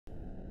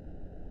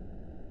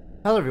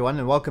Hello everyone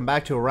and welcome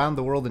back to Around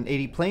the World in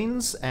 80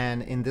 Planes,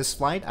 and in this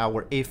flight,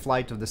 our 8th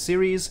flight of the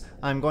series,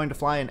 I'm going to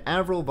fly an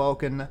Avro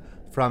Vulcan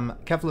from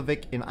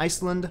Keflavik in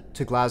Iceland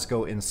to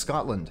Glasgow in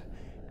Scotland.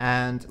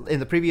 And in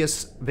the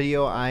previous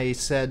video I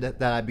said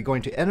that I'd be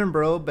going to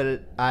Edinburgh,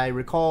 but I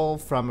recall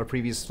from a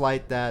previous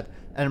flight that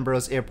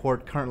Edinburgh's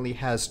airport currently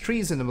has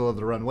trees in the middle of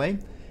the runway,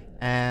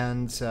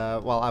 and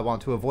well, I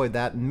want to avoid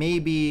that.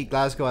 Maybe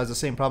Glasgow has the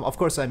same problem. Of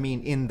course I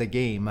mean in the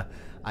game,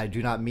 I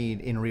do not mean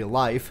in real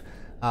life.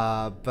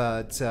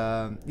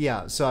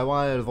 Yeah, so I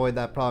wanted to avoid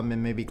that problem,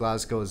 and maybe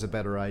Glasgow is a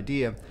better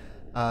idea.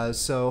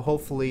 So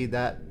hopefully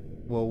that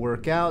will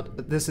work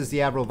out. This is the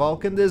Avro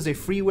Vulcan. This is a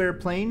freeware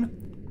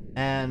plane,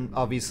 and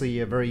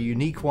obviously a very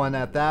unique one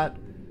at that.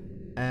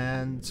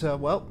 And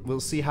well, we'll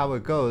see how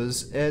it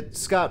goes.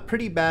 It's got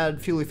pretty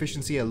bad fuel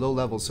efficiency at low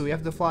levels, so we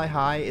have to fly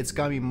high. It's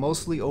gonna be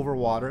mostly over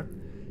water,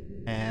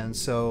 and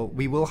so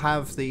we will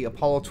have the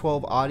Apollo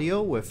 12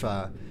 audio with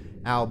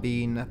Al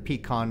Bean,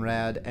 Pete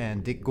Conrad,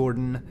 and Dick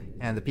Gordon,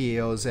 and the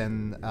PAOs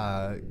and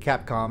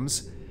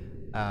Capcoms.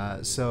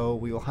 So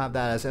we will have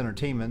that as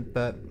entertainment,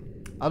 but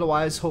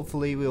otherwise,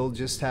 hopefully, we'll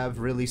just have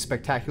really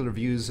spectacular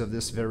views of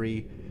this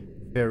very,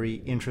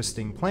 very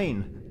interesting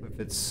plane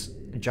with its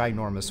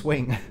ginormous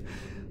wing.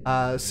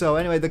 So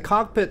anyway, the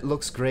cockpit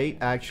looks great,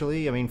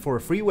 actually. I mean, for a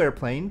freeware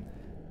plane,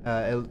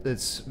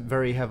 it's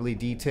very heavily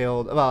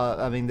detailed.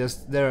 Well, I mean,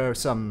 there are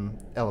some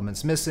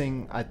elements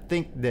missing. I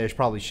think there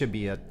probably should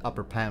be an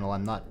upper panel.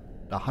 I'm not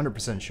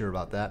 100% sure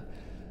about that.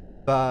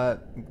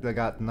 But they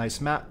got a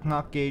nice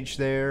knock gauge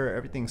there.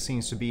 Everything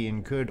seems to be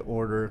in good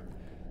order.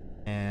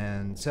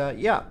 And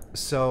yeah,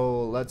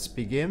 so let's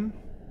begin.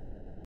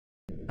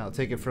 I'll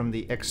take it from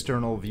the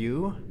external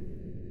view.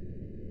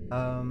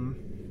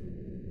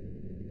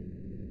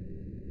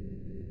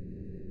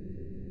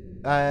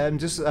 I'm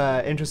just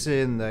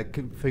interested in the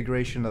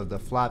configuration of the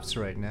flaps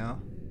right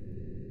now.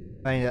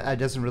 I mean, it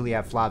doesn't really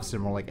have flaps, they're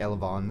more like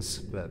elevons,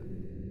 but...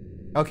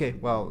 Okay,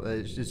 well,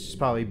 it's just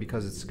probably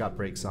because it's got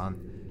brakes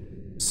on.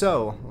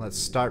 So, let's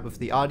start with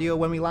the audio.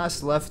 When we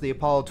last left the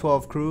Apollo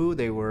 12 crew,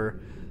 they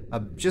were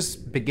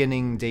just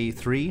beginning day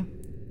 3.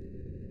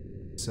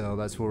 So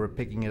that's where we're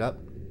picking it up.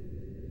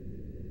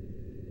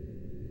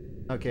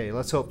 Okay,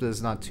 let's hope this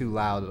is not too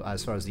loud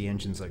as far as the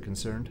engines are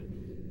concerned.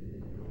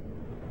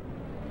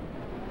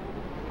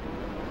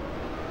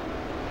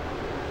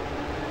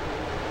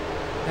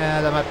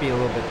 Yeah, that might be a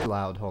little bit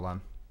loud. Hold on.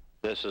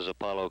 This is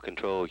Apollo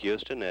Control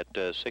Houston at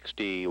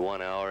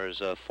 61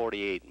 hours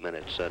 48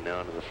 minutes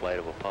now into the flight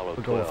of Apollo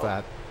 12. We'll go with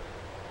that.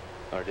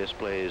 Our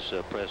displays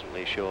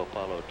presently show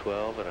Apollo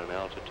 12 at an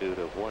altitude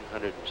of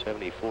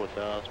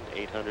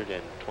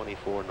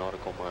 174,824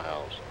 nautical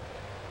miles.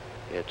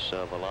 Its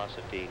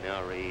velocity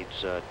now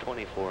reads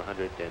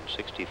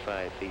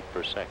 2,465 feet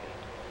per second.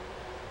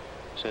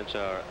 Since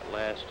our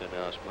last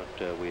announcement,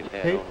 we've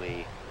had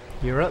only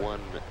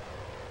one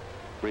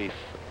brief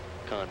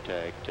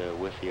contact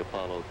with the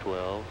Apollo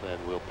 12,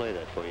 and we'll play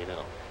that for you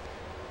now.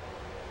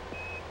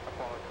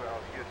 Apollo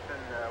 12, Houston,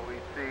 we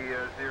see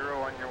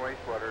 0 on your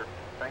wastewater.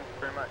 Thanks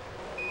very much.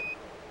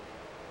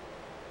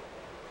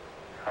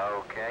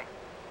 Okay.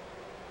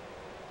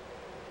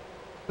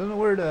 Don't know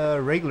where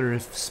the regular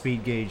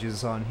speed gauge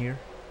is on here.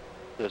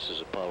 This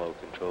is Apollo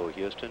Control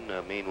Houston.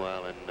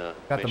 Meanwhile, in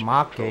got the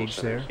Mach gauge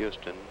there.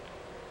 Houston,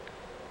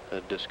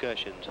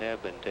 discussions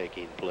have been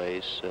taking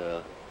place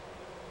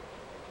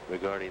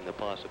regarding the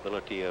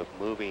possibility of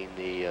moving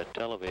the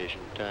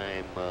television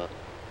time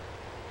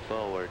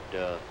forward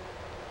or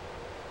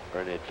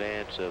in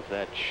advance of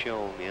that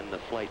shown in the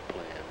flight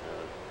plan.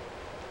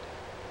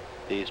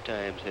 These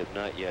times have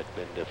not yet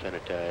been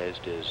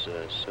definitized. As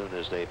soon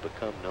as they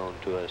become known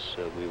to us,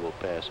 we will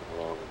pass them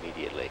along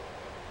immediately.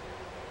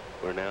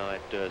 We're now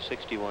at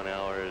 61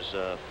 hours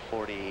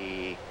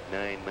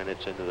 49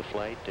 minutes into the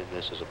flight, and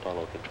this is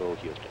Apollo Control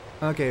Houston.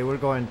 Okay, we're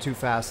going too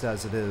fast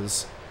as it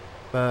is.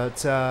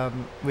 But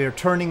we are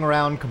turning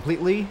around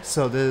completely,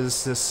 so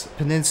there's this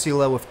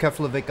peninsula with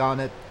Keflavik on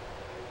it.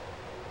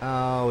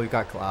 Oh, we've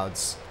got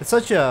clouds. It's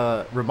such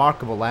a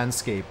remarkable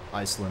landscape,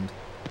 Iceland.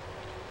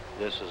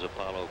 This is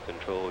Apollo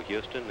Control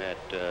Houston at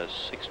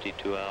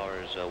 62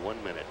 hours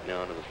 1 minute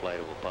now into the flight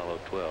of Apollo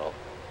 12.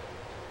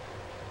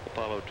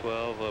 Apollo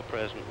 12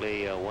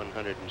 presently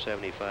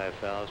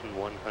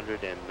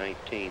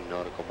 175,119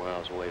 nautical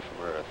miles away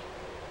from Earth.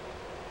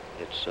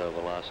 Its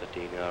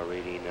velocity now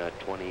reading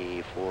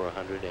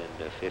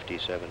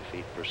 2,457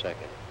 feet per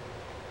second.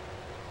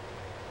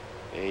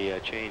 A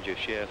change of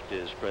shift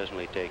is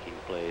presently taking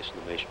place in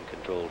the Mission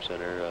Control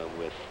Center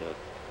with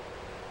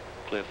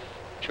Cliff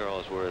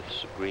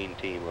Charlesworth's green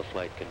team of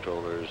flight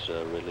controllers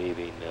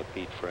relieving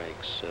Pete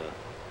Frank's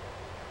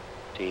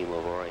team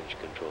of orange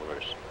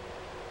controllers.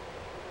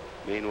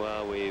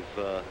 Meanwhile, we've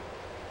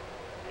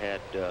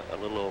had a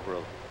little over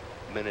a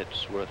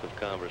minute's worth of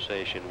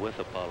conversation with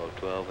Apollo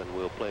 12, and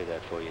we'll play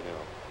that for you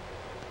now.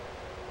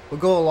 We'll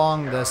go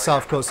along the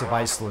south coast of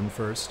Iceland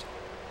first.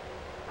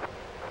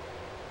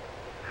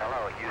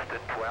 Hello, Houston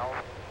 12.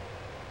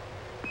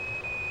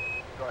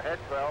 Go ahead,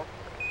 12.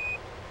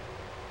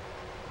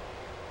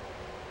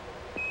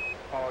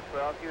 Apollo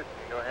 12,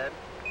 Houston, go ahead.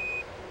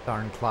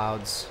 Darn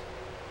clouds.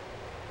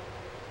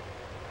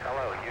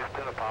 Hello,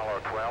 Houston,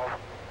 Apollo 12.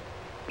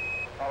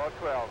 Apollo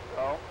 12,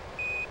 go.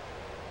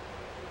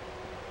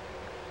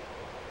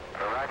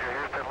 Roger,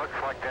 Houston, looks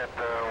like that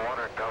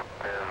water dump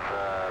is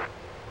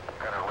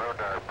kind of ruined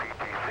our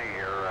PTC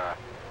here.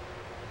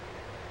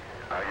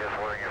 I was just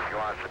wondering if you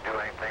want us to do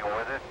anything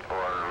with it,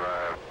 or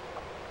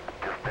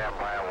just stand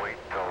by and wait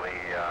till the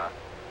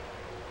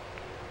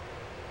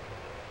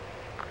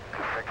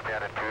fixed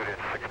attitude at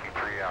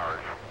 63 hours.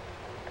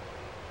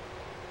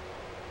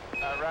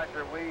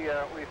 Roger,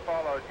 we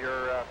followed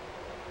your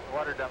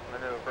water dump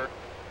maneuver.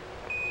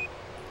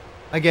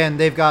 Again,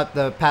 they've got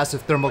the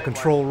passive thermal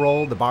control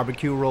roll, the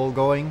barbecue roll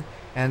going,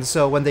 and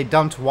so when they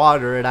dumped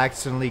water, it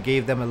accidentally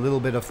gave them a little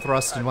bit of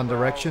thrust in one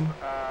direction.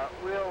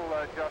 We'll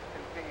just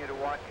continue to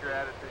watch your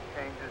attitude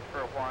changes for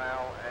a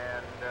while,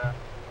 and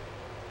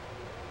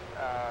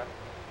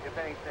if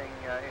anything,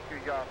 if your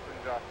yacht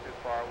goes too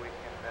far, we can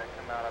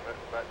come out of it,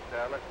 but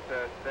let's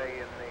stay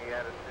in the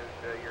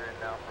attitude you're in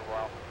now for a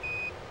while.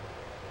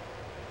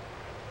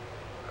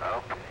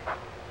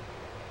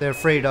 They're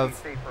afraid of...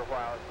 For a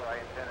while is what I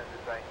intended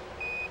to say.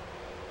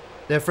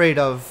 They're afraid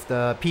of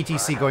the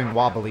PTC going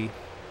wobbly.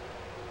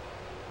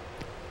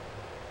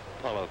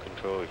 Apollo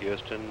Control,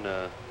 Houston.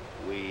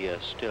 We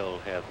still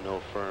have no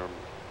firm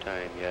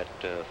time yet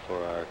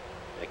for our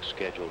next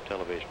scheduled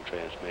television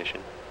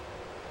transmission.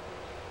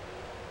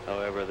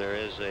 However, there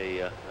is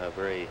a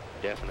very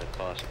definite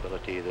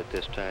possibility that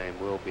this time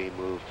will be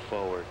moved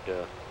forward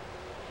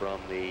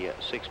from the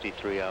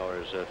 63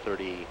 hours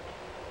 30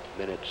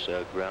 minutes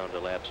ground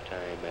elapsed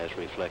time as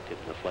reflected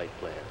in the flight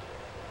plan.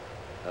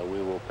 We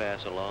will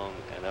pass along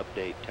an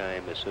update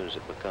time as soon as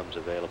it becomes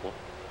available.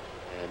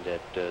 And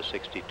at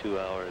 62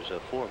 hours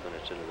 4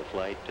 minutes into the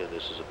flight,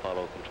 this is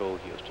Apollo Control,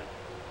 Houston.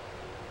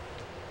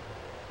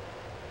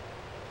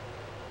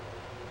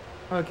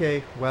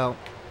 Okay, well,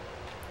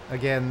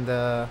 again,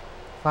 the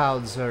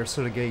clouds are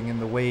sort of getting in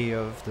the way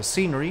of the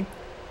scenery.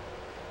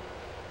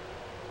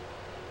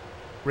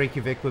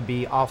 Reykjavik would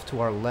be off to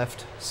our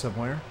left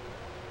somewhere.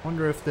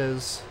 Wonder if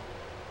there's...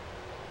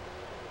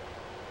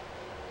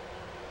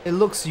 It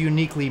looks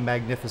uniquely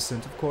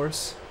magnificent, of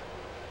course.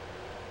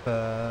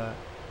 There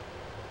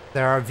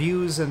are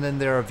views and then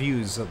there are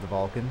views of the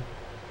Vulcan.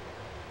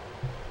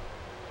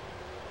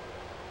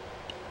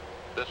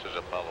 This is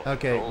Apollo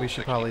Okay, Control, we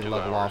should probably 62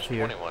 level hours, off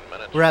here. 21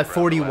 minutes We're at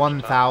from ground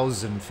elapsed time.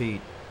 41,000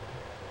 feet.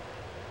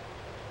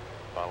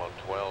 Apollo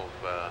 12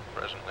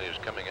 presently is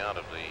coming out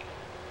of the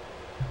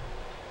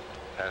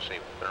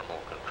passive thermal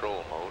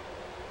control mode,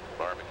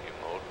 barbecue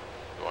mode,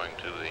 going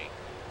to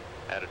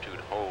the attitude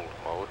hold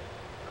mode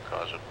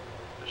because of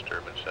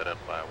disturbance set up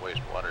by a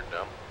wastewater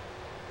dump.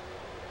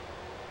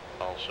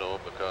 Also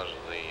because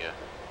of the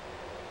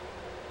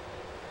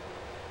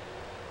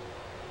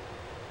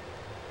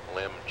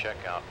limb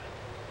checkout,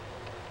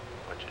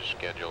 which is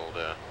scheduled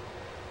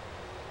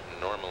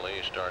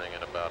normally starting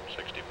at about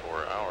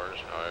 64 hours.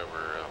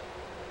 However,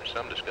 there's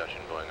some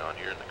discussion going on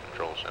here in the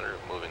control center of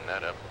moving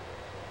that up.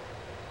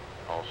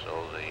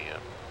 Also, the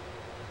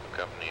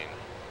accompanying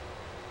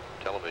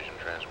television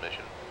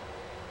transmission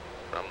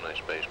from the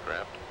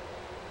spacecraft.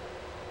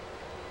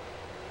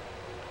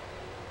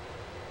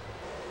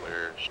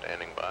 We're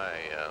standing by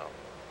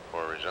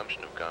for a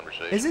resumption of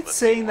conversation. Is it but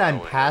saying that I'm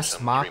meanwhile, we have past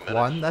some Mach 3 minutes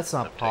 1? That's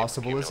not of tape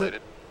possible, is it?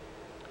 accumulated.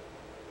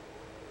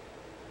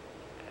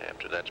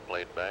 After that's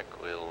played back,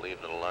 we'll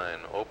leave the line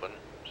open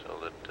so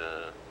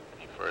that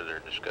any further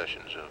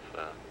discussions of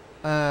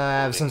I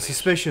have some moving these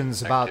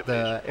suspicions about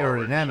the activities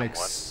forward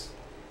aerodynamics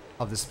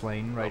of this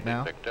plane will right be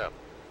now. picked up.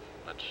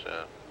 Let's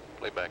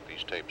play back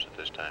these tapes at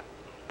this time.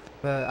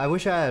 But I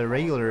wish I had a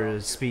regular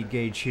speed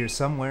gauge here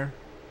somewhere.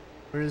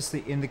 Where is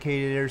the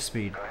indicated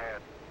airspeed? Go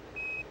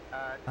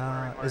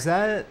ahead. Is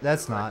that it?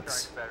 That's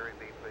not. Battery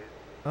B, please.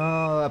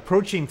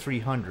 Approaching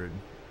 300.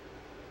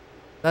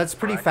 That's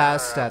pretty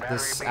fast at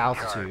this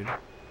altitude.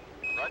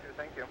 Roger,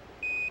 thank you.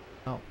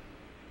 Oh.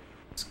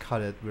 Let's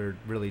cut it. We're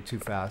really too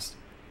fast.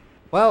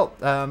 Well,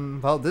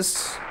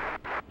 this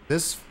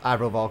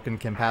Avro Vulcan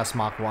can pass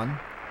Mach 1.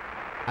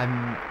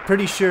 I'm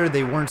pretty sure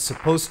they weren't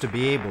supposed to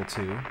be able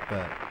to,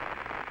 but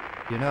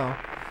you know.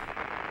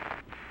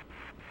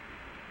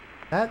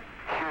 That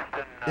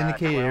Houston,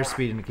 indicated 12.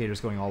 airspeed indicator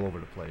is going all over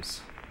the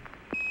place.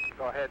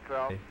 Go ahead,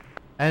 12. Okay.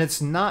 And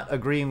it's not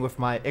agreeing with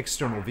my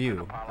external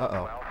view.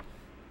 Apollo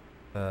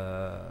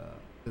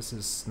This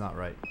is not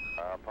right.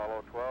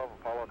 12.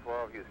 Apollo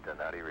 12, Houston,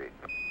 how do you read?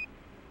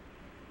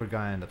 We're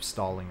gonna end up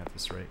stalling at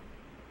this rate.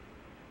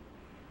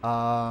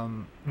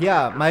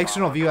 Yeah, my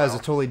external view has a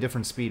totally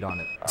different speed on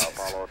it.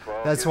 Apollo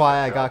 12, That's why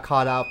I got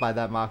caught out by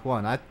that Mach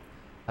 1.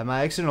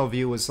 My external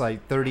view was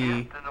like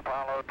 30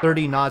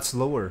 knots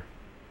lower.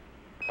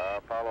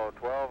 Apollo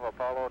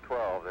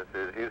 12, this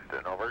is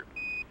Houston, over.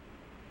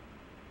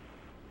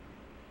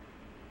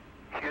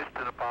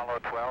 Houston, Apollo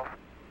 12.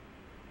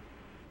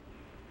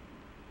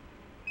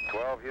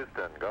 12,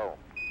 Houston, go.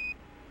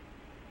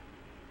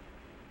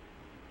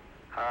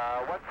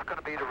 What's going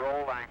to be the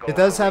roll angle? It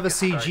does have a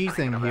CG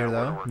thing here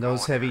though.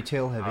 Nose heavy,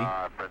 tail heavy.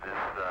 For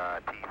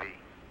this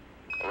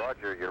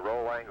Roger, your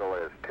roll angle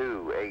is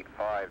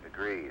 285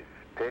 degrees.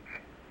 Pitch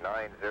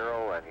 90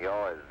 and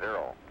yaw is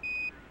 0.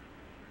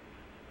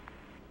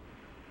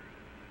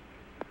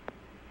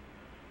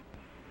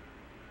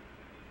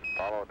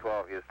 Apollo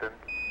 12, Houston.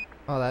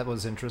 Oh, that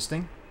was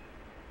interesting.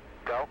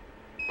 Go.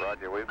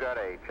 Roger, we've got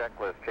a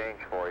checklist change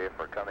for you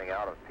for coming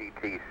out of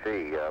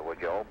PTC. Would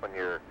you open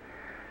your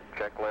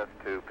checklist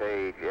to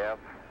page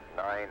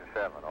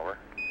F97, over.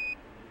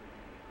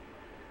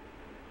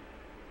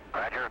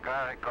 Roger,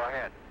 got it, go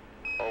ahead.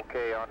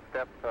 Okay, on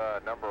step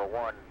number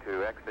 1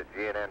 to exit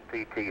GNN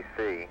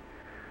PTC,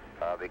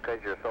 because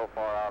you're so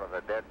far out of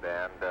the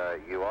deadband,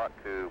 you ought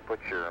to put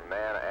your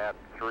man at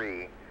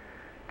 3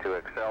 to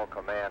Excel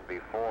command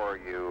before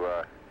you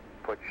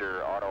put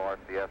your auto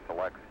RCS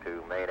selects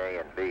to main A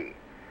and B.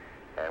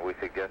 And we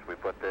suggest we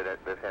put this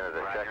in as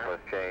a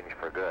checklist change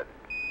for good.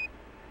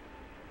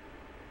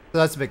 So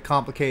that's a bit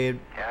complicated.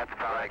 Yeah, that's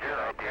probably a good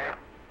idea.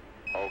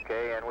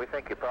 Okay, and we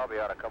think you probably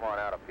ought to come on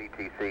out of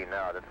PTC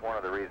now. That's one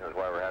of the reasons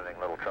why we're having a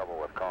little trouble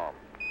with comm.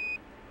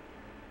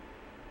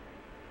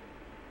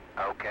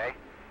 Okay,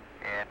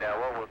 and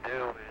what we'll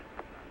do is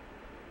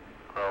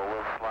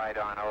we'll slide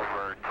on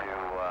over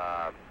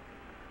to...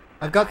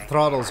 I've got the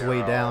throttles way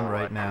down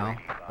right now.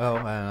 Oh,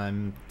 and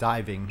I'm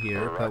diving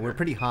here, but we're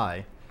pretty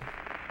high.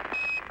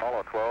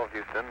 Apollo 12,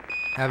 Houston.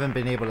 Haven't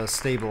been able to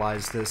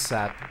stabilize this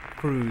at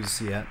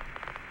cruise yet,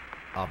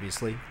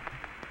 obviously.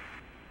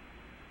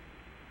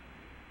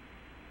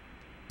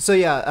 So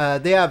yeah,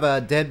 they have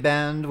a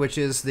deadband, which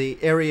is the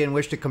area in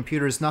which the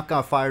computer is not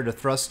going to fire the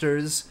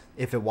thrusters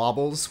if it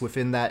wobbles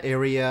within that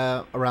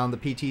area around the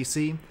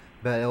PTC,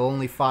 but it'll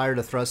only fire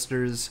the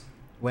thrusters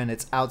when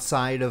it's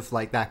outside of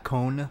like that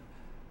cone,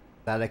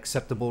 that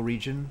acceptable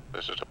region.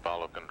 This is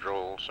Apollo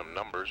Control, some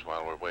numbers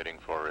while we're waiting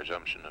for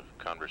resumption of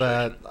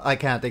conversation. But I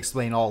can't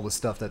explain all the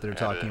stuff that they're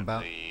talking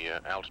about.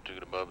 The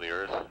altitude above the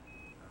Earth.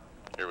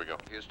 Here we go.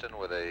 Houston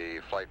with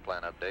a flight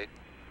plan update.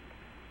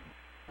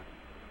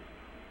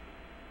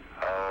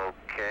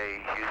 Okay,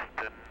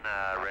 Houston,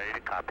 ready to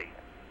copy.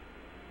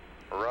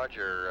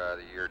 Roger,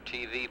 your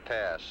TV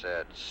pass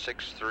at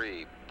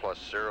 63 plus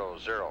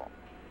 00.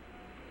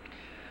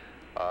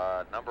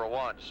 Number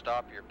 1,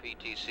 stop your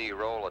PTC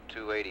roll at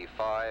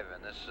 285,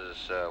 and this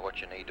is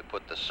what you need to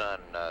put the sun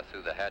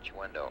through the hatch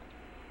window.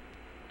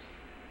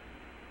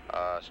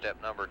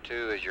 Step number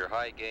 2 is your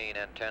high gain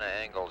antenna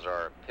angles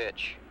are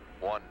pitch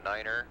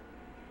 19er,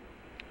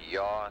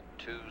 yaw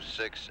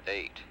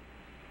 268.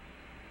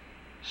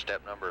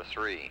 Step number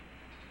 3,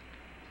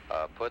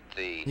 put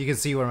the... You can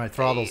see where my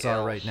throttles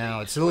are right now.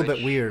 It's a little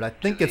bit weird. I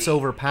think it's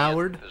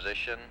overpowered.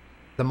 Position,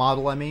 the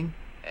model, I mean.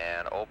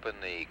 and open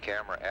the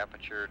camera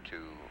aperture to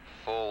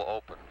full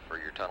open for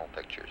your tunnel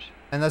pictures.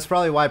 And that's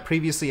probably why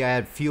previously I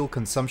had fuel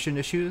consumption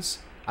issues.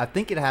 I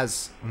think it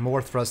has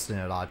more thrust than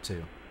it ought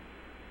to.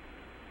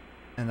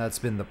 And that's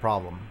been the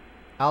problem.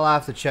 I'll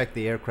have to check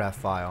the aircraft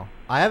file.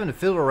 I haven't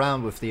fiddled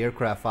around with the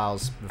aircraft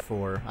files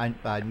before. I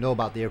know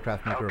about the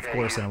aircraft maker, of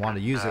course, and I want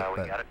to use it,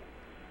 but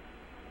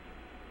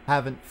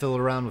haven't fiddled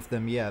around with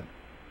them yet.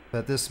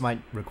 But this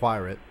might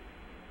require it.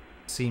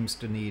 Seems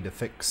to need a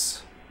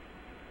fix.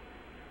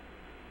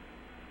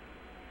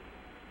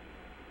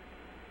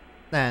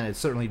 And it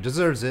certainly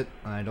deserves it.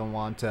 I don't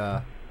want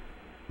a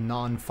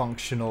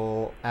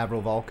non-functional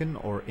Avro Vulcan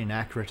or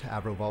inaccurate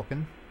Avro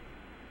Vulcan.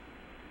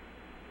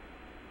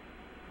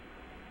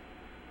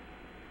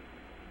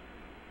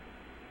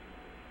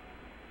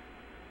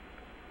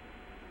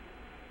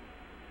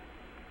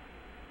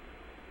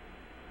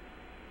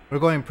 We're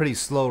going pretty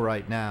slow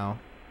right now.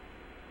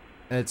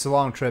 It's a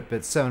long trip.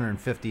 It's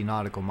 750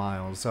 nautical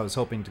miles. I was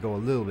hoping to go a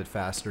little bit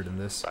faster than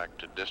this. Back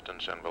to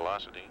distance and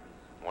velocity.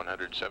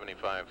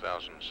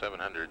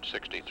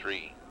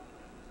 175,763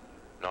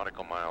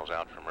 nautical miles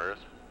out from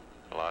Earth.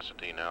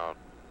 Velocity now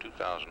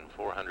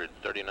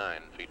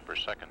 2,439 feet per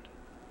second.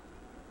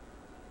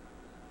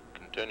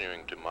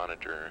 Continuing to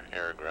monitor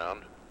air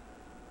ground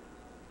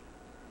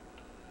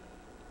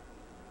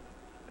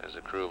as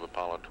the crew of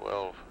Apollo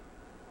 12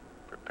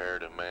 prepare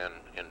to man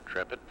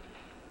Intrepid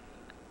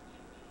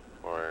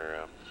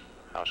for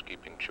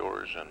housekeeping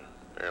chores and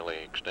fairly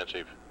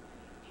extensive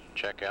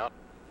checkout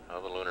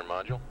of the lunar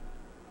module.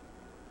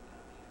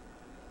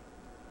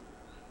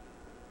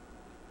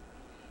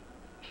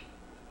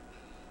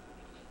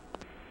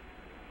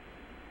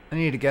 I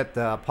need to get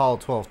the Apollo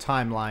 12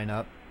 timeline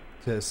up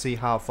to see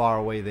how far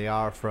away they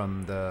are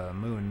from the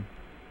moon.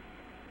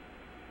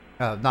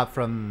 Not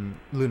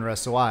from lunar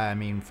SOI, I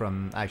mean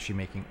from actually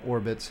making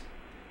orbit.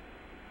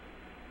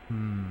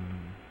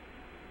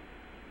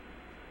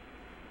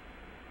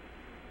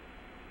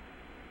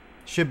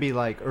 Should be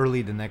like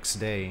early the next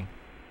day.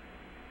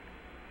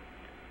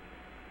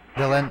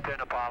 They'll enter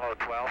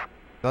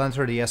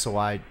the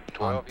SOI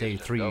on day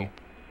 3.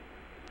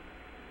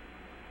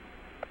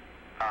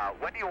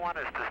 When do you want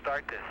us to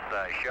start this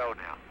show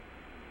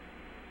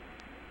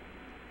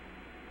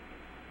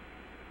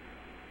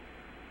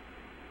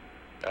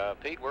now?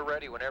 Pete, we're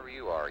ready whenever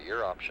you are.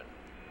 Your option.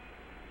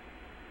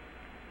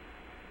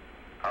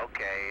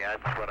 Okay,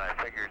 that's what I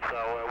figured.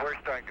 So we're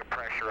starting to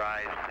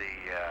pressurize the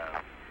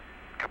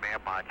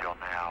command module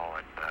now,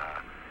 and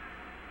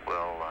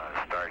we'll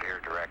start here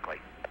directly.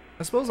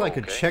 I suppose I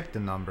could Okay. check the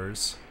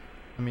numbers.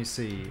 Let me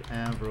see.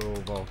 Avro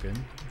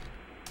Vulcan.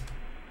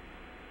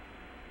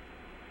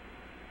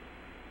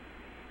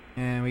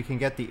 And we can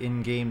get the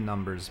in-game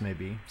numbers,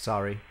 maybe.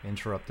 Sorry,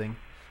 interrupting.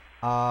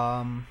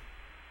 Because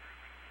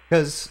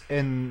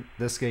in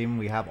this game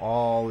we have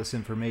all this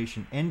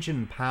information.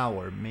 Engine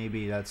power,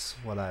 maybe that's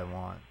what I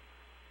want.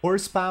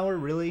 Horsepower,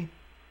 really?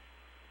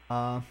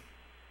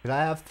 Could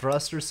I have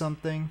thrust or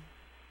something?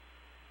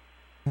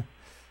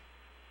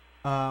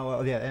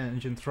 Well, yeah,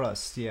 engine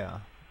thrust, yeah.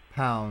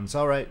 Pounds,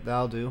 alright,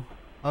 that'll do.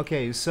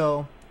 Okay,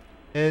 so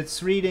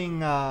it's reading,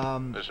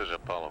 This is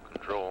Apollo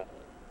Control.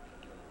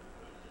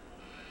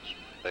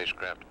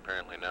 Spacecraft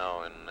apparently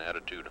now in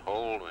attitude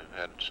hold. We've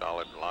had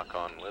solid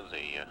lock-on with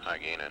the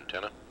high-gain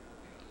antenna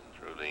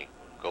through the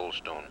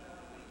Goldstone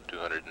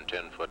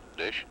 210-foot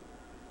dish.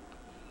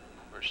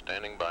 We're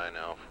standing by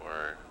now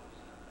for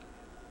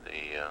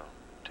the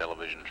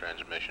television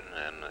transmission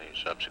and the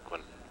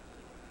subsequent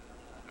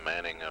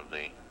manning of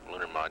the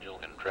lunar module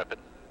Intrepid.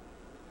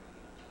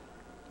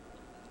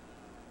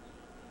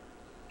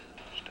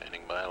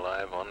 Standing by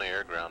live on the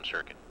air-ground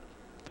circuit.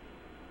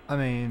 I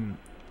mean,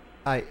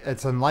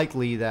 it's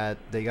unlikely that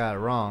they got it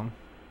wrong.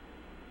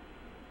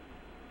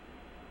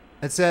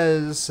 It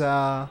says,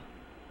 well,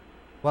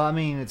 I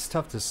mean, it's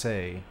tough to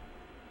say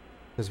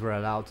because we're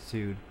at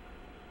altitude,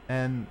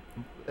 and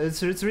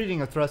it's reading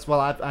a thrust.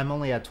 Well, I'm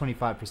only at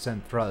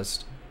 25%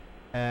 thrust,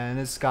 and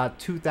it's got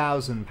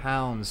 2,000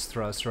 pounds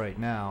thrust right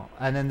now.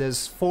 And then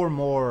there's 4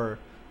 more.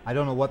 I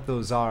don't know what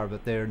those are,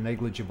 but they're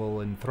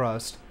negligible in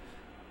thrust.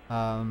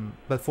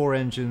 But 4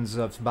 engines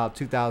of about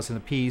 2,000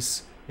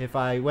 apiece. If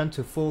I went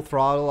to full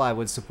throttle, I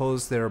would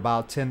suppose they're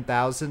about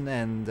 10,000,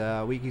 and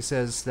Wiki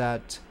says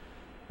that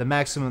the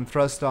maximum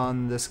thrust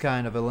on this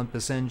kind of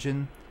Olympus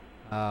engine,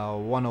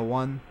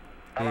 101,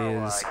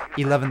 is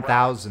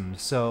 11,000.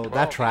 So 12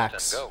 that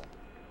tracks. Houston, go.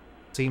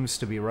 Seems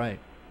to be right.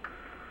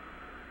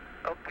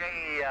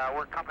 Okay,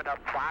 we're coming up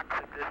Fox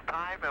at this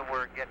time, and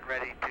we're getting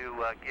ready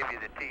to give you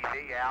the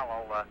TV. Al,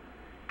 I'll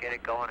get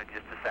it going in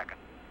just a second.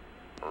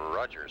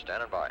 Roger,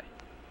 standing by.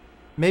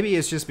 Maybe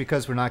it's just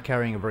because we're not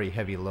carrying a very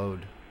heavy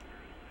load.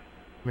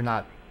 We're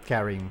not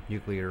carrying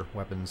nuclear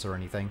weapons or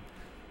anything.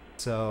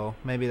 So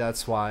maybe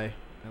that's why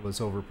it was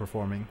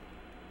overperforming.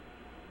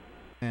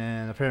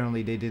 And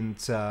apparently they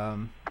didn't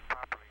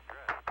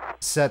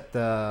set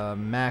the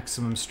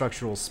maximum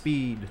structural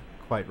speed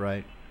quite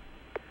right.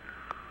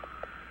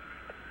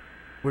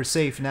 We're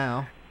safe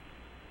now.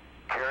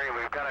 Jerry,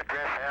 we've got to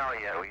dress Al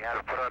yet. We got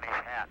to put on his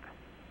hat.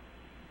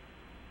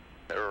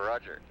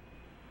 Roger.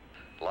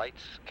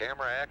 Lights,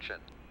 camera,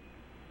 action.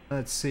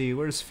 Let's see,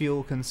 where's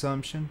fuel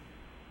consumption?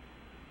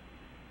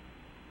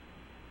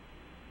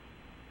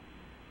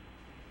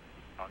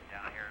 Oh,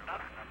 down here,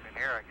 nothing up in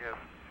here, I guess.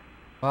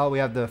 Well, we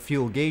have the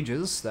fuel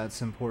gauges,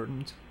 that's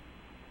important.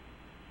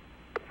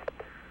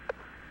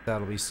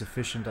 That'll be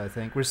sufficient, I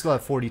think. We're still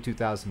at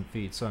 42,000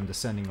 feet, so I'm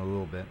descending a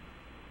little bit.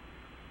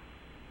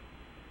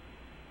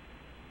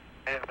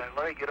 And then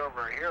let me get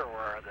over here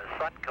where the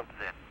sun comes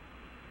in.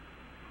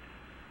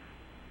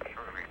 Me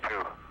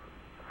too.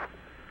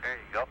 There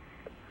you go.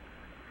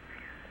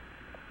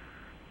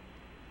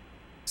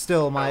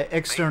 Still, my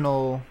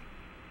external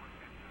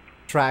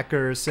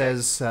tracker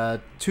says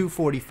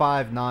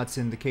 245 knots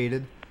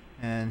indicated,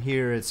 and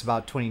here it's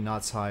about 20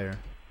 knots higher.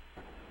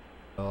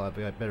 So I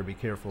better be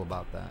careful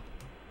about that.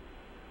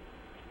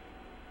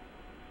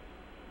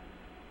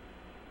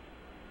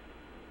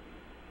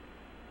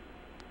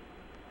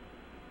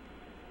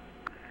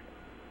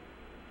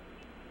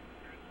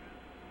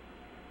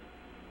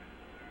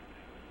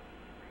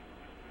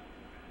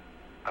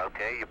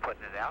 Okay, you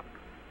putting it out?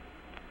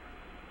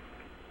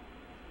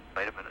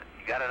 Wait a minute.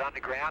 You got it on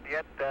the ground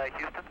yet,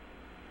 Houston?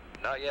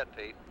 Not yet,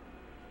 Pete.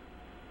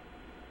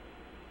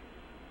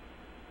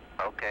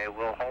 Okay,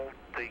 we'll hold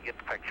till you get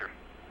the picture.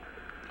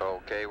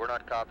 Okay, we're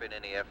not copying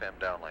any FM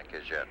downlink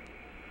as yet.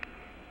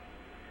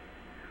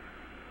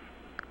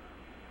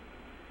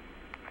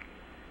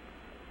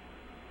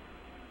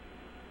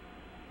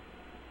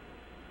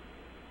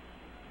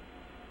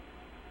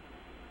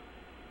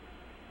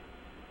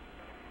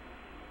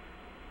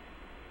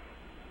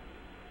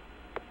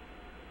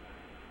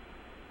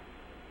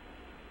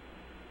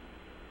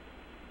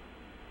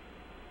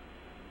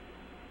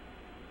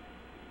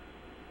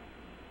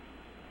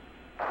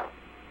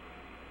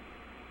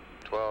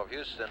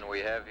 Houston, we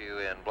have you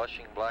in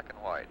blushing black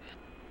and white.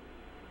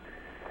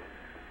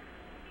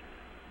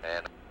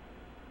 And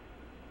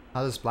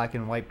How does black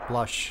and white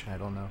blush? I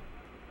don't know.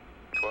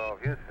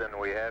 12 Houston,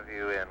 we have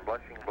you in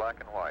blushing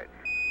black and white.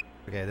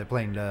 Okay, they're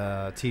playing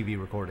the TV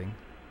recording.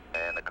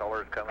 And the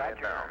color's coming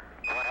in now.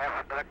 What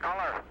happened to the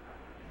color?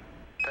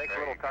 Takes a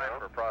little time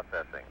for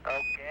processing.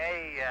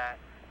 Okay,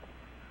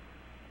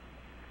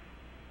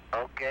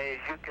 okay,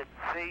 as you can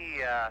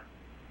see,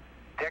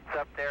 Dick's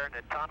up there in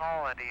the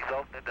tunnel, and he's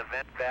opening the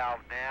vent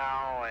valve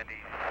now, and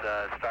he's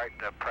starting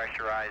to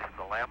pressurize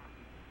the LEM.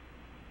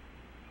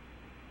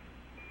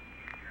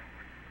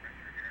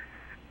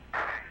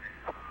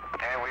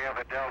 And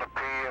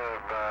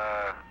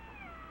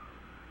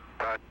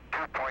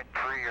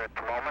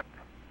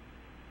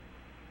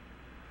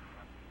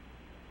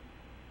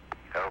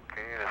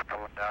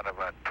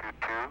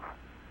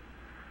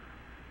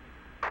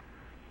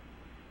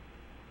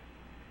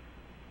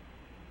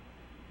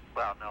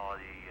Well, no,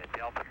 the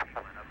Delta P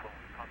went up when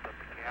we pumped up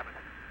the cabin.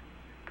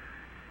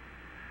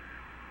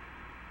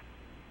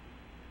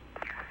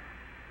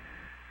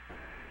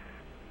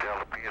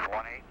 Delta P is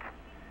 1-8.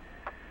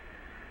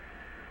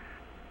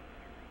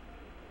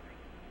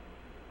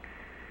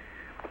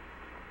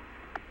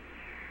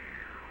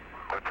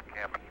 What's the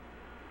cabin?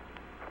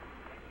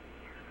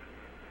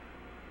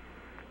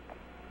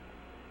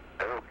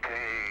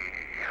 Okay,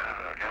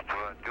 just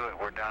to do it,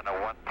 we're down to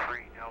 1-3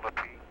 Delta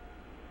P.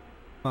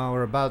 Well,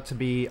 we're about to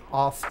be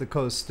off the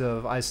coast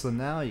of Iceland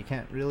now. You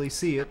can't really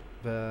see it,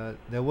 but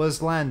there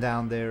was land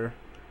down there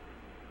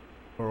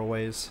for a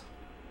ways.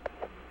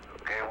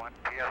 Okay, 1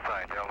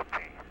 PSI Delta P.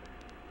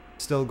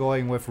 Still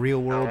going with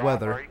real world So,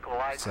 weather, we're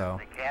equalizing so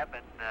the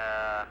cabin,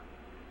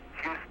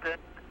 Houston,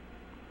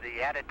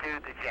 the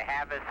attitude that you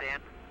have us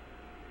in.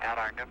 Out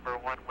our number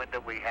 1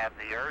 window, we have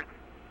the Earth,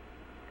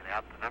 and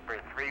out the number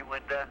 3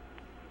 window,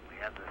 we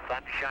have the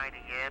sun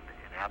shining in,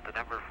 and out the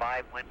number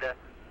 5 window,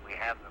 we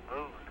have the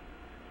moon.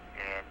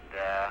 And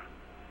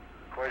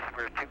of course,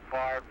 we're too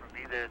far from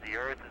either the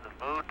Earth or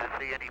the moon to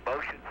see any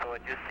motion, so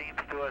it just seems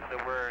to us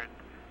that we're in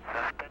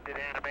suspended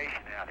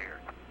animation out here.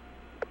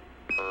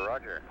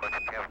 Roger. What's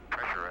the cabin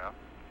pressure out?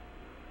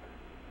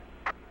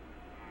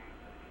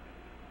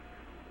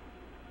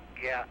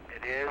 Yeah,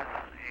 it is,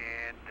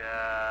 and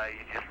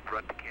you just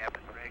run the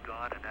cabin rig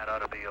on, and that ought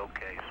to be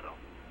okay, so.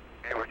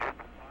 Hey, we're just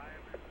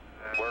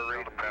 5. We're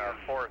reading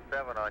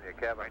 4-7 on your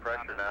cabin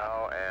pressure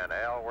now, and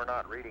Al, we're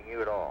not reading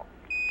you at all.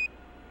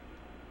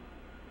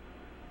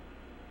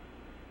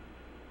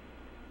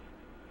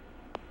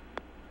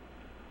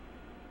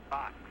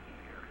 Box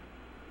here.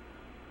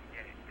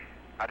 Yeah.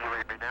 How do you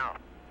read me now?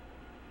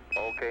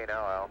 Okay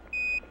now, Al.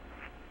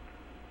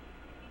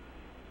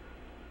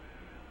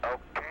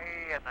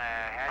 Okay, and the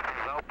hatch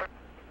is open.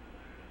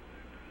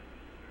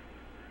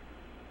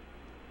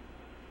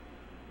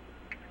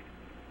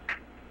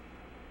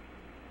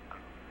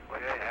 What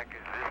the heck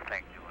is this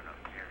thing doing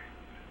up here?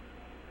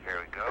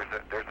 Here we go.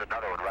 There's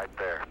another one right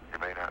there. You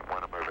may not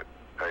want to move it.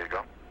 There you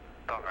go.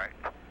 All right.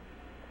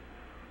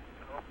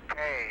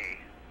 Okay.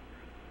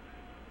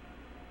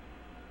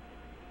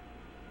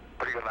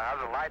 Pretty good. How's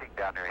the lighting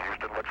down there,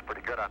 Houston? Looks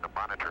pretty good on the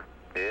monitor.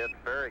 It's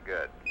very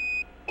good.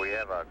 We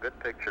have a good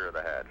picture of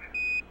the hatch.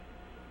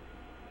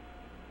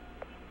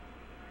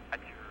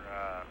 That's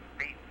your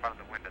feet in front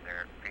of the window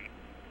there, feet.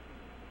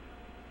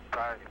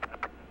 Sorry.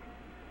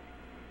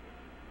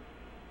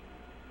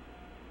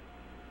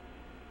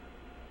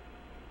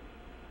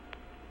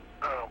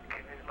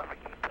 Okay, let me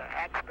keep the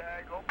hatch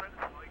bag open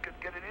so we can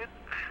get it in.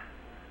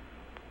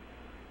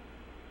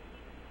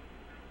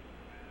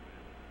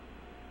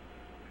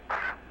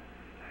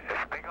 This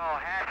big old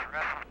hatch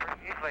wrestles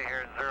pretty easily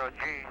here in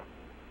 0G.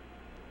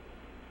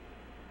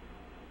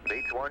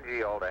 Beats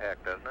 1G all the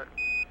heck, doesn't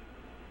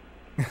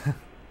it?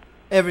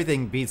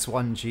 everything beats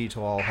 1G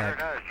to all Sure heck.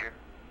 does, Jim.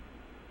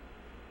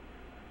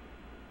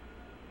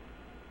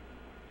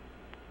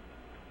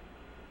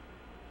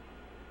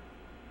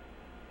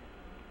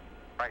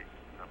 Right,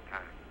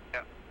 sometimes.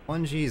 Yep.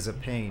 1G is a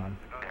pain.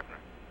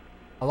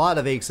 A lot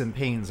of aches and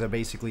pains are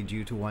basically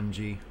due to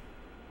 1G.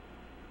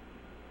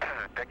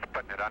 Dick's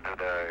putting it under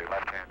the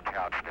left-hand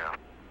couch now.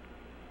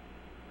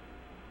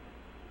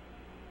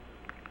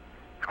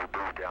 We'll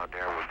move down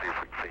there, we'll see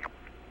if we can see him.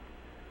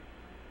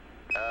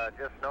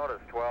 Just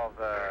noticed, 12,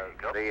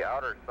 the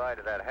outer side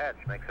of that hatch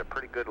makes a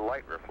pretty good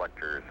light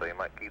reflector, so you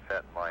might keep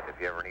that in mind if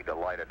you ever need to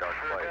light a dark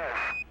Sure place.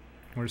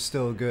 does. We're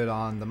still good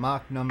on the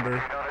Mach number. You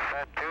notice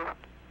that too?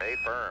 Stay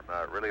firm,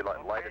 really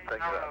lighted things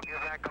now up. we'll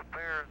get back up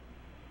there.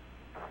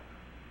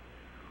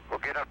 We'll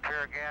get up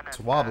here again. It's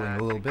and, wobbling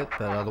a little bit,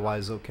 but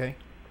otherwise okay.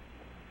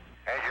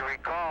 As you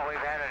recall, we've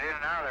had it in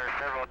and out of there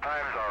several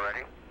times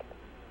already.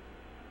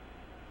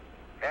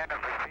 And the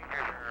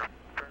procedures are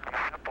fairly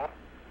simple.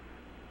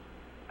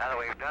 Now that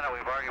we've done it,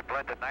 we've already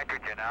bled the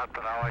nitrogen out,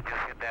 but I'll just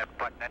hit that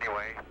button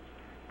anyway,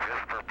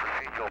 just for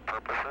procedural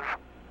purposes.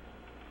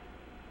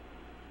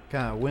 What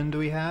kind of wind do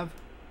we have?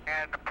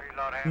 And the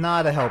preload has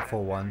Not a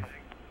helpful one.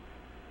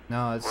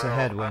 No, it's a We'll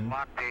headwind.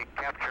 unlock the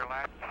capture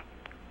latch,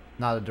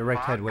 Not a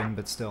direct headwind,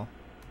 but still.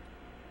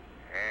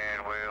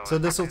 and we'll... So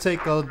this will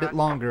take a bit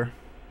longer.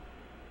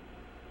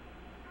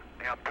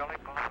 The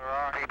umbilicals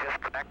are already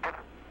disconnected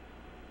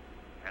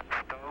and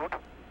stowed.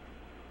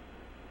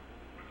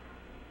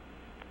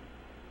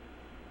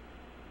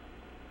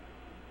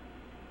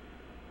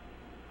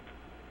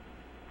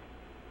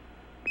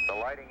 The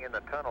lighting in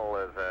the tunnel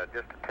is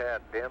just a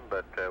tad dim,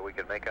 but we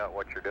can make out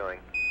what you're doing.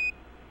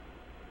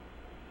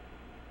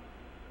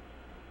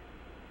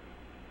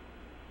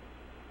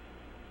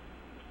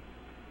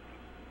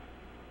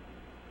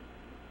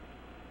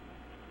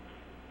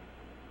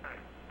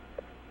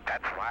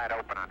 That's wide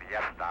open on the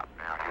yes stop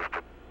now,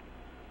 Houston.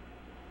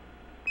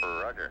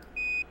 Roger.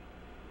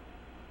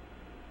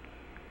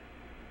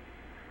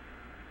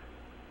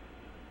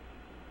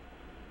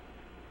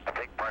 I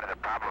think part of the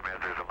problem is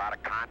there's a lot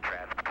of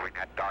contrast between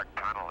that dark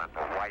tunnel and the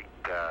white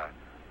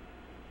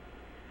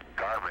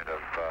garment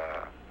of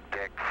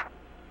Dick's.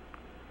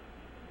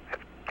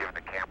 It's giving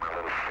the camera a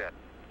little shit.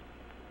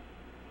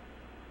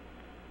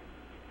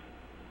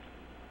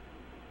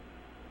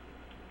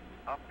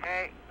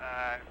 Okay,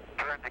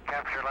 turn the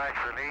capture lights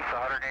release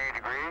 180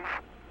 degrees.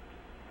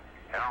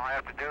 And all I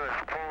have to do is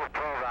pull the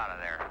probe out of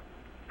there.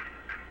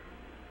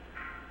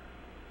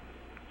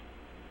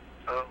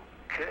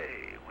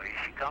 Okay, when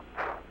she comes.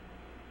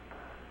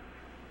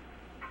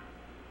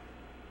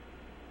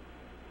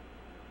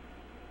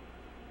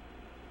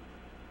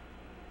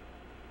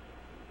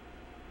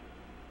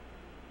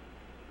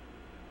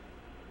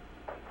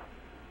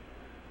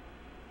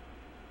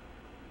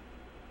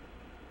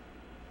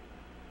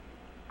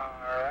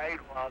 Alright,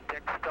 while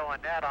Dick's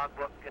stowing that, I'll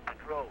go up and get the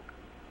drogue.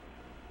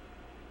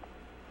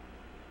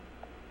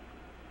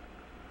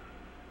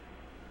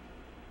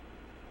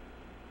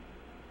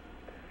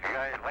 You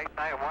guys late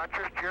night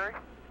watchers, Jerry?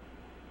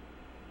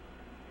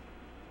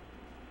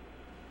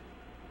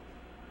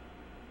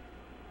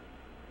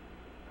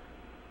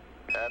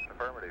 That's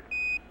affirmative.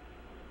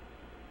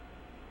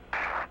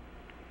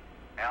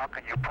 Al,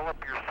 can you pull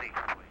up your seat,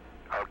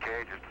 please?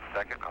 Okay, just a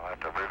second. I'll have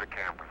to move the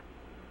camera.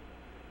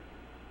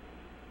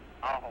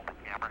 I'll hold the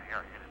camera.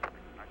 Here, hit it.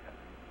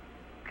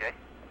 Okay.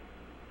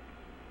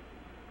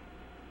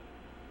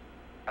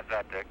 How's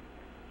that, Dick?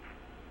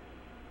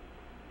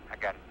 I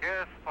got it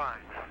just fine.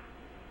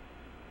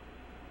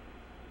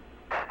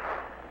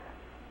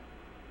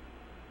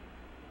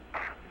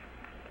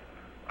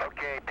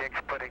 Okay,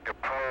 Dick's putting the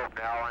probe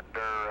now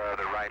under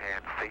the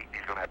right-hand seat.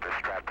 He's going to have to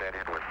strap that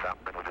in with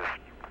something. It'll just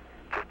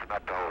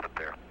enough to hold it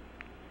there.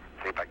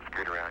 See if I can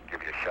scoot around and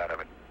give you a shot of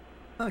it.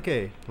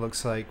 Okay,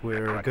 looks like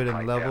we're good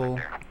in level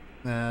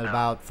at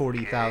about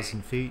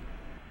 40,000 feet.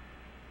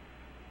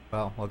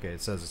 Well, okay,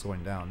 it says it's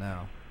going down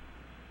now.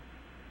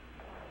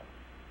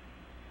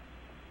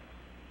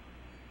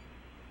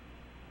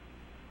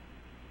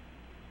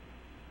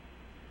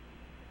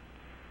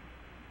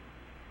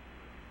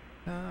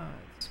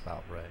 It's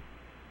about right.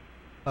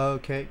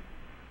 Okay.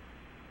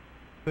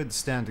 Could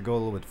stand to go a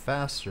little bit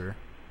faster.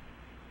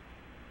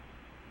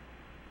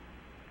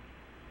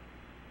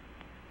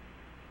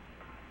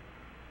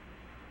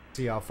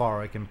 See how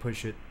far I can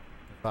push it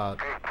without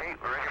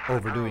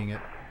overdoing it.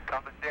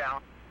 Coming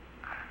down.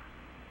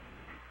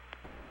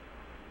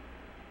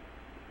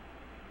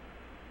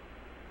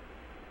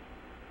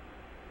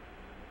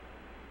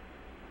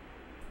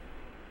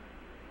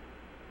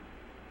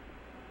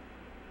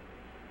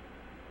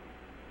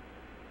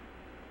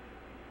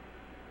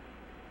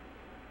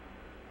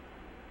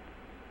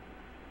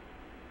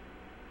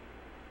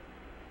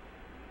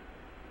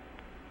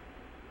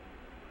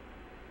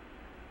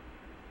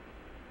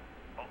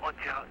 What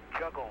you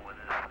juggle with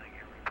this thing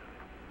every time?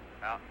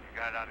 Well, you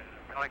got it on a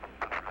like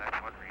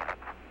that's one reason.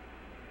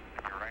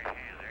 Your right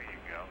hand, there you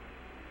go.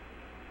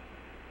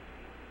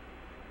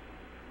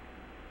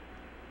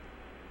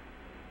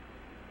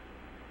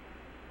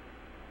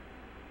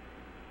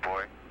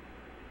 Boy.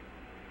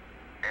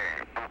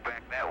 Hey, move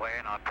back that way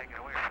and I'll take it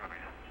away from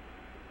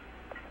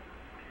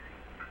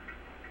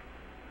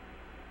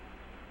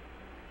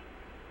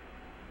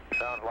you.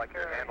 Sounds like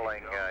you're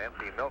handling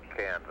empty milk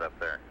cans up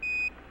there.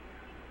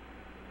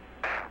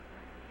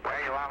 Well,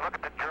 you want to look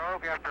at the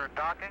drogue after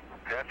docking?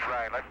 That's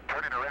right. Let's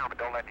turn it around, but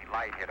don't let any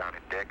light hit on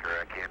it, Dick, or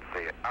I can't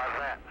see it. How's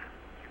that?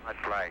 Too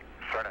much light.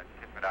 Sort of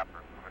tip it up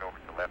or move it over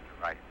to left or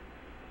right.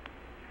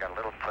 It's got a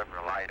little sliver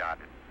of light on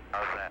it.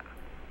 How's that?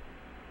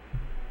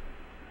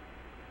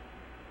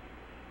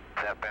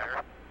 Is that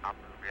better? I'll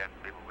move in.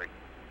 People wait.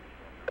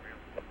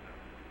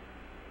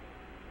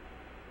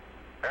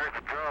 There's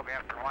the drogue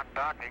after one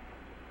docking.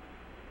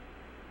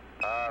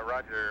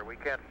 Roger, we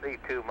can't see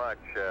too much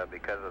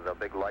because of the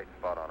big light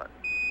spot on it.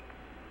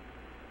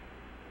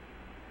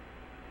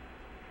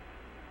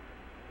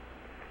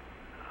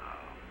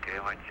 Okay,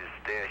 why don't you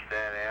stash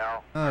that,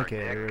 Al?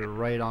 Okay, we're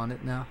right on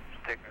it now.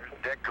 There's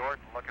Dick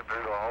Gordon looking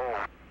through the hole.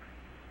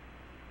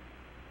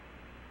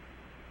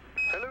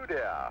 Hello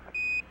there.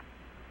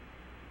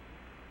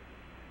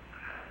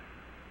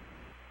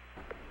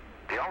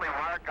 The only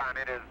mark on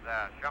it is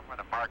show where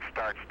the mark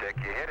starts, Dick.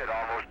 You hit it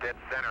almost dead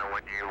center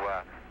when you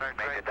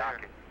made the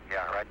docking.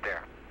 Yeah, right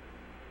there.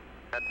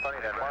 That's funny,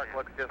 that mark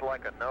looks just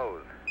like a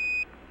nose.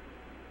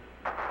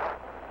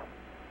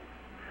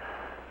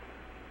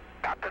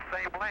 Got the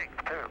same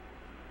length, too.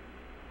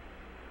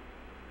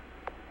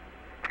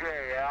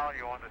 Okay, Al,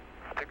 you want to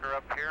stick her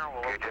up here and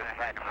we'll open the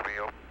hatch. We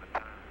open the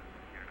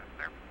unit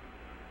there.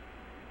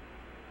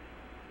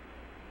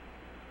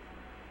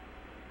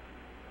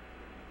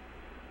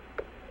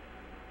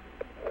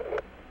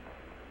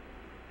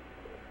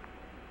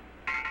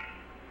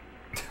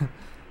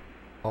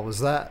 What was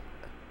that?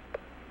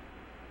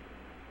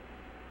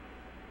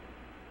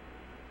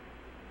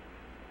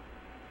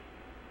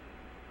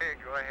 Hey,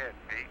 go ahead,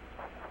 Pete.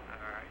 All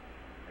right.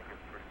 Take it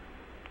free.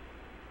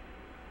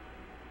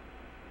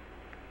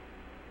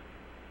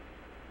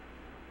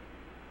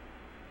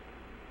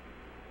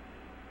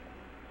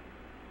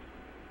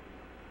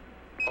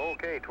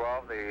 Okay,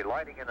 12, the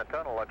lighting in the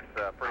tunnel looks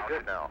pretty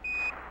good now.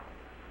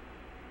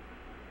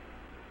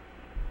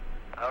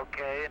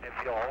 Okay, and if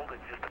you'll hold it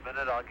just a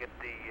minute, I'll get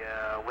the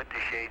window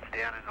shades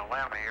down in the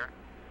lamp here.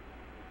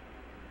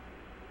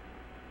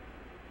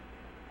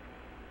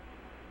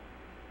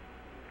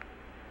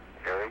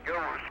 goes.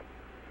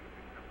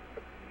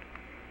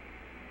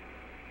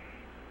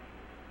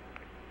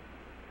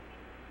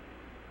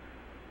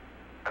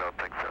 I don't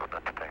think so,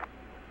 not today.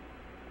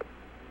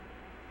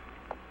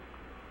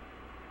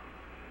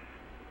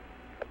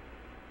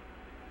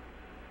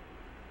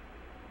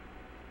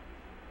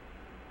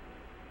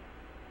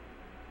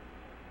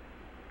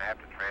 I have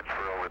to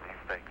transfer over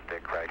these things,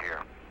 Dick, right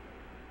here.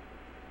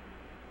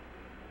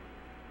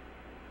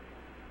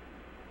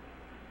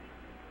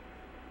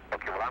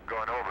 Okay, well, I'm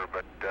going over,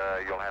 but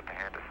you'll have to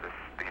hand us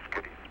these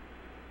goodies.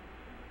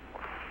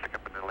 We'll stick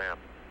them in the limb.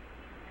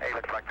 Hey,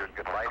 looks like there's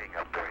good lighting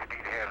up there. You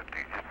need to hand it to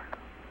you.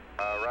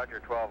 Roger,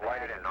 12,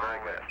 lighting is very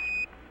good.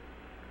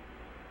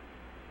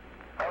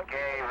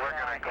 Okay, we're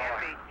going to go.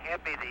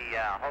 Hand me the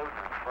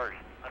hoses first.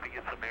 Let me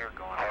get some air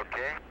going.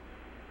 Okay.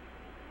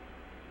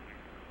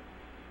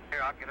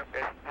 Here, I'll get up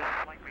there.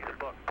 Just link me the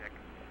book, Dick.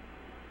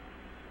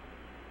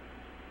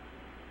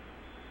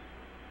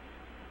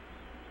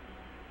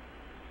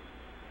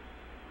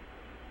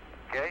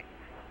 Okay.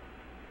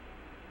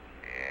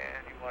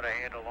 And you want to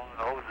hand along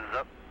the hoses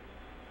up.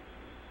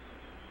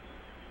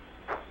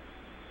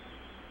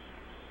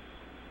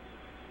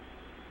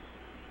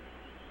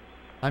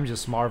 I'm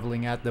just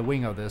marveling at the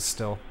wing of this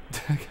still.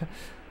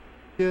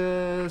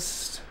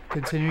 Just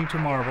continuing to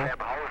marvel. Them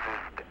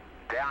hoses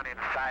down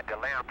inside the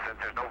limb, since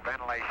there's no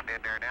ventilation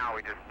in there now,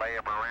 we just lay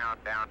them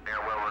around down there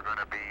where we're going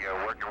to be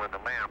working with the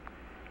limb.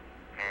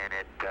 And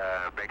it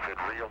makes it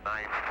real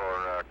nice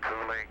for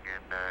cooling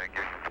and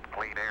gives you some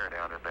clean air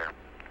down in there.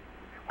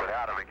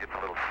 Without them, it gets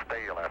a little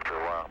stale after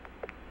a while.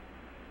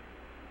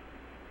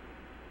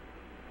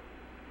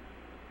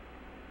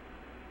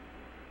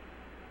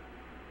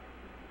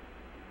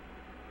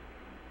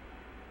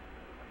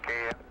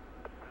 Okay.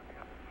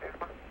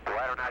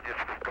 Why don't I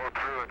just go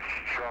through and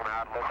show them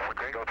how it looks when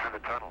they go through the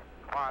tunnel?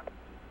 Come on.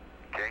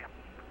 Okay.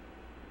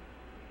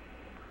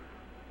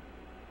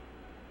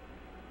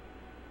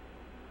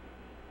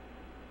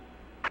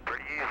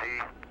 Pretty easy.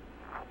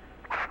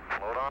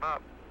 Float on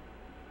up.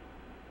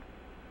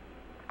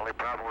 Only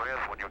problem is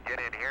when you get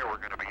in here, we're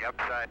going to be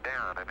upside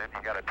down, and then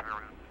you got to turn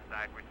around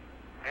sideways.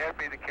 Hand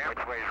me the camera.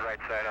 Which way is right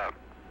side up?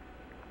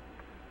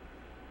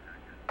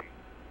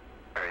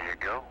 There you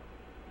go.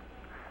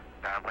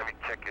 Now let me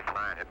check this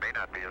line. It may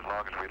not be as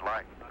long as we'd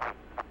like.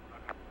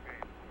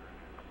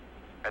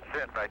 That's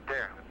it right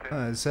there. That's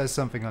it. It says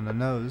something on the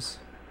nose.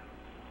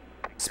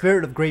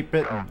 Spirit of Great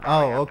Britain.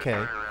 Oh,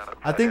 okay.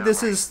 I think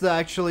this is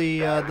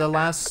actually the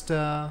last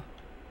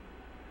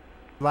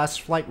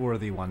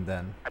flight-worthy one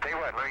then. I tell you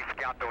what, let me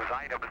scout those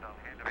items and I'll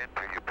hand them in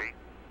to you, Pete.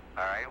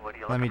 All right, what do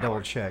you Let me looking for?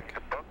 double check.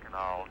 The book and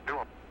I'll do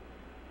them.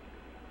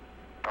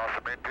 Toss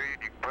them in to you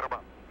and you can put them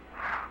up.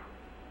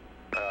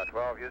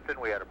 12 Houston,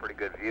 we had a pretty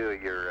good view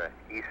of your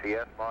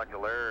ECS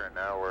modular, and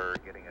now we're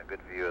getting a good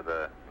view of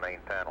the main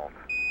panels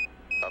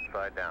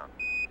upside down.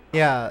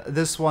 Yeah,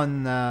 this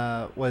one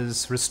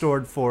was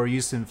restored for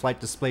use in flight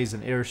displays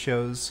and air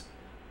shows,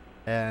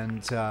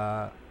 and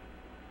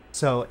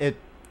so it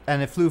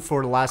flew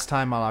for the last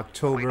time on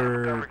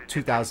October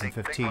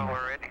 2015. While we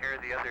were in here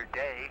the other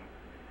day,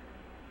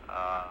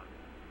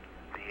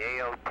 the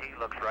AOT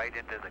looks right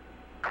into the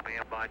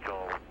command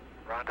module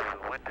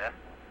rendezvous window,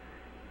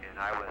 and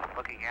I was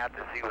looking out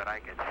to see what I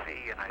could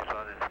see, and I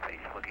saw this face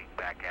looking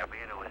back at me,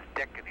 and it was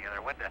Dick in the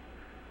other window.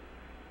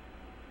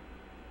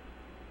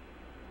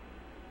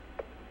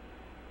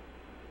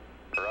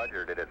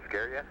 Roger, did it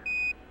scare you?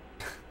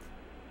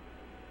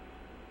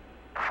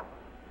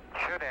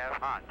 Should have,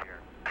 hot here.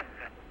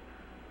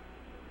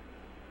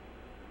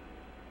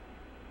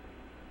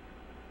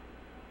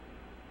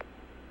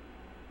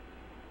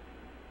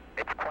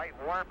 It's quite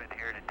warm in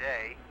here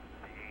today.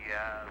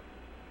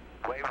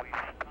 The way we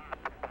stopped,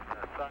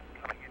 the sun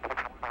coming into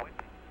one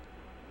window,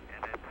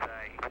 and it's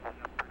heating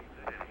up pretty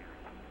good in here.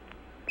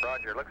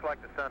 Roger, looks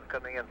like the sun's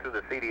coming in through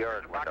the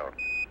CDR's window.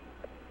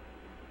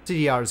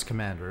 CDR's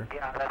commander.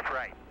 Yeah, that's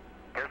right.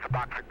 Here's a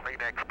box of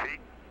Kleenex, Pete.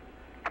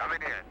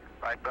 Coming in,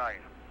 right by you.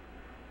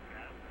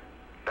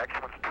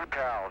 Next one's 2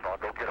 towels. I'll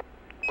go get them.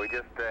 We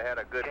just had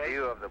a good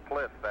view of the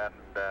Pliss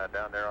fastened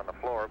down there on the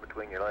floor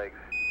between your legs.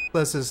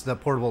 This is the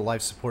portable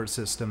life support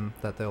system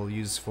that they'll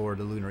use for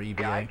the lunar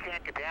EVA. Yeah, I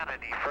can't get down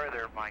any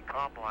further. My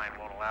comm line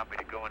won't allow me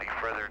to go any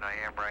further than I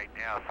am right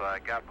now, so I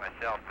got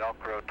myself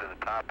Velcroed to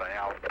the top of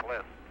Al's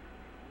Pliss.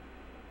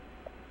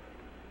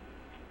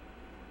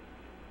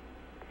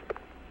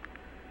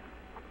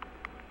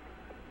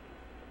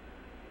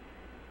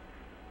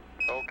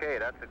 Okay,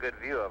 that's a good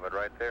view of it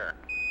right there.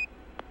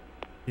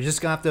 You're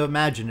just gonna have to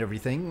imagine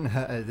everything.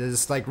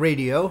 It's like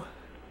radio,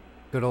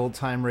 good old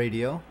time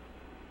radio,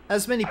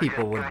 as many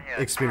people would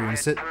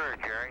experience it.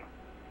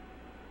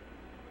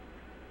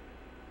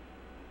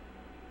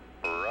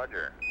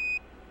 Roger.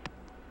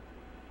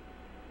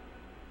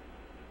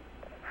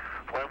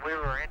 When we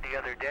were in the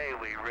other day,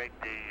 we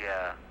rigged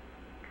the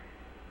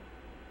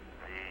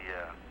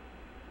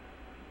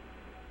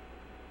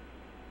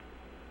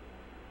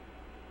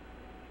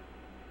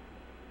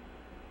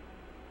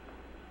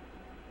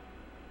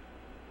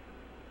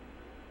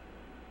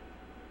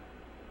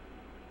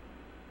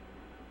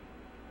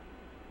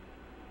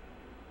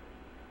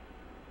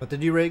What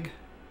did you rig?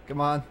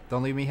 Come on,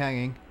 don't leave me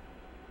hanging.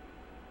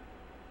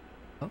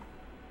 Oh.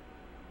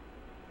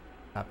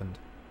 Happened.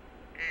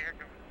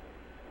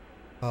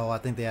 Oh, I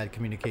think they had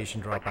communication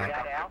drop out.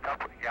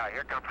 Yeah,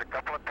 here comes a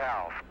couple of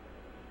towels.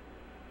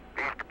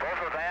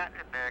 Both of that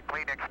and the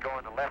Kleenex go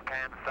in the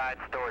left-hand side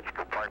storage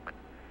compartment.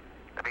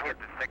 Let me get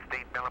the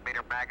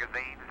 16mm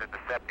magazines and the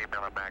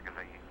 70mm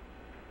magazine.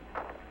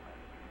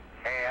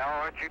 Hey, Al,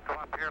 why don't you come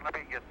up here and let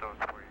me get those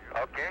for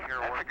you? Okay,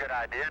 that's a good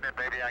idea, and then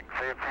maybe I can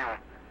say a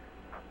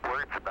few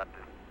words about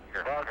this.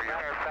 Here. Well, as a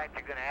matter of fact,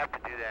 you're going to have to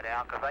do that,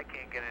 Al, because I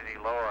can't get any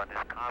lower on this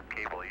comm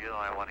cable. You know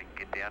I want to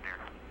get down there.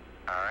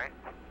 All right.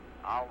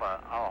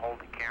 I'll hold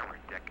the camera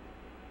stick.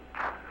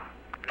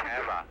 You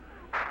have a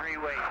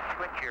three-way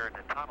switch here in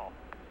the tunnel.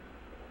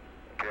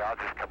 Okay, I'll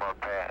just come on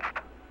past.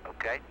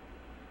 Okay?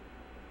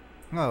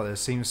 Oh, there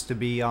seems to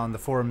be on the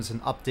forums an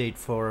update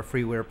for a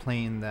freeware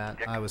plane that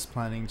I was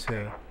planning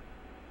to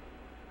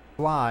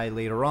fly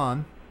later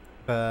on,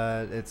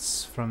 but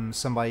it's from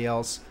somebody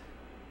else,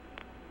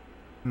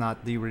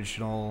 not the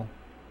original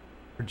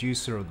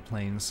producer of the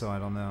plane, so I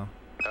don't know.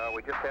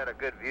 We just had a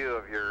good view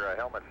of your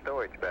helmet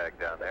stowage bag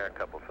down there a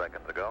couple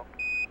seconds ago.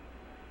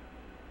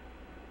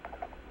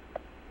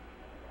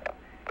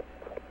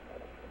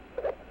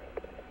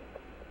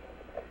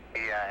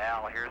 Yeah,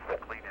 Al, here's the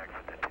Kleenex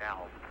and the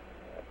towels.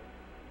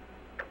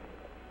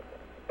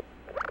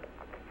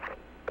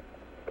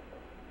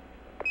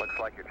 Looks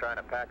like you're trying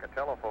to pack a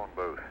telephone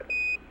booth.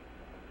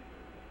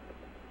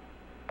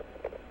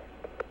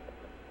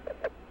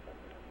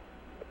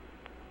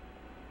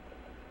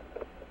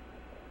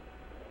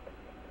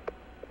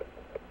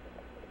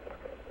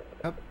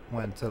 Yep,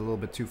 went a little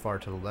bit too far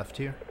to the left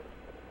here.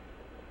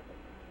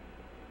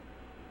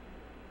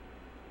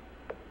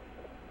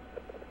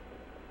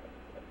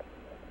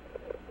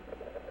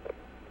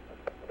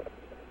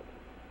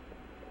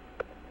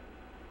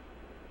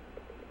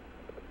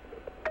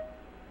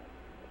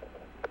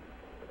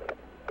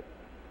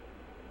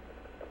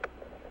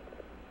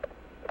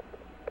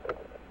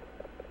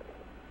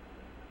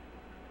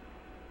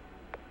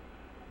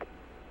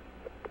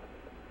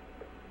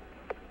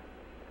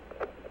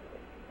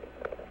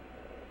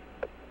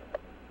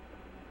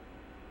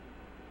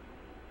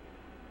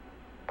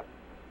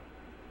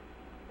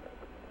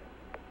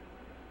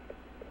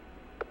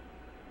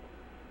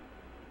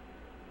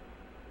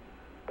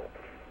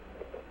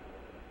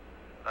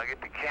 I'll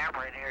get the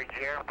camera in here,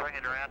 Jer, and bring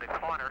it around the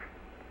corner.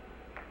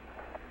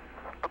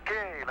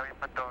 Okay, let me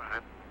put those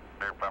in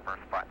their bumper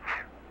spots.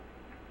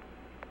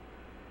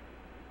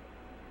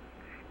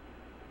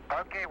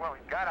 Okay, what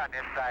we've got on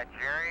this side,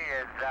 Jerry,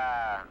 is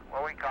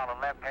what we call a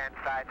left-hand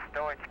side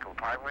storage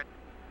compartment.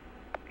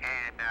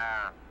 And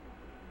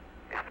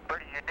it's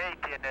pretty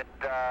unique in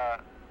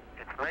that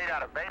it's made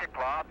out of beta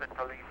cloth, and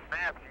for these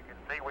snaps, you can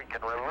see we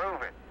can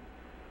remove it.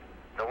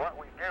 So what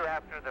we do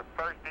after the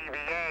first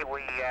EVA,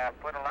 we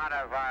put a lot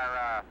of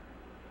our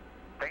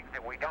things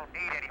that we don't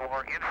need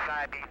anymore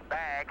inside these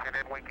bags, and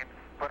then we can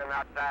put them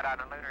outside on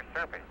the lunar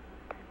surface.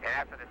 And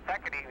after the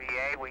second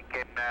EVA, we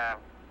can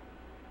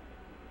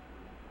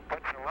put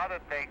some other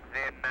things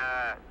in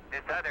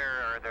this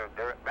other, or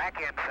the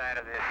back-end side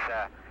of this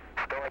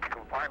storage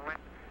compartment,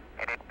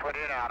 and then put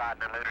it out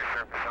on the lunar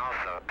surface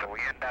also. So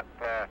we end up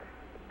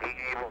being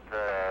able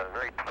to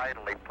very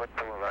tidily put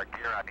some of our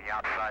gear on the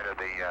outside of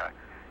the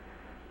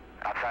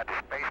outside the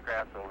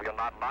spacecraft, so it'll be a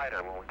lot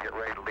lighter when we get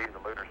ready to leave the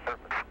lunar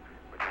surface,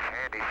 which is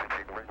handy since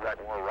you can bring back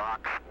more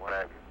rocks and what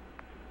have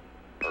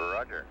you.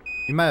 Roger.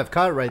 You might have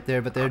caught it right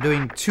there, but they're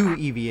doing 2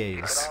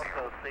 EVAs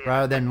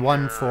rather than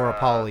one for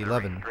Apollo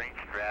 11. Restraint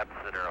straps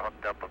that are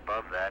hooked up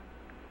above that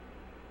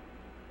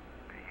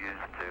are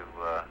used to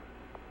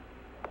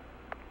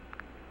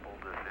pull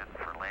this in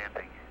for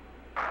landing.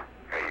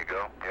 There you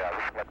go. Yeah,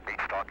 this is what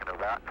Pete's talking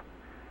about.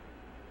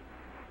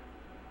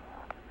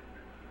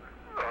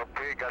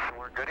 Okay, got some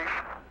more goodies.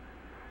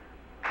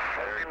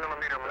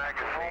 70mm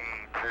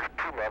magazines. There's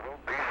 2 of them.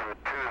 These are the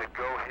 2 that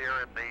go here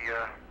in the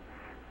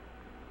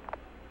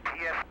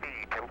TSB,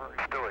 temporary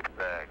storage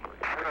bag.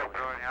 Should have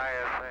going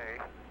ISA.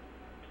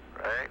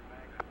 Right?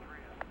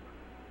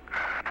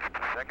 Just a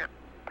second.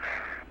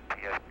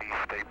 TSB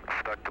statement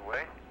stuck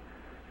away.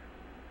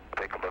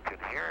 Take a look in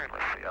here and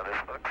let's see how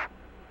this looks.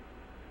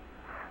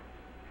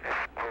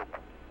 Just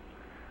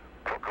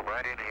poke them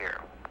right in here.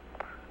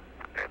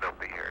 And they'll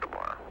be here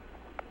tomorrow.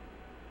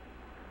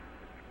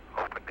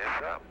 Open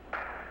this up.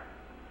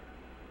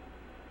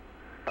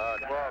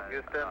 12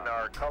 Houston,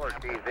 our color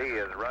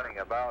TV is running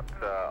about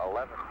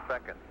 11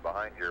 seconds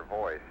behind your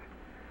voice.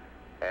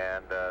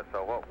 And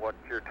so what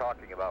you're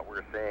talking about,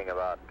 we're seeing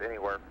about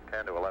anywhere from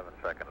 10 to 11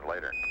 seconds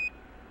later.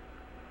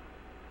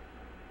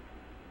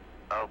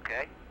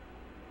 Okay.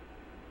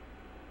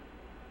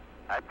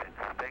 I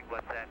think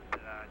what's that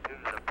due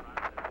to the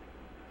process?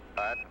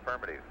 That's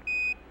affirmative.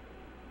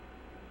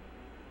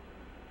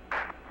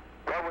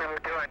 What we were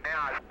doing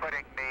now is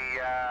putting the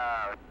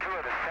 2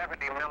 of the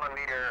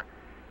 70mm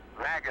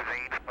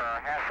magazines for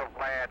our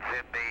Hasselblads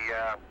in the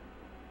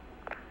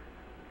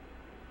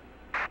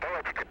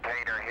storage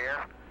container here.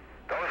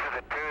 Those are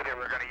the 2 that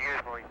we're going to use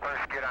when we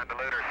first get on the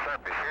lunar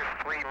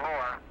 3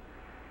 more,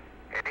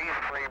 and these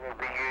 3 will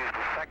be used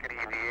as second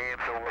EVA,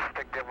 and so we'll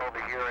stick them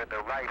over here in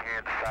the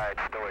right-hand side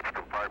storage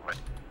compartment.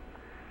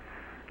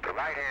 The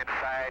right-hand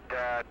side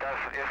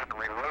isn't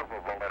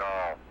removable at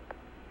all,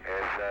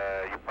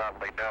 as you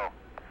probably know.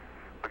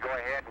 We go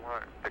ahead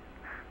and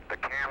the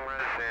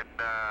cameras and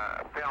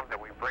film that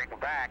we bring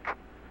back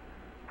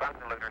from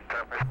the lunar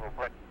surface, we'll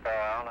put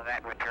all of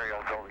that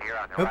materials over here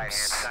on the right-hand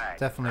side.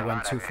 Definitely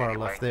went too far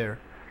left there.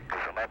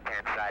 Because the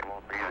left-hand side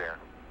won't be there.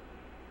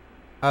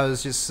 I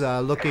was just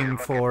looking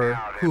for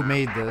who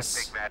made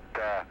this. That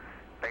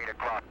beta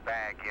cloth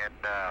bag in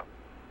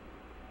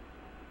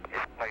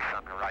its place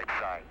on the right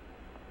side.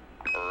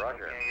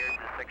 Roger. Okay, here's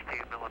the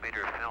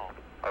 16mm film.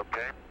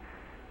 Okay.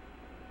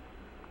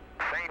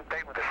 Same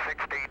thing with the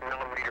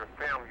 16mm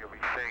film you'll be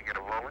seeing in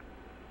a moment.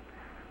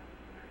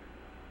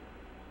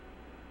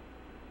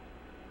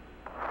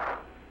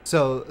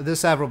 So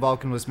this Avro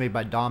Vulcan was made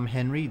by Dom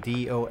Henry,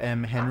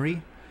 D-O-M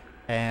Henry,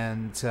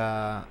 and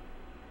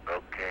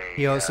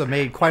he also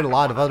made quite a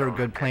lot of other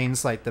good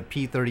planes like the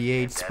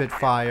P-38,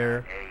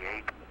 Spitfire,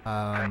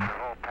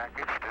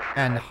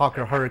 and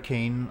Hawker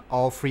Hurricane,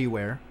 all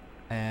freeware,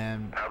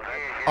 and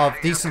of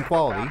decent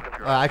quality,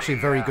 actually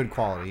very good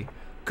quality,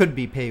 could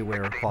be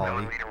payware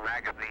quality.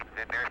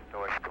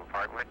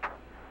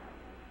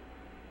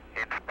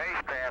 In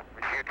spacecraft,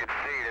 as you can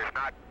see, there's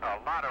not a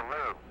lot of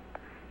room.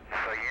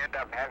 So you end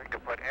up having to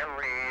put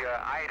every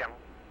item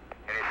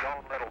in its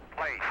own little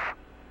place.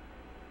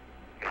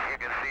 As you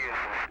can see,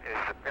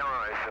 as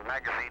the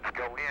magazines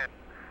go in,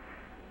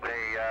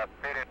 they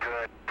fit into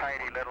a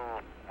tiny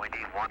little. We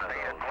need one of those.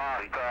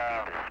 We need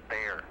a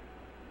spare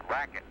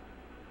bracket.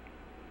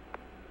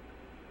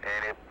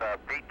 And if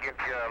Pete gives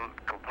you a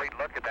complete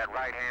look at that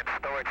right-hand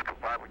storage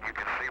compartment, you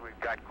can see we've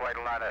got quite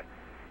a lot of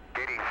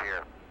ditties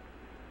here.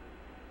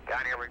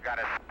 Down here we've got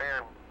a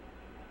spare.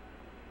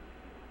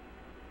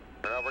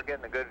 Well, we're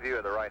getting a good view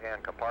of the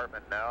right-hand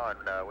compartment now,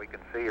 and we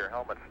can see your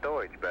helmet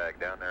stowage bag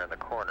down there in the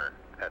corner.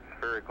 That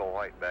spherical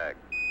white bag.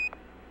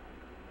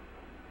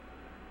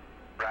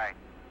 Right.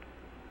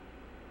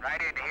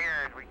 Right in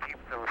here, as we keep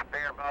those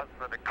spare mugs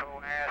for the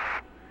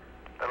COAS.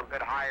 A little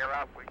bit higher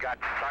up, we got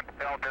sun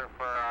filter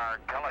for our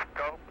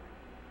telescope.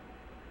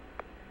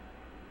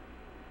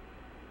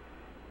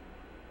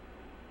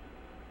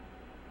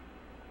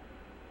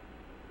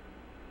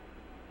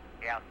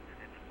 Yeah,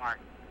 it's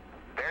marked.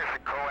 There's the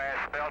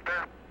COAS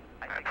filter.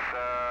 That's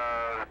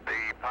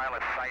the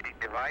pilot sighting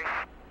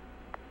device.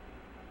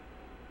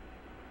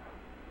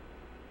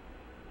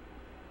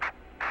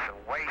 Some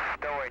waste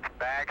storage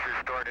bags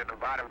are stored in the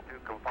bottom 2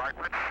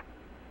 compartments.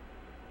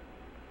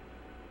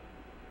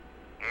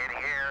 In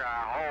here, I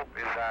hope,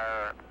 is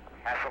our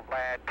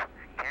Hasselblad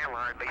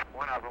camera, at least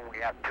one of them. We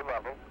have 2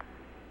 of them.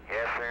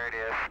 Yes, there it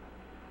is.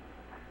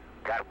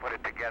 Got to put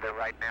it together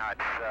right now.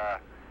 It's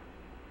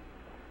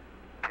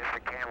just the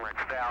camera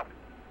itself.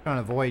 Trying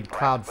to avoid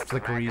cloud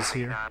flickeries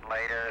here. On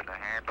later, and the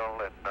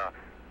handle and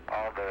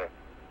all the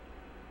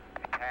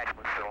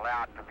attachments that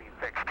allow it to be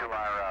fixed to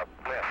our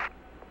lift.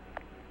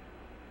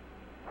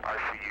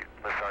 RCU,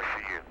 lift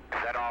RCU.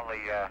 Is that all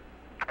the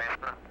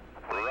transfer?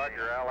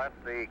 Roger, Al. That's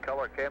the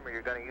color camera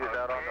you're going to use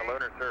out on the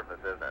lunar surface,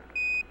 isn't it?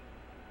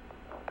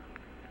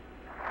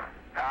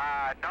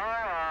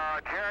 No,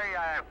 Jerry.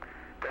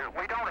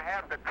 We don't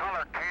have the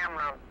color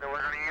camera that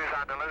we're going to use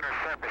on the lunar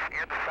surface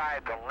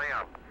inside the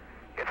limb.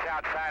 It's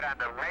outside on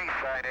the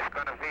Mesa, and it's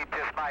going to be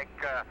just like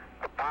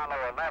Apollo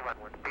 11.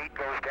 When Pete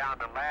goes down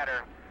the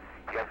ladder,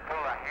 you'll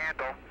pull a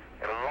handle,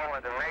 it'll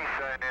lower the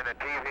Mesa, and then the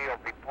TV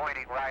will be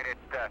pointing right at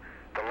the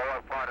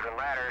lower part of the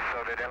ladder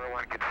so that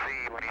everyone can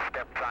see when he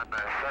steps on the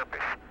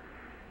surface.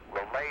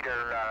 We'll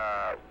later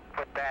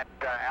put that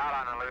out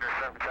on the lunar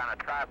surface on a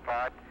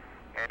tripod,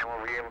 and then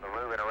we'll be able to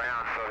move it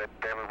around so that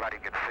everybody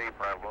can see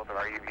for both of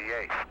our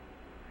EVAs.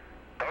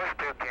 Those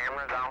 2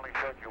 cameras, I only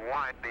showed you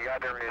one. The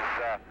other is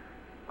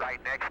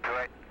right next to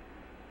it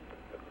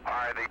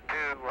are the 2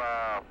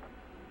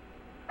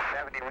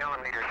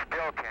 70mm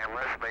still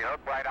cameras. They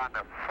hook right on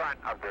the front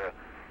of the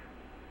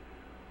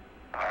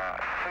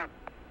suit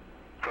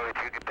so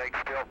that you can take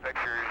still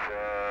pictures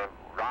of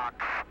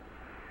rocks,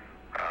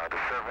 the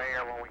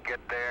surveyor when we get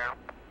there,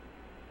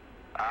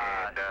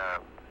 and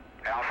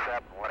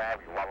ALSEP and what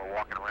have you while we're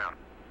walking around.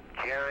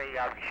 Jerry,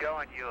 I'm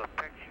showing you a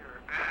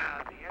picture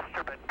of the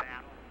instrument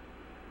panel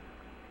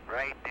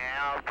right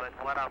now, but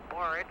what I'm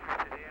more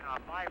interested in,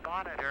 on my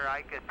monitor,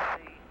 I can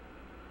see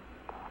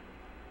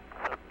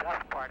some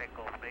dust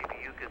particles.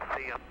 Maybe you can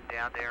see them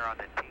down there on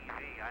the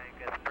TV. I think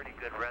that's pretty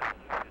good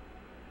resolution.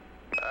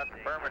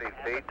 Affirmative,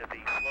 Pete. To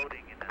be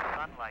floating in the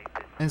sunlight.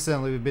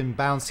 Incidentally, we've been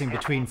bouncing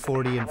between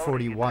 40 and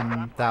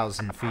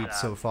 41,000 feet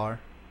so far.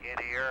 In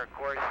here, of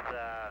course,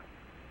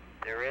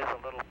 there is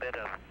a little bit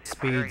of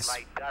speed's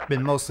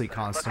been mostly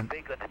constant.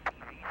 Big on the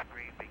TV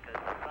screen because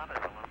the sun is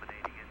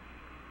illuminating it.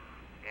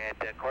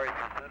 And of course,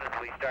 as soon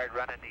as we start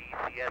running the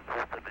ECS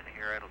system in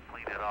here, it'll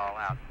clean it all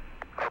out.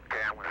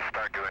 Okay, I'm going to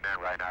start doing that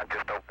right now.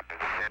 Just open the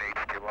descent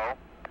H2O.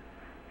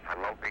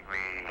 I'm opening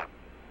the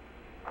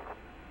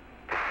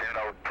descent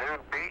O2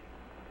 beat.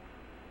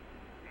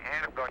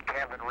 And I'm going to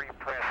Kevin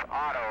repress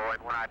auto,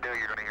 and when I do,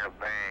 you're going to hear a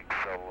bang.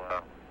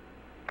 So,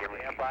 give me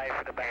a by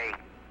for the bang.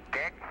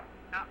 Dick?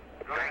 No.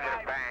 Go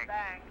ahead. Bang.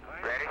 Bang.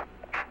 Ready?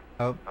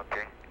 Oh,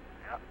 Okay.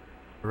 Yep.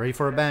 ready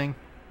for a bang.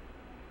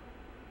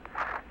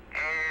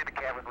 And the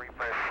cabin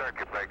repress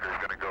circuit breaker is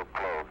going to go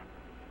closed.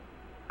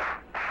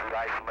 Suit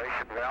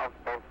isolation valves,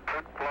 both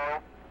could flow,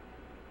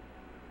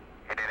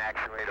 and then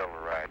actuate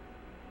override.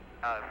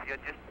 If you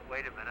just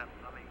wait a minute,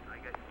 I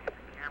got the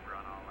camera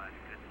on all that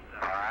good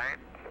stuff.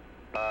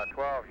 All right.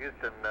 12,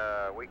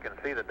 Houston, we can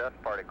see the dust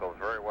particles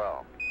very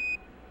well.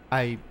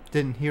 I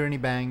didn't hear any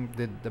bang.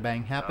 Did the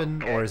bang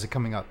happen, or is it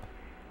coming up?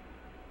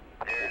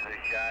 There's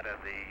a shot of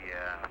the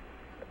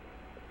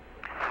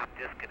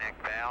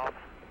disconnect valve.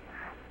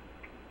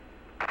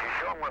 Can you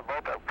show them where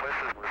both our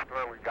plisses were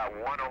stored? We've got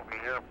one over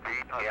here,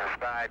 Pete, on the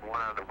side, one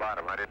on the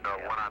bottom. I didn't know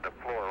one on the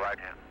floor right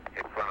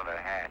in front of the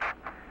hatch.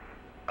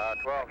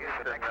 12,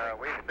 Houston,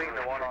 we've seen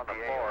the one on the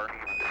floor.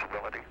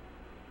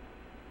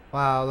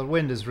 Wow, the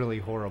wind is really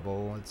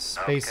horrible. It's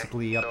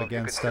basically up So if you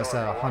against could us show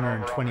at us the one over on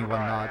the 121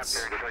 right,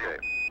 knots. okay.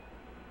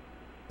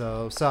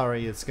 So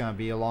sorry, it's gonna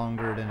be a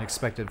longer than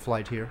expected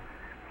flight here.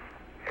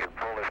 Hey,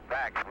 pull this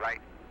back, right?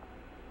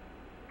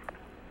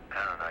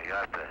 I don't know, you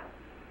have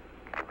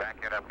to back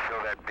it up and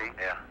show that beat.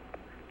 Yeah.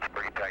 It's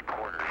pretty tight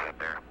quarters in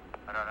there.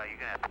 I don't know, you're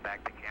going to have to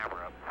back the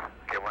camera up.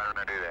 Okay, why don't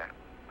I do that?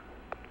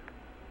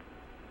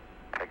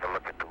 Take a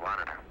look at the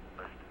monitor.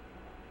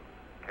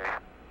 Okay.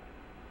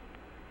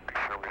 Make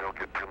sure we don't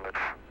get too much.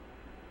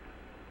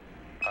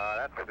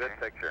 That's a good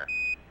picture.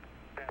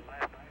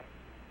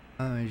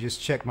 Let me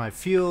just check my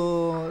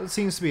fuel. It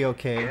seems to be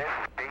okay.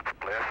 Yes, beach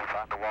bliss is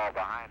on the wall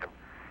behind him.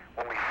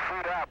 When we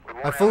suit up, we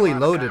won't I have fully a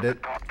lot of loaded time it. to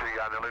talk to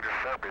you on the lunar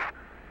surface.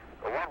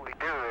 But what we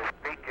do is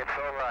Pete gets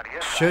over on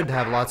his Should side,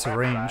 have the lots of left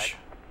range. side,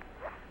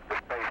 the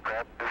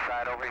spacecraft, this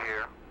side over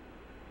here.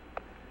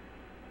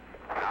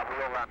 I'll be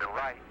over on the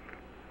right.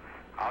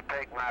 I'll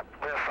take my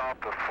bliss off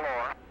the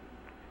floor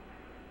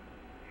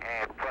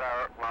and put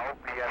my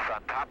OPS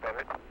on top of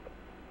it.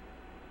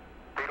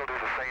 Pete will do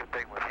the same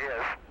thing with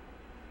his.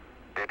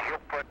 Then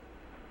he'll put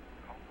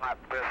my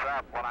bliss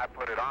up when I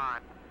put it on.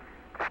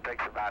 This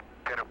takes about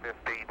 10 or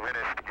 15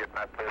 minutes to get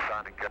my bliss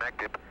on and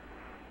connected.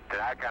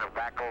 Then I kind of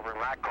back over in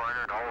my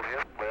corner and hold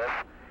his bliss.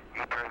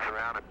 He turns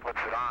around and puts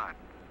it on.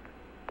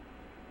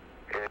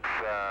 It's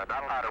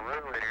not a lot of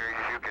room in here,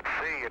 as you can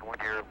see, and when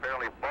you're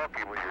fairly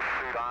bulky with your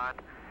suit on,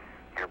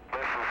 your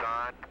bliss is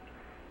on,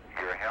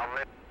 your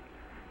helmet,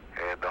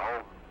 and the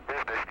whole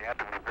business, you have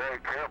to be very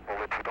careful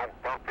that you don't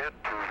bump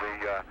into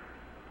the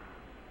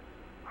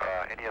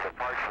any of the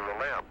parts of the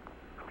limb.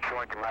 I'm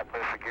showing you my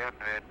bliss again,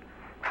 and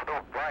it's no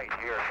bright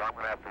here, so I'm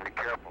going to have to be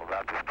careful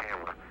about this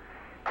camera.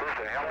 Here's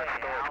the helmet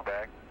storage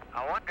bag.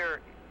 I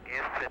wonder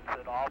if it's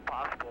at all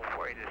possible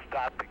for you to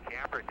stop the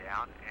camera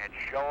down and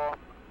show them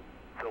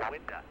the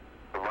window.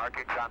 The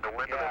markings on the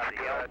window, that's a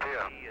good the idea.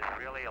 LCD is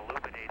really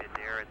illuminated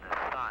there in the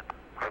sun.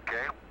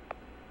 Okay.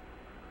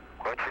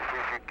 Why don't you see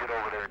if you can get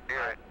over there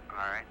near it?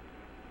 All right.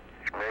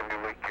 Maybe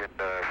we can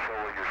show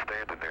where you're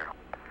standing there.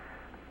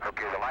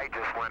 Okay, the light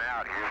just went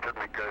out, Houston,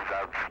 because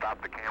I've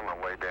stopped the camera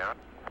way down.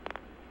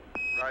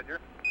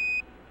 Roger.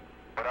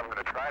 But I'm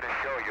going to try to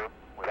show you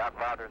without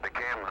bothering the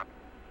camera.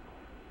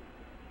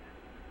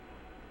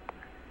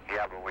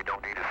 Yeah, but we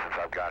don't need it since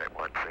I've got it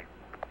once, see?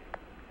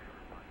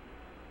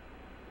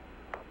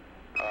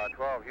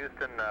 12,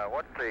 Houston,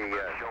 what's the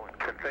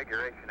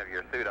configuration of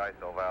your suit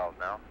ISO valves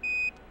now?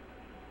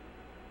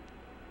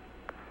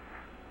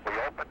 We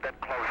opened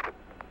and closed it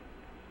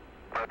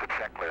per the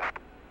checklist.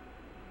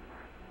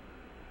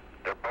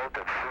 They're both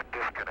at suit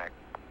disconnect.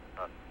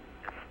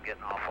 It's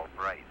getting awful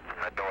bright.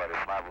 I know it.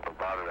 It's liable to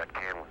bother that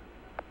camera.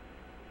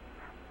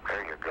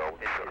 There you go.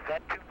 Is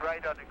that too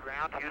bright on the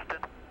ground,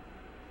 Houston?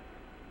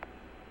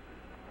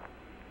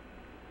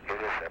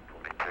 It is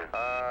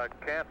F-22.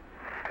 Can't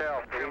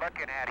tell, If you're Pete.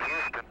 looking at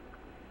Houston,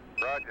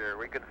 Roger,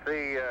 we can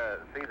see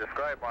the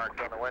stripe marks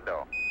on the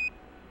window.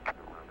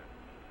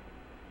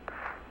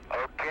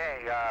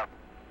 okay,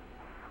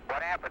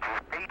 what happens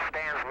is Pete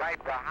stands right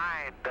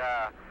behind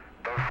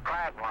those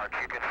scribe marks.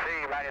 You can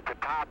see right at the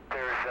top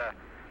there's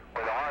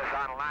where the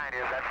horizontal line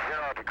is, that's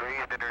 0 degrees,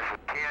 then there's a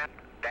 10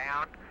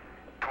 down,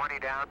 20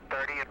 down,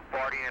 30 and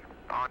 40 and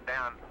on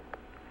down.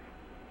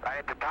 Right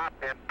at the top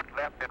and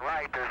left and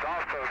right, there's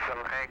also some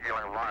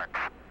angular marks.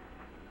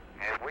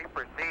 As we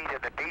proceed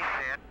in the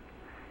descent,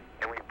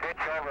 and we pitch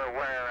over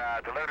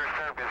where the lunar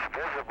surface is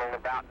visible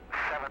about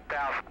 7,000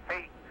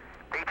 feet,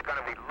 Pete's going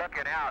to be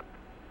looking out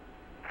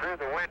through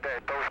the window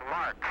at those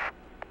marks.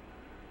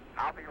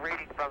 I'll be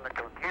reading from the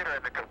computer,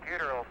 and the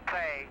computer will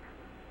say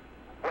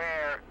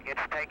where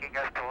it's taking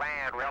us to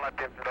land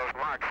relative to those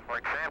marks. For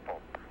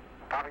example,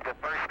 probably the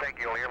first thing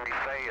you'll hear me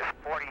say is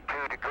 42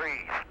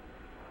 degrees.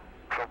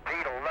 So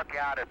Pete will look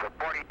out at the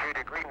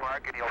 42-degree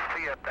mark, and he'll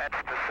see if that's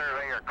the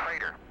Surveyor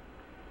crater.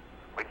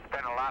 We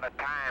spent a lot of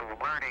time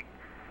learning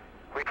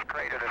which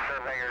crater the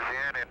Surveyor's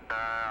in, and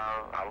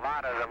a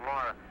lot of the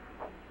more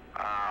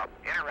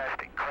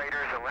interesting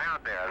craters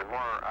around there, the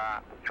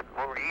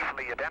more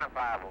easily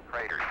identifiable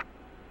craters.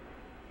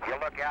 you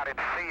look out and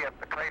see if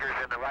the crater's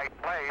in the right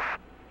place.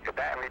 If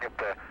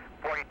the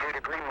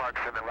 42-degree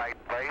mark's in the right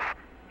place.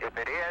 If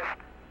it is,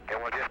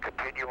 then we'll just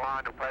continue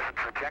on the present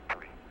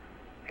trajectory.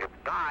 If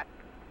not,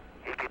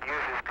 he can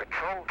use his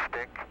control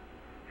stick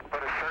and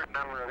put a certain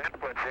number of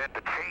inputs in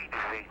to change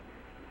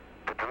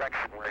the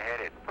direction we're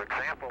headed. For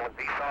example, if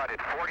he saw it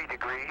at 40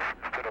 degrees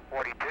instead of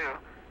 42,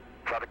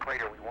 saw the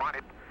crater we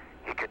wanted,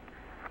 he could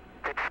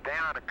pitch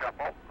down a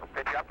couple or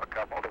pitch up a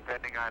couple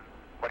depending on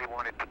what he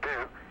wanted to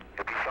do.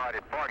 If he saw it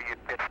at 40,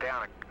 he'd pitch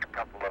down a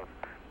couple of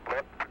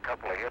blips, a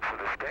couple of hits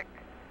with the stick,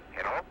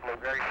 and hopefully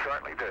very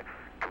shortly the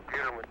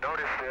computer would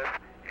notice this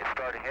and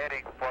start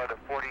heading for the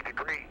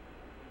 40-degree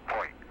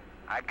point.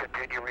 I'd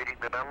continue reading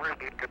the numbers,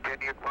 he'd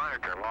continue to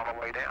monitor all the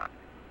way down.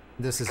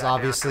 This is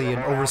obviously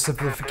an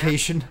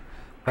oversimplification,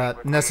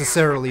 but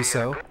necessarily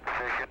so.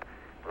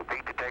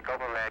 Repeat the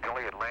takeover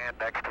manually and land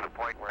next to the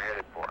point we're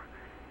headed for.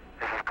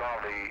 This is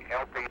called the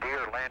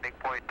LPD, or landing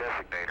point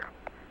designator.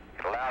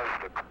 It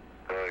allows the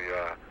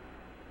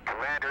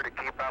commander to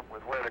keep up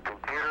with where the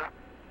computer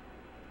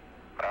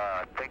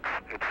thinks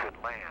it should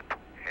land,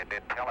 and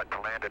then tell it to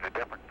land at a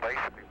different place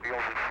if he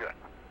feels it should.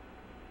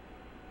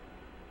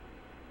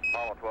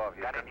 Apollo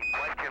 12, Got any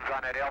questions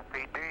on that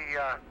LPD,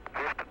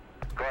 Houston?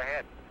 Go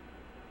ahead.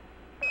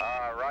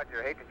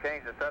 Roger, hate to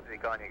change the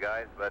subject on you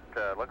guys, but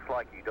looks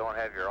like you don't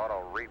have your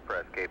auto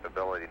repress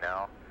capability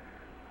now.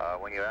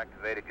 When you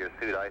activated your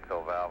suit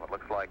ISO valve, it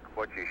looks like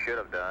what you should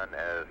have done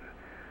is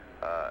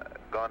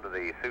gone to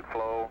the suit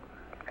flow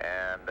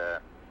and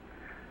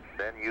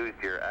then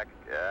used your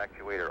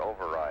actuator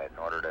override in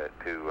order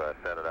to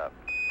set it up.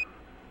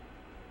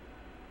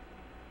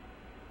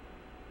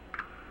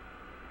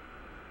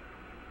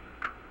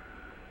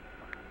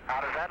 How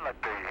does that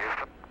look to you,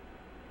 Houston?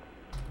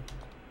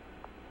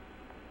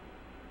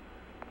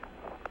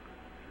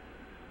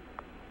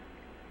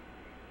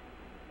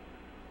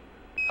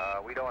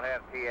 We don't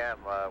have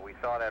TM. We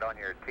saw that on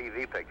your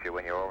TV picture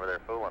when you were over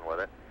there fooling with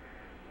it,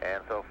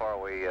 and so far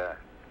we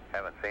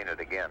haven't seen it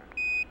again.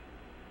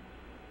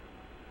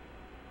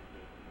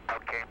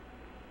 Okay.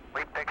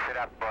 We fix it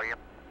up for you.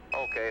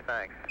 Okay,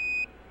 thanks.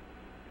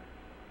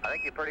 I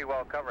think you pretty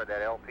well covered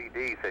that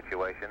LPD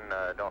situation.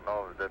 Don't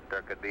know that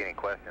there could be any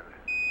questions.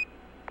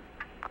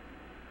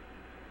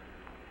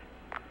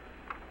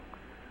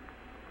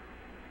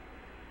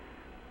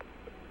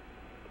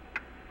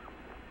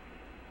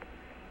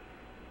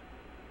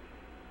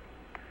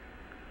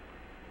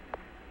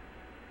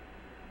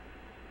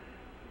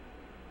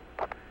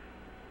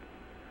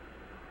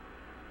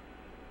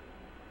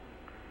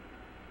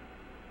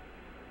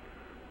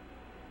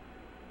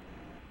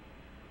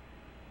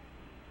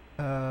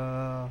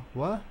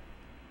 What?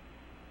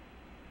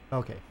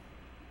 Okay.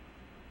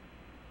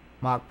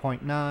 Mach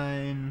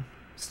 0.9,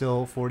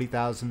 still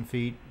 40,000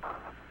 feet.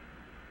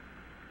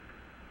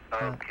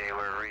 Okay,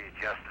 we're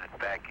readjusting it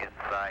back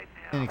inside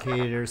now.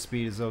 Indicator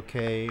speed is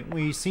okay.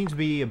 We seem to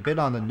be a bit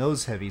on the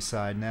nose heavy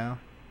side now.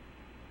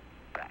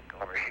 Back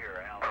over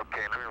here, Al.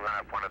 Okay, let me run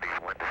up one of these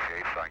window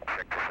shades so I can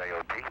check this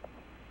AOT.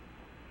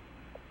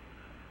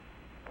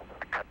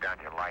 Cut down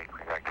your light.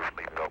 Maybe I can just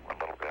leave it open a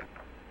little bit.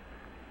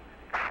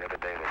 The other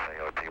day this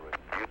AOT was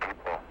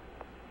beautiful.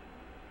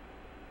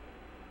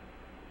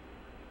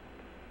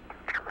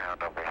 Come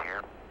around over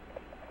here.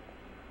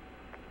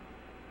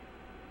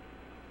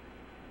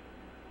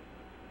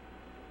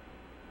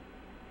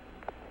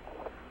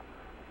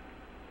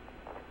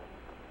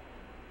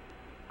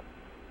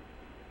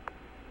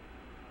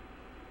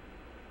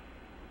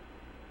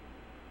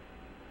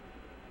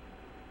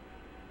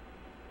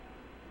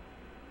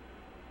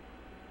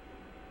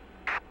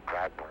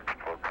 Blackburn's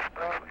focused.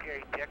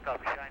 Okay, Dick, I'm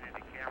shining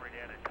the camera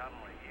down a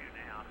tunnel at you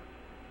now.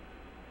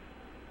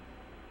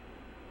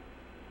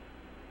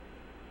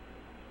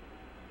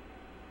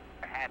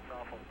 The hat's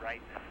awful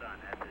bright in the sun.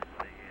 That's it.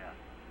 Yeah.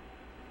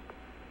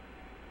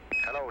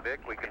 Hello, Dick.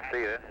 We can see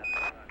you.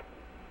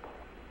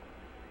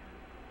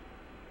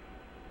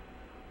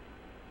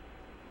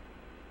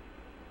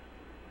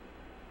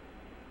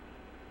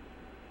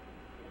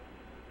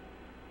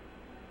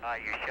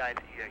 You shine.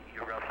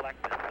 You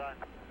reflect the sun.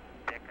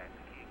 Dick, I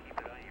think you keep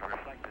it on. You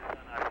reflect the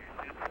sun off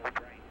your suit so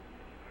bright.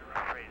 You're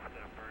afraid it's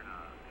going to burn a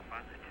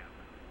sponge tube.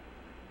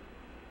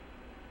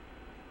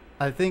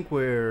 I think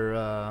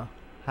we're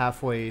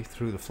halfway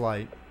through the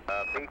flight.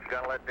 Pete, you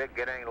gonna let Dick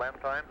get any lem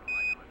time?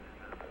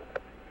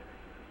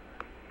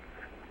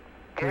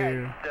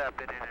 We're, Yeah, he's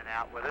been in and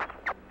out with us.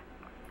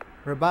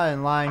 we're about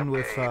in line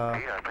with, Pete,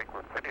 I think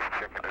we're finished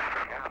checking this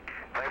thing out.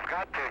 They've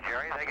got to,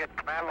 Jerry. They get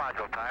command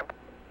module time.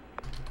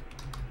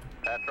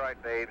 That's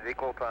right, babes.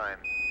 Equal time.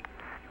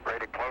 Ready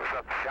to close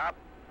up the shop?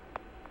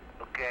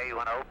 Okay, you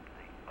want to open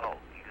the... Oh,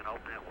 you can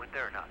open it window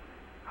or not?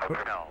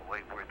 No,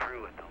 wait, we're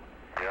through it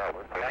though. Yeah,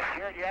 we're finished.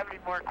 Jerry, do you have any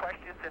more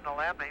questions in the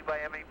lab?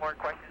 Anybody have any more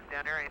questions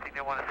down there? Anything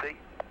they want to see?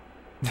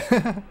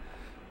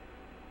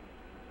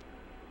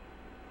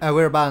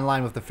 we're about in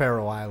line with the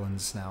Faroe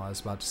Islands now, I was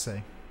about to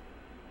say.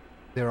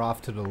 They're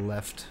off to the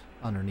left,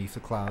 underneath the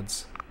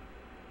clouds.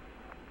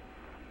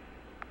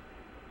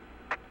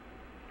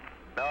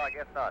 No, I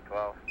guess not,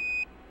 12.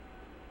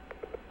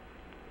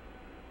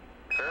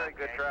 Very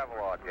good travel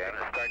log, We're gang.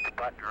 going to start to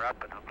button her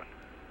up and open.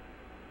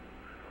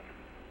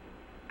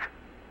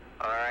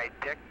 All right,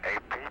 Dick. Hey,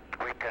 Pete,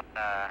 we can,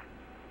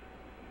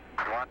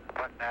 you want to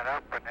button that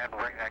up and then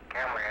bring that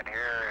camera in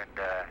here and,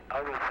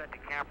 I will send the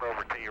camera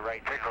over to you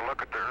right. Take a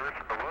look at the Earth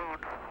and the Moon.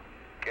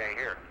 Okay,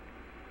 here.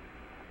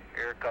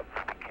 Here comes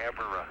the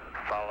camera,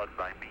 followed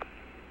by me.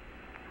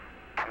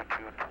 Toot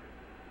toot.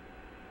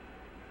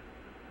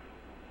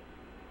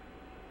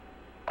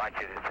 Watch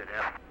it, it's an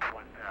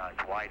F1,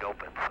 it's wide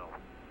open, so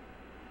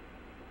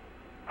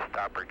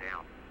stop her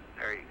down.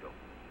 There you go.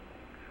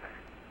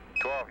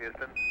 12,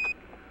 Houston.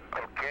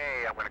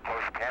 Okay, I'm going to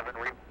close cabin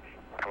repress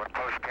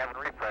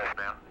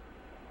now.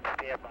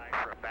 Stand by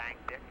for a bang,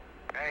 Dick.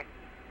 Okay?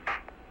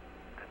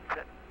 That's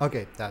it.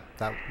 Okay, that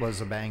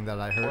was a bang that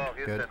I heard. 12,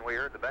 Houston, Good. we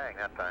heard the bang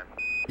that time.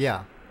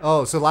 Yeah.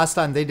 Oh, so last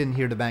time they didn't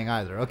hear the bang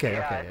either. Okay,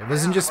 Yeah, okay. It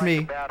wasn't just me.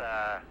 About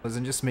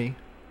Wasn't just me.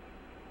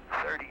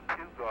 32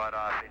 going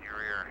off in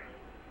your ear.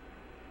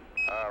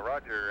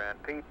 Roger,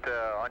 and Pete,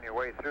 on your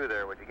way through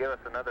there, would you give us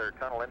another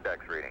tunnel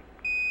index reading?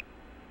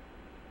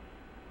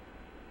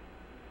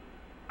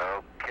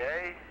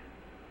 Okay.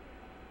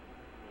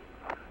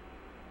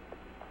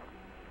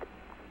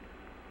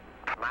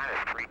 Minus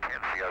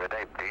 3/10 the other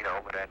day, Pete. I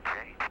hope that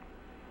changed.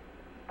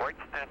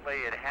 Fortunately,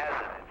 it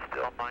hasn't. It's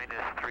still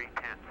minus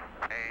 3/10.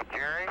 Hey,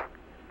 Jerry?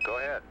 Go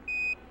ahead.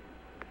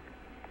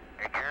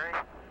 Hey, Jerry?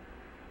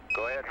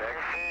 Go ahead, Can Dick.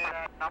 you see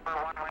that number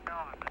one window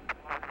on the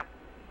television?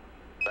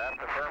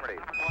 That's affirmative.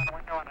 Number one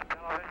window on the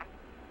television?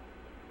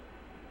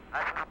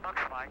 That's what it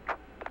looks like.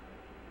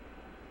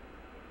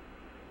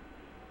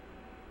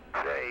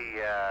 Say,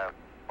 Dick?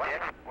 What do you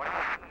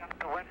see out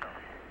the window?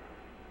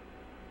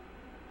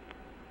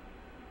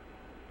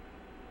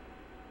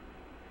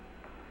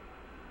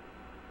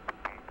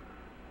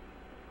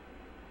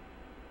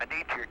 I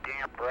need your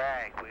damn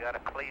rag. We gotta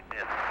clean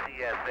this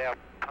CSF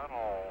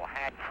tunnel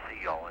hatch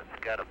seal. It's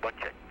got a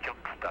bunch of junk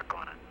stuck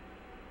on it.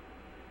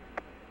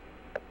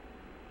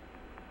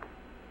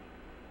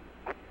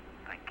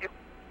 Thank you.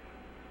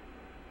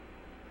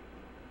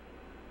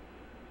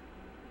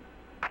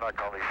 It's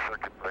like all these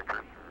circuit breakers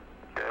are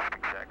just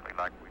exactly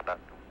like we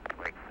left them.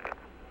 Makes sense.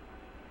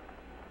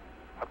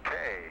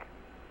 Okay.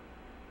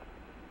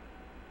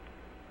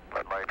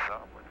 Floodlights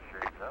on with the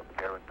shades up.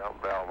 Cabin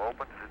dump valve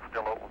opens. It's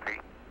still open,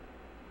 Pete.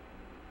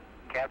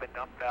 Cabin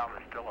dump valve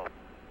is still open.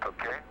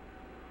 Okay.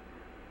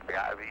 The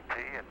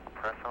IVT and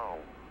press home.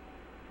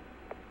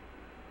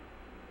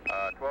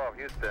 12,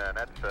 Houston,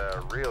 that's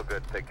a real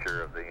good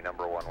picture of the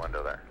number one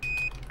window there.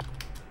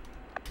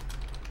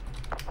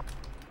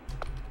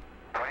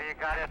 What do you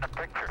got in the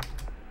picture?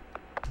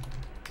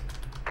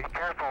 Be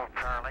careful,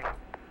 Charlie.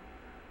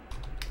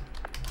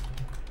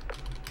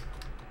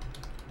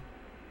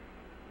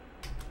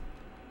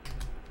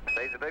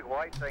 There's a big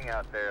white thing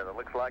out there that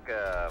looks like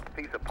a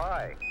piece of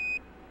pie.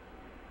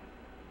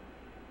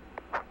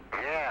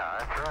 Yeah,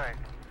 that's right.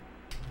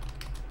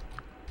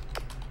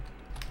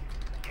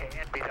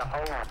 Can't be the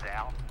hose,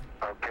 Al.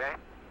 Okay.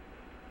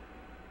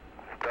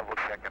 Just double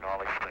checking all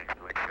these things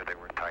to make sure they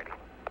were tidy.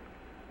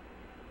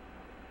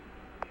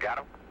 Got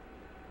them?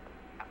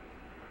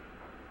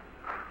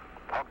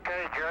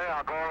 Okay, Jerry,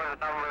 I'll go over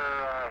the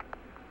number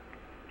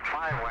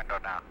 5 window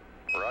now.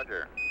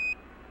 Roger.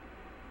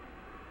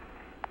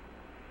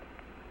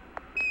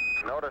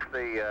 Notice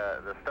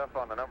the stuff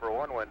on the number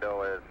one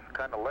window is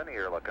kind of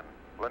linear looking.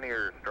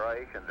 Linear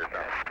striations or something.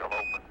 Yeah, it's still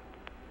open.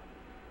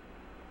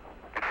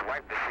 Did you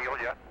wipe the seal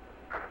yet?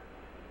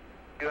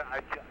 Yeah,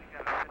 I gotta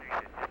finish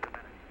it in just a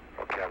minute.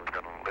 Okay, I was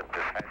gonna lift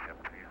this hatch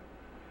up to you.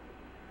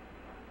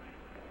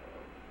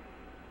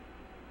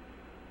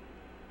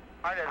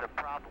 Part of the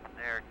problem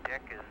there,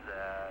 Dick, is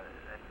the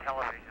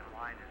television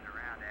line is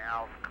around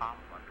Al's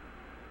complex.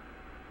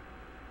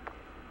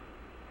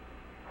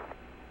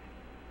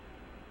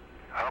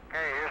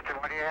 Okay, Houston,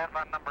 what do you have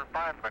on number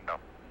 5 window?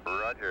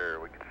 Roger,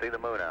 we can see the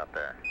moon out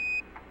there.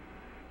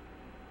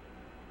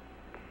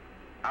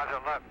 How's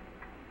it look?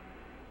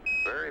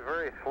 Very,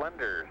 very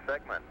slender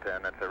segment,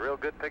 and it's a real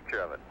good picture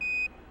of it.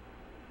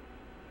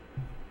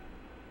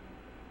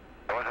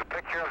 Was the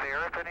picture of the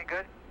Earth any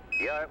good?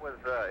 Yeah, it was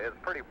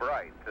pretty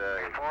bright.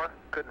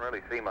 Couldn't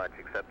really see much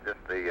except just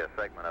the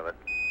segment of it.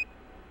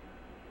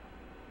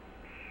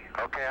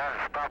 Okay,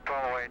 I stopped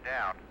all the way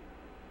down.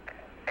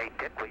 Hey,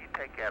 Dick, will you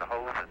take that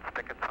hose and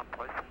stick it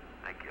someplace?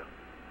 Thank you.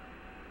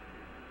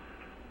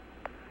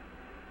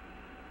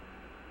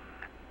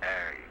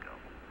 There you go.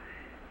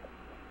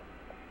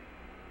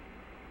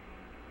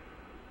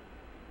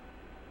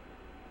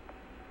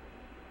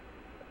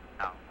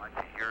 Now, watch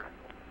it.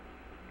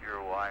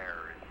 Your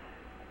wire is...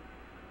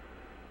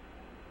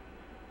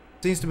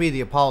 Seems to be the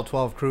Apollo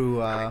 12 crew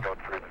go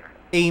through there.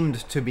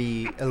 aimed to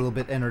be a little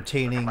bit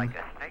entertaining Like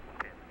a snake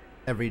pit.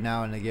 every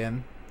now and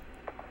again.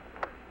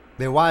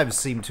 Their wives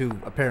seem to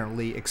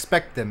apparently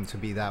expect them to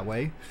be that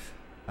way,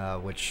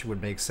 which would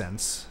make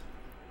sense.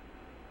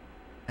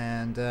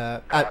 And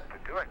Got to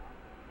do it.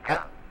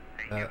 Yeah.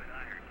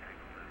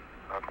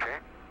 Okay.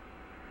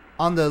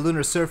 on the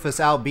lunar surface,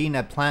 Al Bean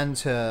had planned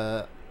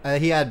to...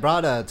 he had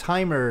brought a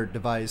timer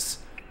device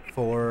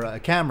for a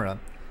camera,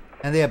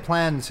 and they had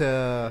planned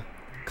to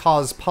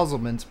cause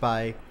puzzlement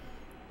by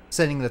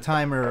setting the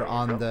timer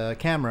on the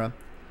camera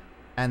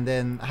and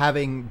then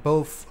having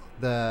both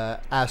the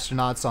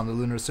astronauts on the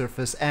lunar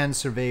surface and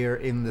Surveyor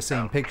in the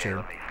same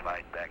picture,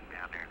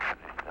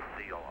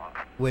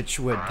 which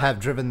would have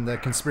driven the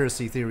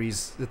conspiracy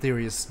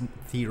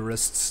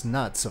theorists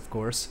nuts, of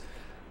course.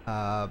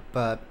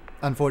 But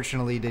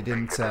unfortunately, they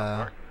didn't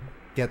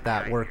get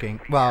that working.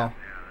 Well,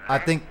 I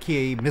think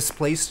he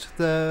misplaced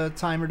the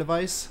timer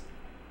device.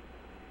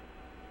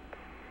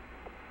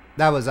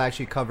 That was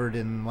actually covered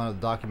in one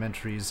of the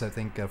documentaries, I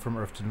think, From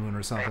Earth to the Moon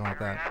or something like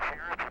that.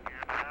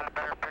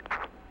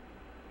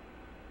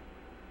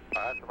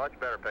 That's a much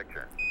better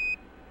picture.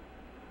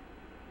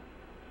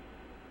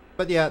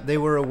 But yeah, they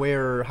were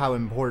aware how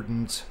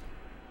important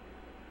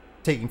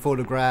taking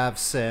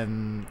photographs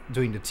and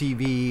doing the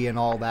TV and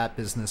all that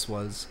business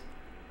was.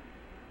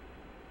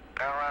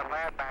 Now,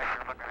 landmass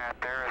you're looking at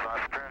there is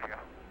Australia.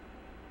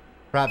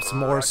 Perhaps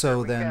more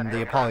so than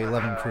the Apollo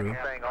 11 crew.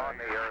 Anything on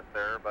the Earth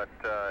there, but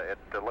it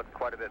looked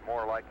quite a bit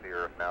more like the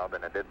Earth now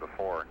than it did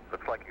before.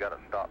 Looks like you got to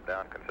stop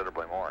down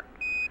considerably more.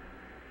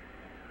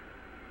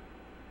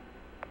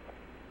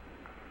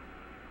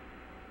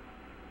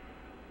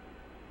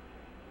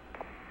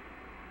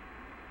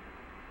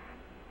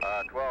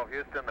 12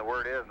 Houston, the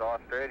word is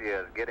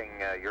Australia is getting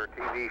your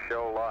TV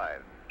show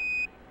live.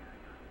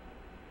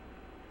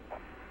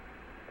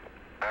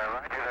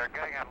 Roger, they're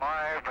getting it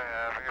live.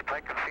 If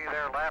they can see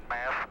their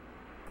landmass,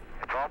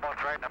 it's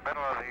almost right in the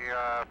middle of the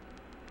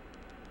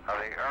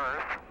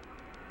Earth,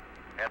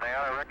 and they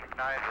ought to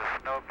recognize the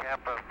snow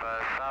cap of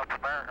South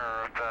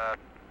America,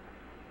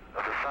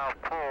 of the South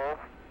Pole,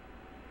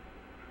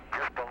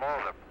 just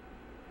below them.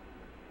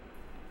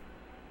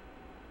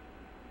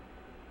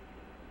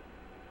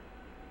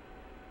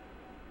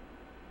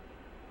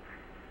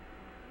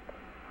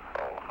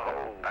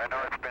 I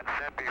know it's been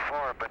said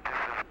before, but this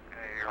is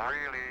a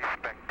really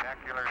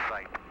spectacular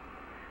sight.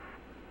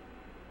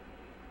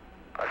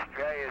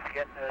 Australia's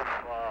getting us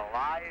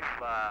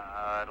live.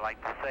 I'd like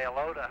to say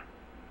hello to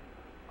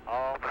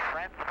all the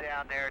friends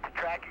down there at the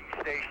tracking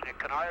station at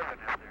Carnarvon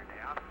if they're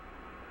down.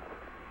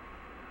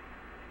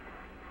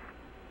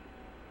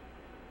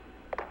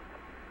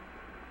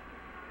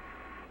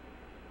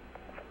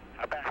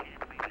 How about you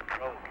to be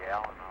control,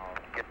 gal, and I'll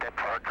get that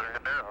Parker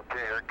in there.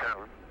 Okay, here it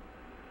comes.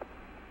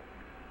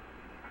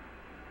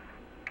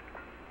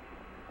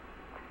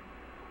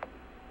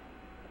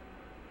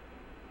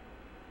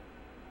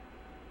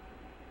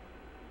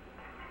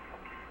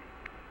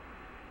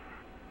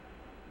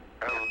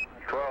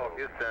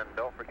 Houston,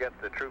 don't forget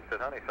the troops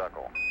at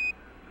Honeysuckle.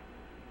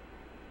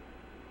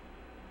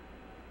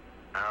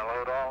 Now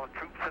load all the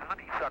troops at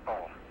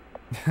Honeysuckle.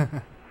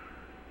 I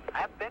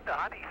haven't been to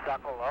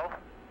Honeysuckle, though.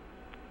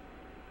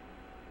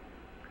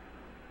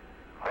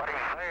 What he's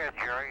saying,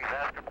 Jerry, he's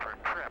asking for a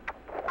trip.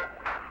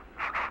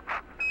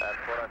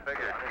 That's what I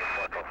figured. This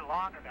isn't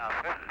long enough.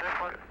 This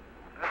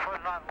was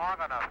not long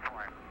enough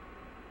for him.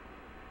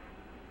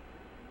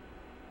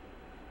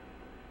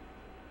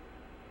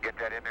 Get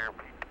that in there,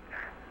 please.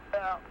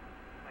 Well,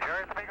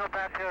 Jerry, let me go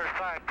back to the other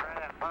side, try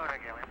that moon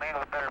again. We may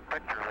have a better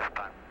picture this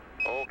time.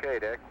 Okay,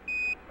 Dick.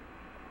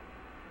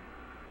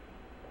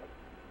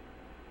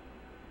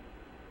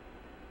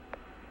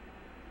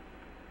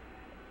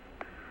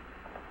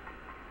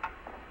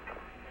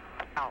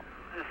 Now,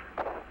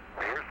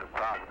 here's the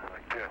problem,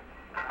 like this.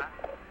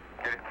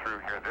 Get it through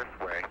here this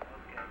way.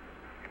 Okay.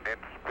 And then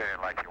spin it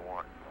like you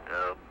want.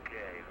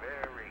 Okay,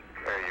 very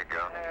good. There you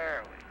go.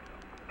 There we go.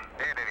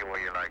 And any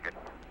way you like it.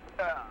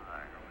 There we go.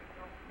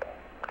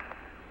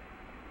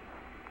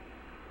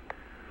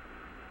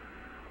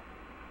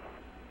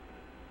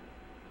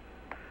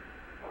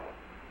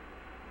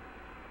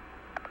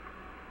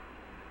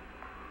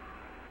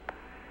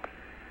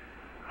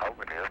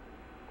 Over here.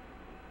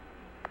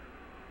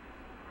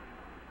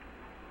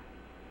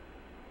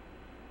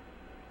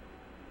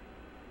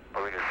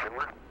 Moving to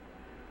similar.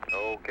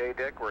 Okay,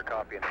 Dick, we're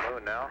copying the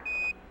moon now.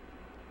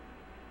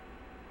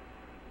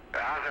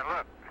 How's it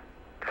look?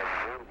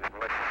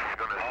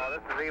 Oh,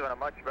 this is even a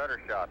much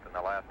better shot than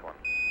the last one.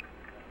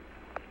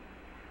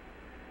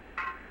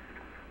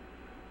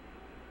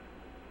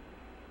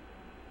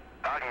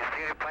 Oh, do you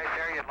see any place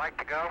there you'd like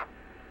to go?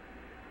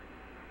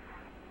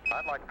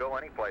 I'd like to go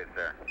any place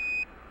there.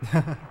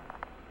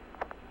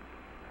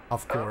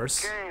 Of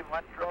course. Okay,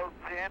 one road's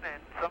in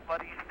and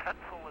somebody's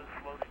pencil is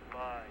floating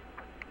by.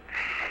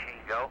 There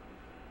you go.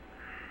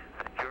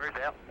 That's yours,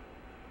 Al.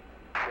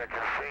 Check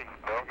and see.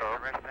 The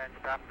rest of that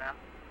stop now?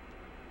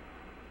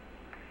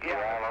 Yeah.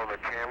 You're all on the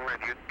camera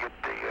and you get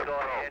the go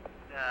ahead.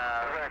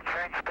 We're going to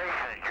change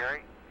stations,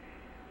 Jerry.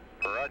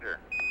 Roger.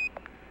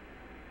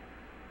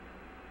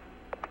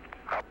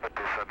 I'll put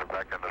this under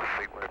back under the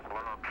seat where it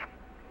belongs.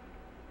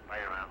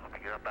 Wait around, let me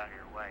get up out of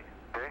your way.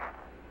 Okay?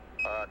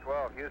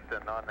 12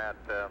 Houston, on that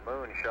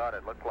moon shot,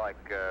 it looked like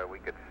we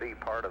could see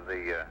part of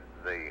the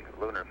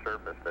lunar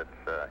surface that's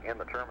in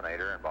the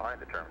Terminator and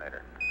behind the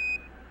Terminator.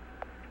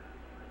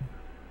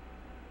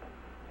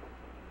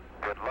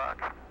 Good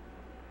luck.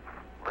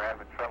 We're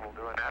having trouble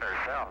doing that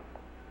ourselves.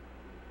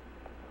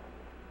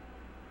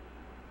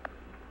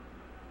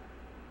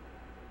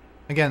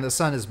 Again, the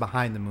sun is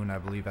behind the moon, I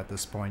believe, at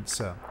this point,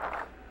 so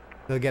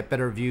they'll get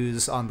better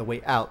views on the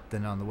way out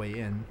than on the way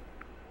in.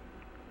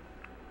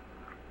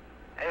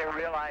 I didn't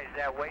realize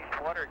that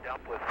wastewater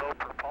dump was so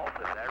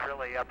propulsive. That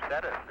really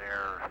upset us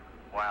there a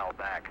while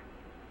back.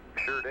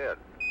 Sure did.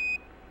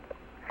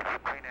 Could you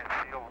clean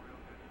that seal?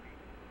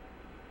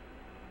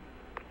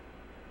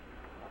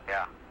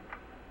 Yeah.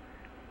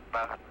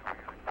 But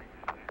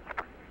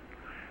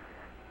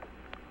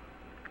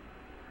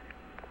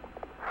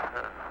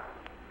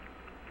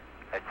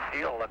that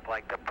seal looked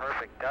like the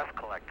perfect dust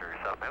collector or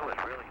something. It was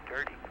really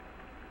dirty.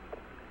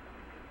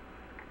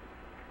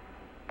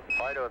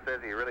 Fido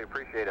says he really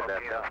appreciated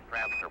that dump.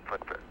 Perhaps they'll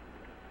put the...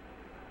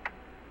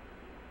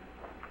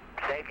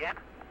 Say again?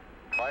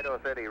 Fido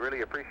said he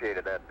really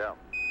appreciated that dump.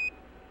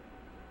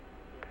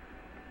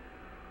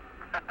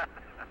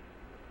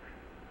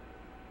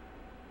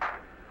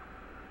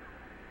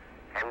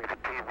 Hand me the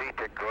TV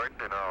to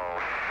Gordon and I'll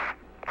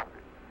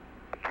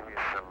give you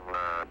some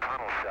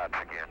tunnel shots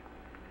again.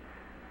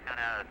 And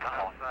out of the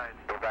tunnel side.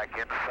 Go back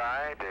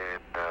inside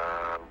and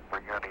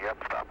bring you on the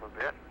upstop a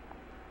bit.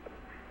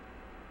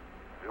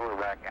 We're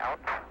back out.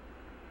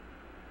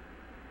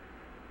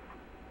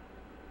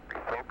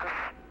 Refocus.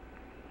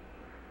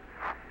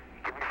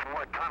 Give me some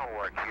more tunnel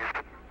work,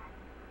 Houston.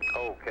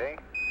 Okay.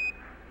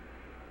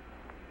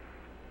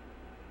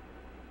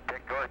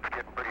 Dick Gordon's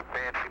getting pretty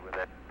fancy with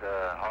that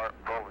hard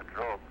forward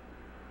drogue.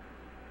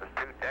 There's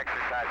 2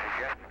 exercises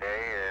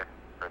yesterday,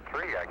 or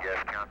 3, I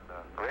guess, counting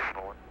the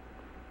original one.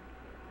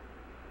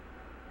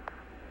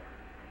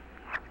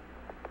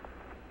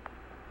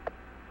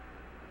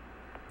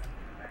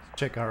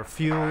 Check our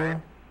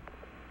fuel.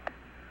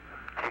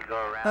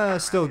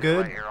 Still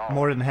good.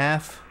 More than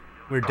half.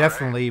 We're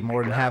definitely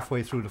more than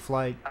halfway through the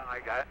flight.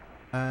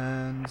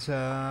 And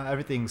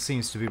everything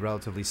seems to be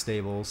relatively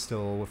stable,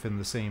 still within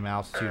the same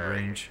altitude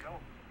range.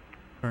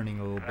 Turning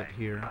a little bit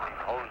here.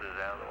 Hoses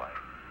out of the way.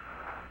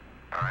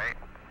 Alright.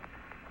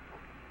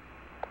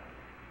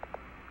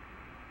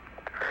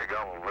 There you go,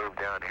 we'll move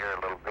down here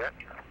a little bit.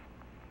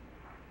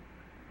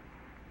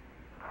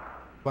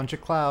 Bunch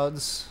of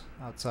clouds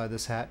outside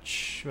this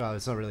hatch. Well,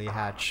 it's not really a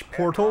hatch.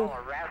 Portal.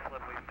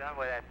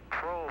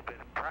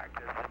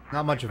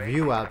 Not much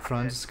view out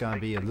front. It's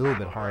gonna be a little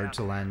bit hard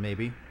to land,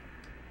 maybe.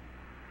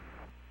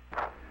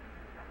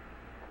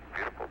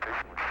 Beautiful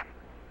business.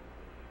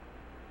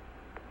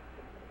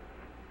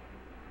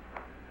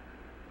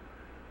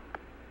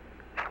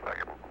 I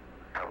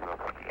don't know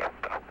what the end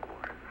stop for.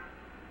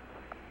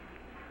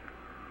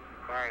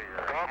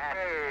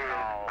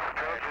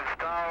 Trojan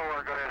stall,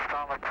 we're going to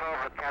install a probe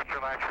with capture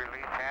latch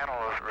release handle.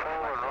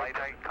 Pull and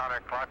rotate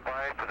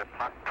counterclockwise to the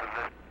cock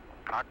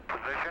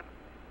position.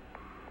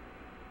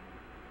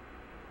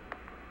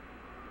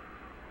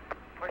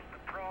 Push the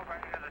probe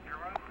into the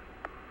drone.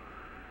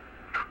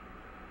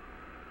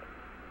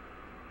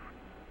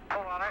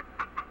 Pull on it.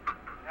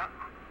 Yep.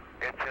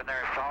 It's in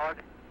there solid.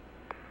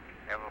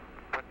 And we'll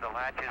put the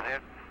latches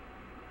in.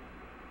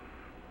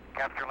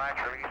 Capture latch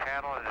release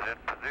handle is in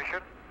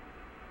position.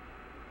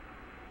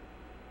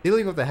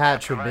 Dealing with the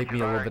hatch would make me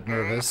a little bit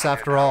nervous.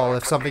 After all,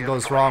 if something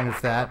goes wrong with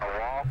that,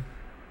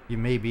 you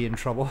may be in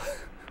trouble.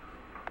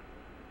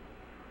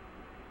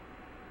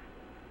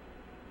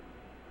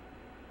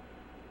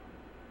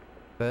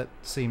 But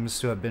seems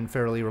to have been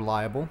fairly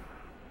reliable.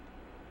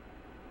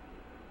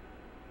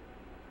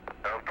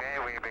 Okay,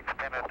 we've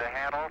extended the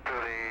handle to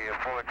the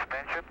full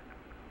extension.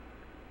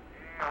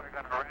 And we're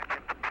going to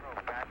ratchet the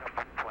probe back up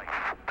in place.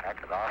 Back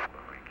it off,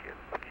 but we can't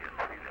see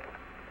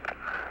that.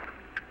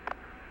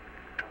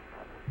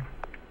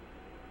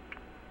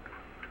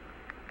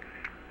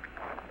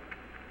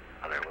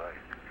 Other way.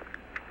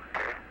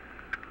 Okay.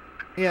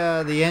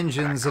 Yeah, the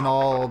engines and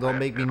all don't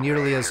make me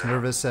nearly as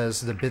nervous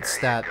as the bits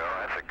that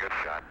That's a good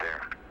shot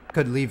there.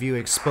 could leave you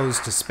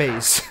exposed to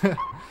space.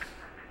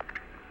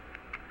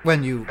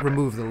 When you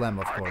remove the LEM,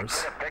 of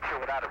course. Get a picture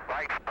without a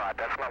bright spot.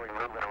 That's why we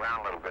move it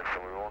around a little bit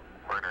so we won't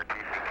burn our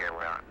TV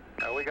camera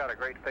on. We got a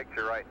great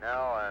picture right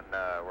now, and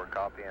we're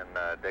copying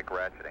Dick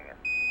ratcheting it.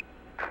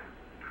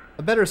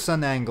 A better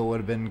sun angle would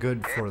have been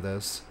good for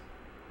this.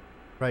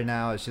 Right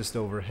now it's just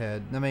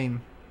overhead. I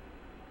mean,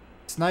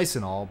 it's nice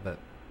and all, but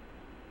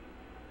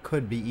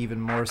could be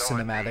even more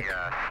cinematic.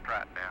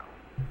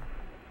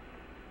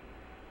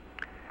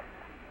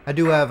 I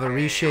do have a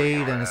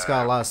reshade and it's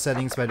got a lot of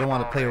settings, but I don't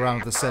want to play around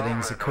with the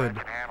settings. It could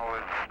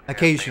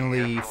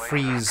occasionally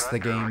freeze the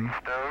game.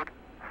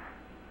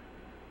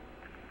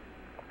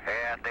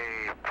 And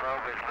the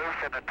probe is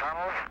loose in the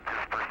tunnels,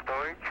 just for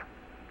storage.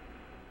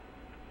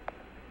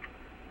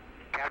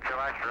 Capture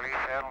latch release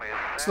handle is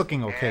set. It's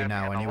looking okay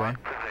now anyway.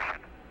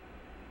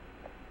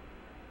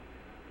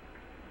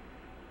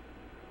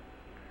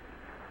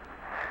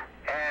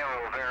 And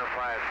we'll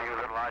verify a few of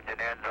the lodging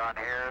ends on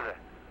here.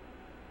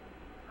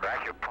 The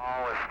ratchet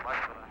pawl is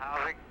flush with the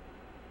housing.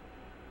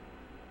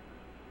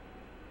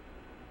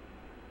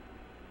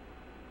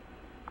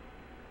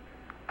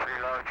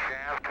 Preload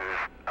shaft is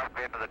up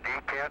into the D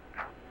pit.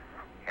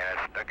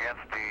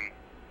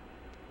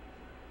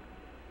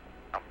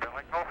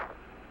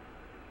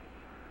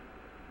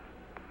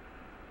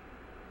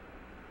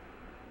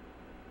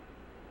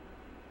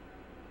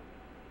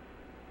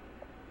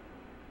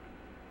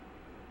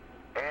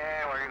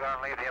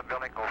 leave the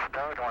umbilical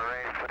stowed and we're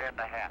ready to put in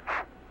the hatch.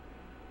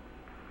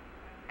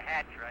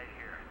 Hatch right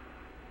here.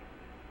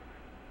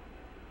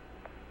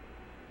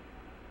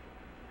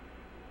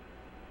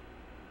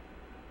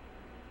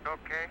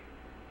 Okay.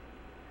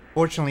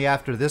 Fortunately,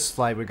 after this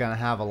flight, we're going to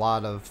have a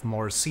lot of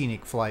more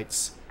scenic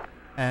flights.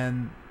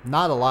 And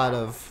not a lot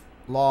of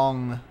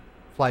long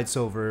flights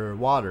over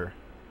water.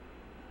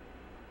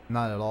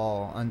 Not at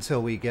all,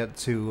 until we get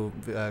to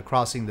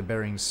crossing the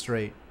Bering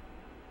Strait.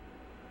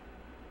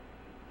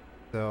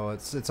 So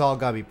it's all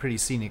got to be pretty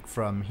scenic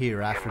from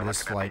here after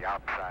this flight.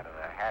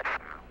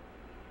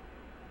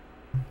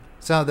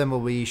 Some of them will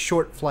be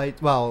short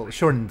flight, well,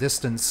 short in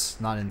distance,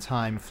 not in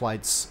time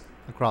flights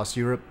across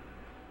Europe.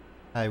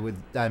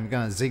 I'm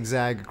gonna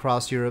zigzag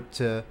across Europe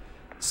to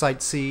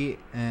sightsee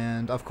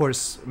and of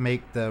course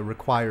make the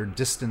required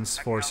distance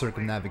for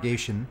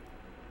circumnavigation.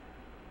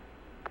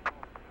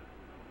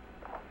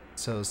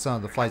 So some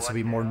of the flights will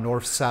be more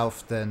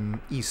north-south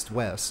than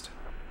east-west.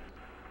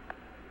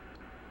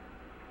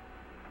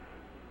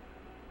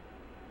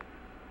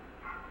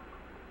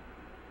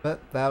 But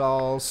that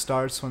all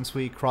starts once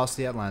we cross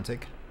the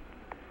Atlantic.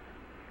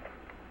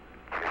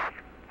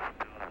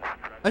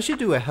 I should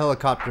do a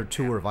helicopter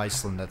tour of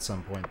Iceland at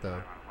some point,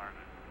 though.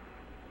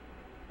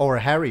 Or a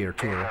Harrier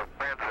tour.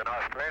 Friends in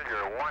Australia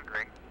are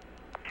wondering,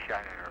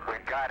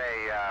 we've got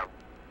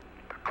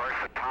of course,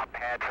 the top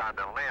hatch on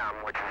the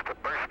limb, which is the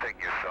first thing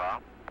you saw.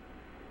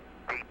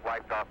 Pete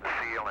wiped off the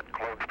seal and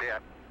closed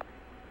it.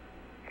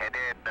 And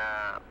then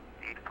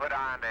he put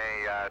on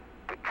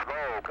the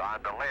drogue on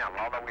the limb.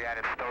 Although we had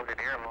it stowed in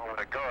here a moment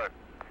ago,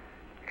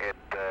 it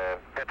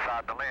fits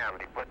on the limb.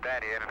 And he put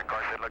that in, and of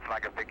course it looks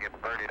like a big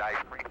inverted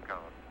ice cream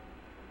cone.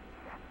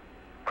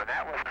 When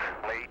that was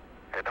complete,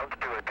 and those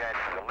two attached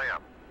to the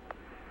limb.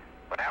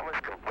 When that was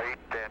complete,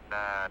 then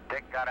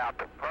Dick got out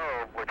the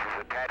probe, which is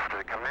attached to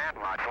the command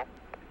module,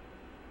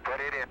 put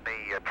it in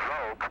the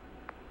drogue,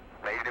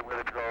 laid it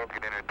with a drogue,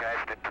 and then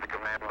attached it to the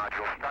command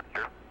module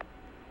structure.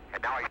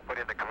 And now he's put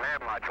in the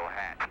command module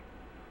hatch.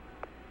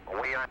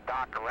 When we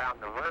undock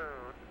around the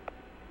moon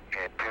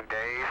in 2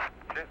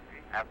 days,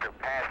 after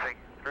passing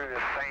through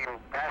the same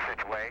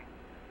passageway,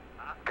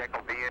 Dick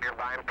will be in here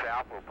by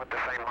himself. We'll put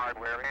the same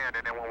hardware in,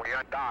 and then when we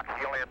undock,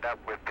 he'll end up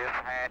with this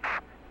hatch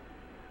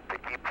to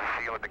keep the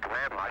seal of the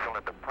command module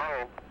and the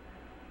probe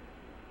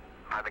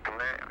on the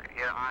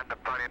on the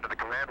front end of the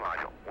command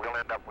module. We'll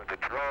end up with the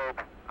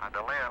drogue on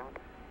the limb,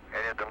 and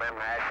then the limb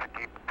hatch to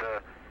keep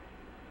the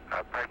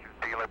pressure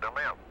seal of the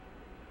limb.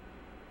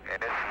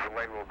 And this is the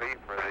way we'll be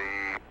for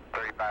the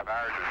 35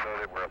 hours or so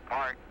that we're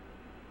apart.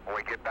 When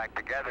we get back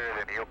together,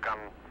 then he'll come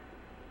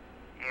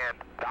in,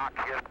 dock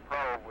his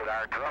probe with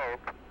our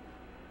drogue,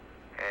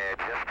 and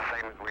just the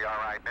same as we are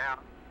right now.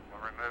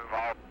 We'll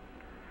remove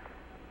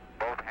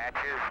both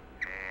hatches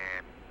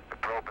and the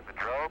probe and the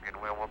drogue, and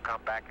we'll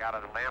come back out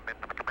of the limb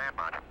into the command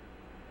module.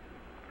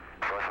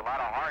 So it's a lot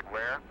of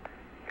hardware,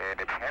 and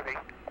it's heavy,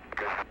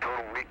 because the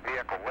total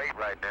vehicle weight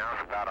right now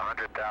is about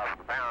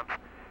 100,000 pounds,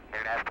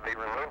 and it has to be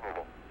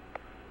removable.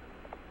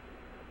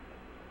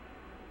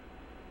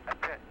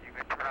 That's it. You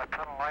can turn our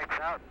tunnel lights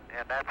out,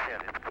 and that's it.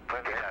 It's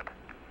completely done.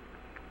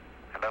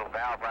 The little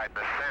valve right in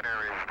the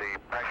center is the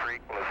pressure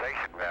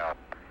equalization valve.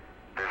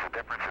 There's a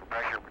difference in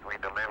pressure between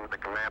the limb and the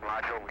command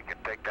module. We can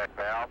take that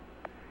valve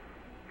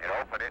and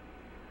open it,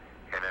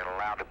 and then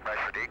allow the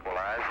pressure to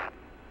equalize,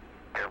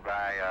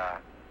 thereby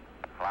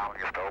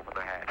allowing us to open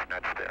the hatch. And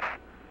that's this.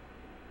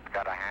 It's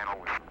got a handle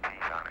with some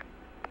keys on it.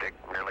 Dick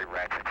really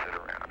ratchets it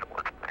around. It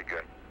works pretty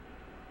good.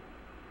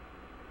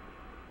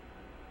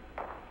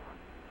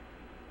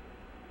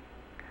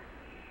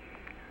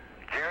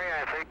 Jerry,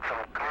 I think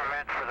some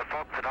comments for the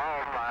folks at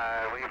home.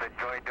 We've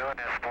enjoyed doing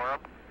this for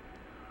them.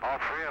 All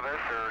three of us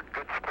are in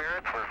good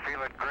spirits. We're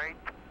feeling great.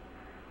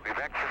 We've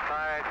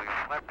exercised.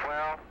 We've slept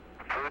well.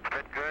 The food's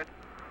been good.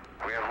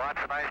 We have lots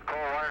of nice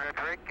cold water to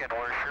drink, and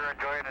we're sure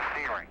enjoying the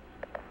scenery.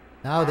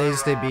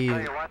 Nowadays they'd be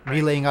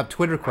relaying up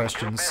Twitter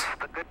questions.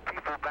 The good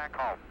people back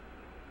home.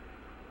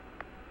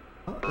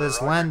 Oh,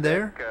 there's land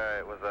there.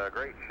 It was a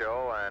great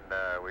show,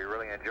 and we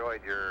really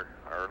enjoyed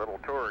our little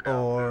tour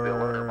down through the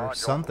lunar Or module.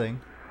 something.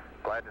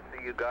 Glad to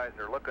see you guys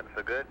are looking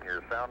so good, and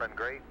you're sounding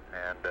great,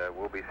 and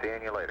we'll be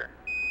seeing you later.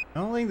 I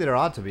don't think there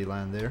ought to be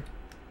land there.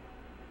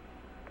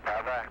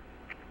 Bye-bye.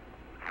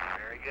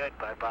 Very good.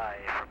 Bye-bye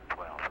from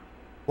 12.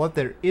 What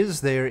there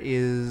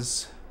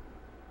is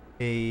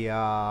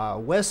a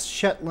West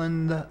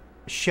Shetland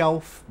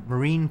Shelf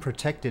Marine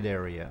Protected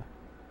Area.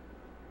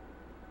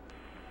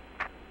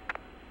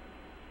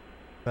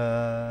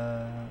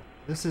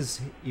 This is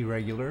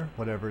irregular,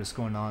 whatever is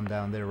going on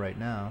down there right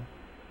now.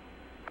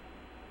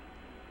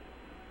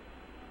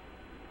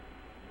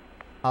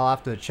 I'll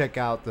have to check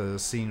out the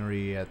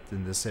scenery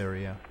in this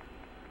area.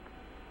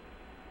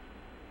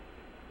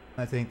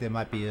 I think there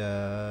might be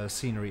a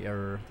scenery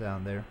error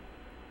down there.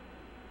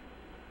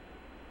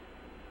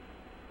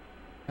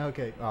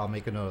 Okay, I'll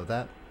make a note of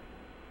that.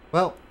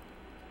 Well,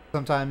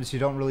 sometimes you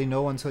don't really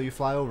know until you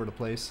fly over the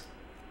place.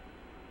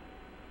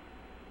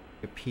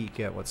 Take a peek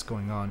at what's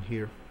going on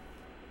here.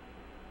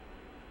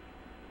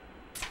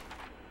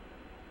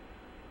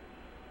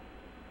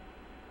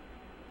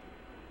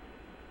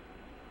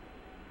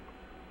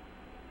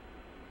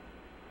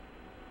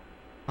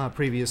 On a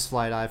previous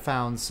flight, I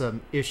found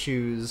some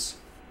issues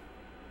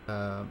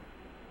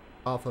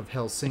off of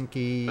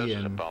Helsinki This is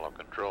and Apollo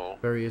Control.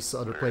 various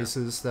other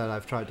places that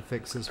I've tried to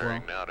fix as well.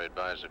 Preparing now to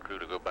advise the crew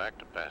to go back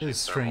to passing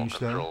It's thermal strange,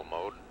 control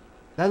mode.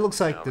 That looks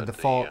like Now the that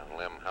default the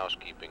LEM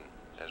housekeeping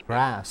has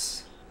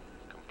grass.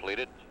 been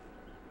completed.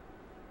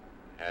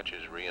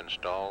 Hatches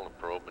reinstall, the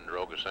probe and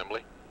drogue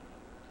assembly.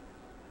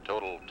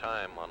 Total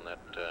time on that,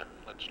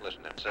 let's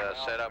listen. It's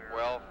set up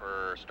well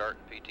for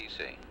starting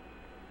PTC.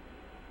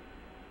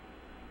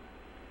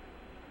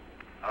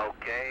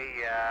 Okay,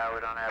 we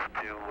don't have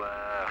to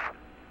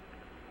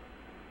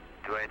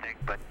do anything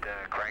but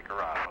crank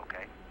her off,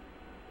 okay?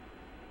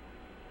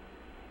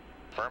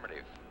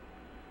 Affirmative.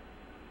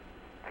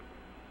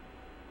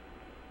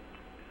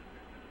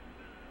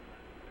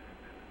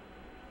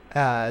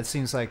 It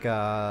seems like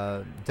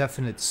a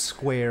definite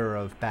square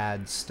of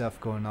bad stuff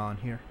going on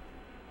here.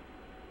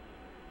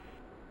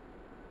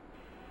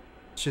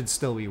 Should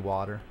still be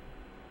water.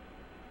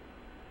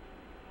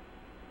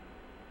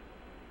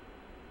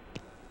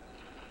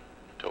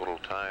 Total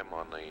time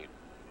on the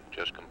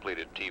just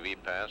completed TV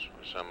pass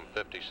was some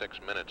 56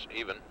 minutes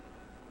even.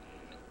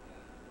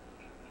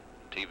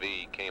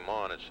 TV came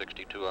on at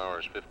 62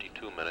 hours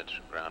 52 minutes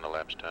ground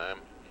elapsed time,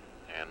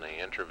 and the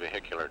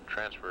intravehicular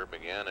transfer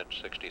began at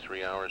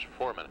 63 hours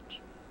 4 minutes.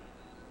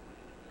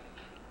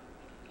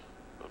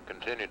 We'll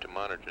continue to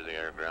monitor the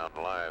air ground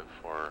live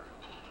for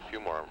a few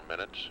more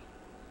minutes.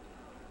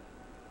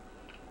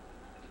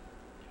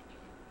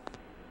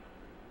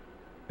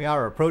 We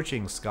are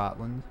approaching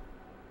Scotland.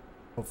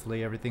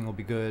 Hopefully everything will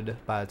be good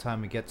by the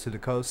time we get to the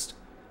coast.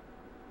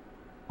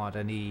 Not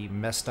any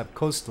messed up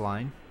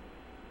coastline.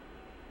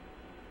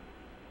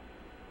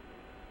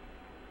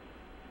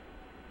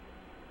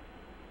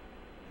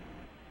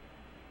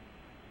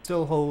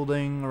 Still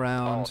holding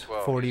around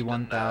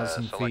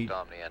 41,000 feet. Select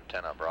Omni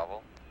antenna,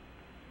 Bravo.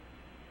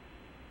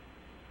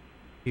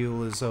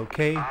 Fuel is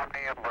okay, Omni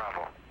and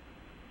Bravo.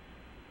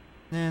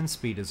 and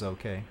speed is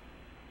okay.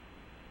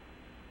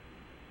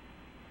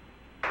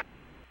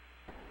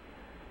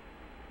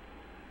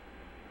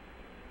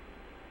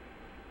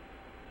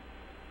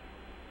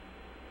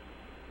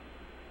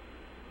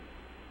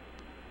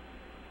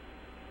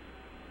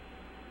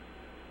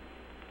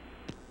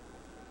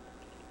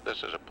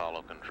 This is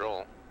Apollo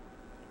Control.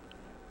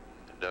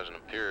 It doesn't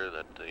appear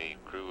that the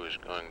crew is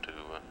going to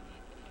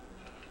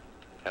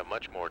have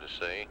much more to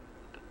say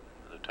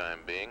for the time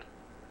being.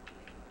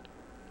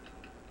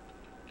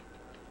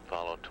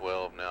 Apollo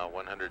 12 now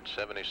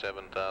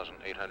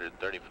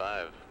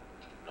 177,835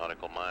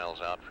 nautical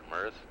miles out from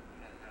Earth.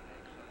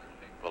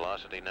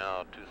 Velocity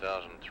now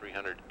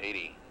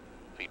 2,380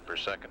 feet per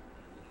second.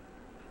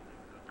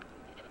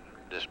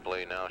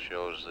 Display now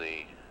shows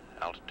the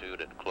altitude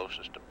at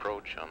closest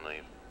approach on the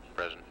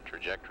present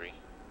trajectory.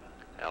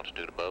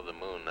 Altitude above the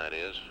moon, that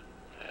is,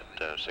 at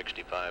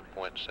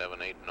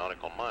 65.78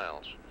 nautical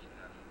miles.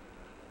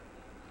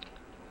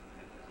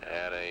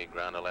 At a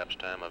ground elapsed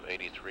time of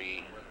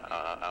 83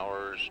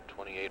 hours,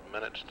 28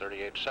 minutes,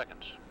 38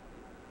 seconds.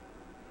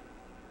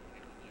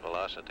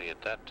 Velocity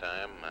at that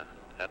time,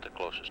 at the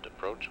closest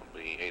approach, will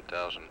be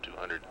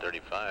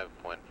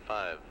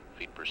 8,235.5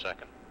 feet per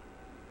second.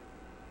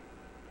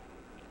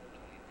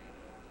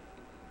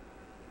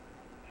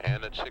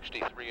 And at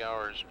 63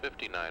 hours,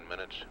 59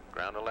 minutes,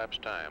 ground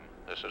elapsed time,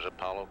 this is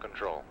Apollo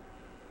Control.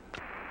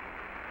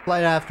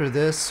 Flight after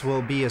this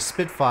will be a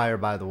Spitfire,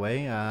 by the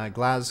way.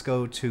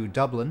 Glasgow to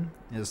Dublin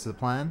is the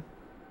plan.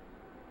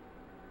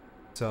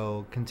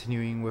 So,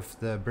 continuing with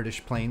the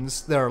British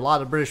planes. There are a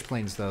lot of British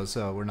planes, though,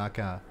 so we're not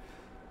going to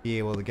be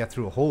able to get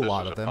through a whole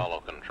lot of them. This is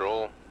Apollo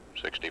Control,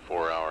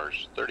 64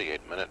 hours,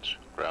 38 minutes,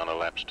 ground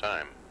elapsed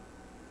time.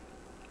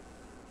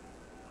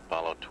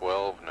 Apollo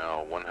 12,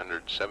 now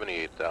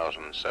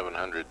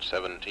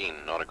 178,717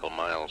 nautical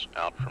miles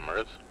out from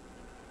Earth.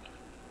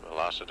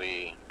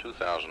 Velocity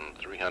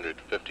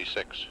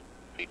 2,356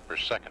 feet per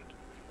second.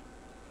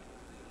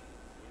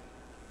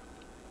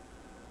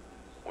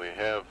 We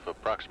have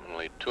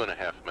approximately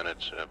 2.5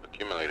 minutes of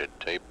accumulated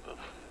tape of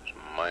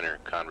some minor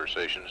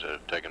conversations that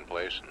have taken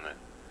place in the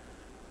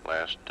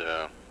last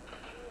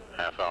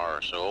half hour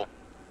or so,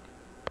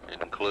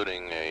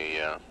 including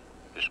a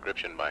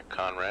description by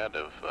Conrad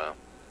of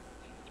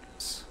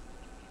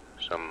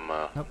some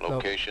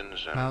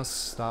locations and Mouse,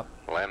 stop.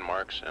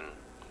 landmarks in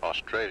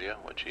Australia,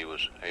 which he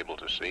was able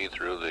to see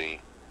through the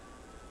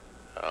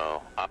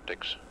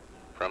optics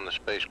from the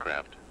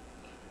spacecraft.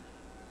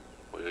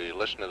 We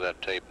listen to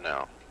that tape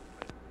now.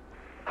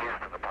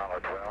 Houston, Apollo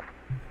 12.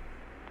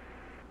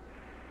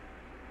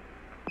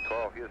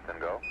 12, Houston,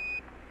 go.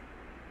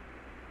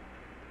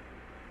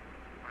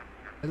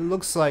 It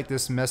looks like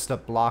this messed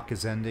up block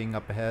is ending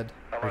up ahead,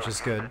 which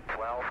is good.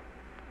 12.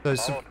 So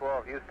it's Apollo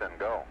 12, Houston,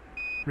 go.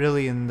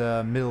 really in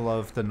the middle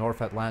of the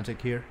North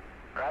Atlantic here.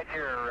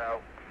 Roger,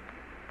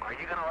 are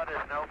you going to let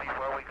us know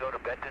before we go to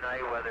bed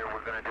tonight whether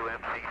we're going to do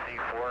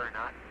MCC4 or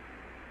not?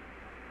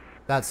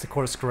 That's the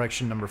course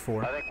correction number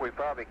 4. I think we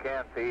probably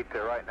can, Pete.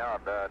 Right now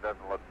it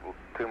doesn't look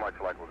too much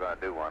like we're going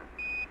to do one.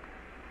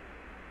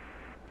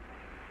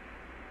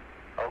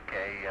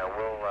 Okay,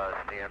 we'll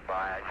stand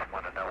by. I just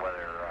want to know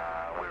whether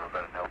we were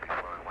going to know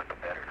before we went to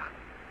bed or not.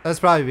 That's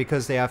probably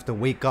because they have to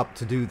wake up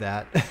to do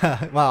that.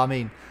 Well, I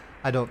mean,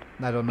 I don't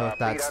know if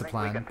that's the Pete, I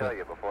plan. think we can tell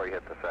you before you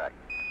hit the sack.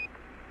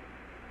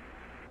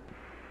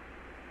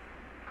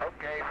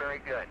 Okay, very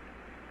good.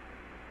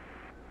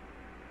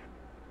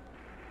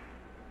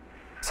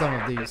 Some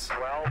of these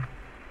 12.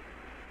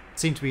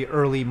 seem to be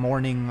early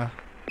morning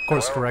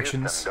course 12,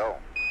 corrections. Houston, go.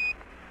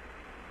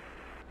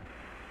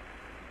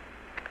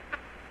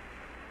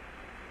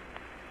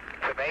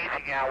 It's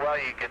amazing how well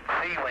you can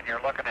see when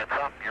you're looking at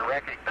something you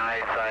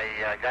recognize.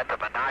 I got the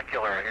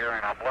binocular here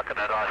and I'm looking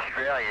at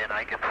Australia and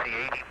I can see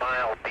 80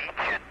 Mile Beach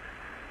and,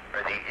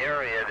 or the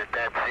area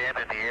that's in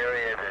and the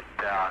area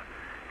that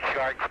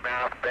Shark's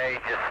Mouth Bay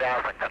just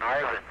south of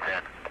Carnarvon's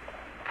in.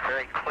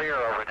 Very clear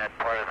over in that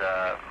part of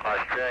the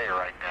Australia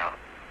right now.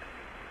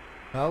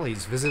 Well,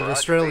 he's visited Roger,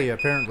 Australia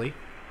apparently.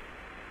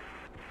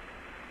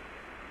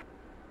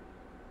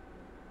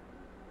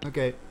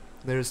 Okay,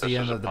 there's the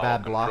end of the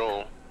bad block.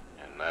 Control,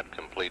 and that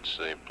completes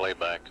the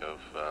playback of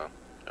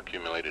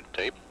accumulated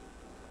tape.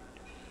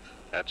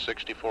 At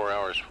 64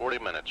 hours 40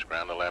 minutes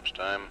ground elapsed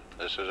time,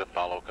 this is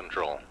Apollo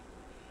Control.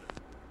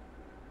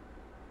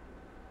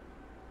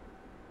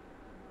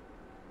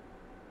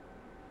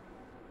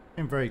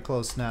 I'm very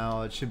close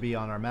now. It should be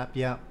on our map.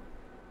 Yeah,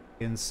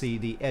 you can see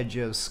the edge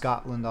of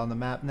Scotland on the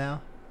map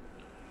now.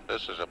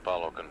 This is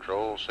Apollo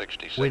Control,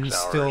 66 Wind hours,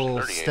 still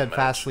 38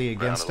 steadfastly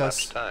minutes, against ground us.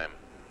 elapsed time.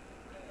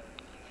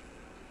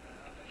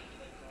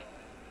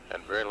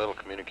 Had very little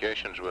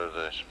communications with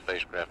the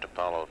spacecraft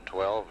Apollo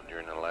 12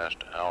 during the last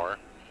hour.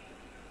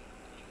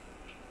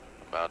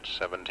 About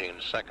 17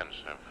 seconds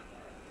of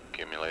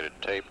accumulated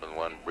tape and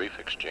one brief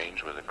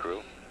exchange with the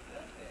crew.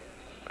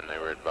 And they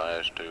were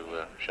advised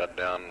to shut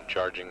down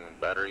charging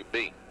battery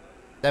B.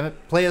 Damn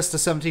it, play us to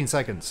 17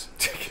 seconds.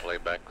 Play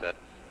back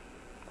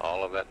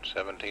all of that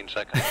 17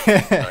 seconds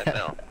right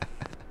now.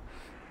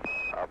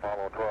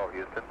 Apollo 12,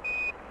 Houston.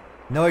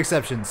 No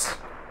exceptions.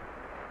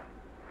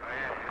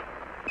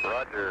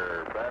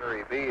 Roger,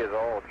 battery B is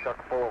all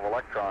chock full of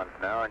electrons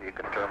now, and you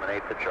can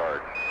terminate the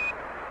charge.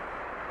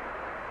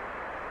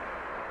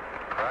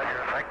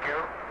 Roger, thank you.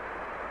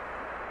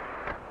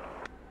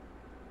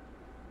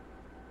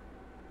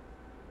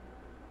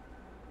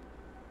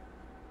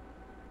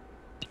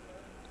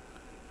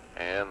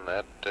 And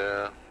that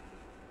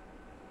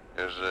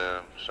is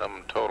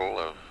some total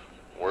of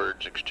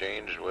words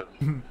exchanged with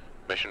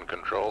mission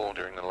control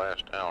during the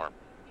last hour.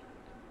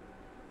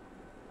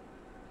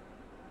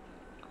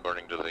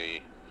 According to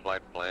the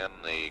flight plan,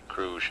 the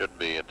crew should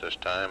be at this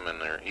time in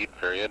their eat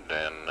period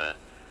and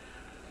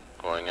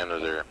going into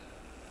their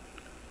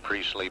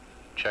pre-sleep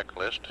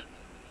checklist.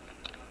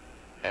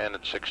 And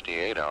at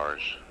 68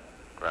 hours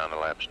ground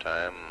elapsed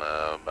time,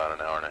 about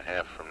an hour and a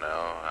half from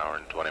now, hour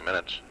and 20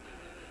 minutes,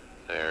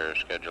 they're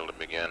scheduled to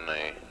begin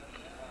a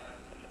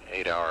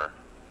 8-hour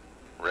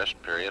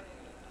rest period.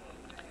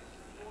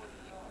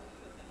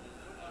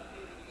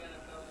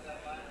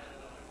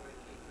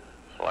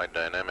 Flight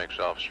Dynamics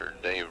Officer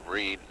Dave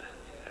Reed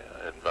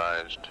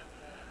advised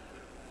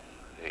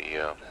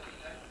the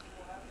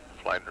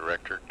Flight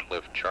Director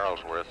Cliff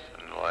Charlesworth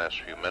in the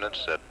last few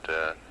minutes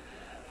that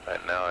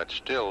right now it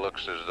still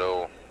looks as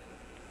though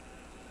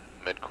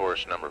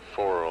mid-course number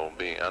 4 will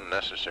be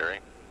unnecessary.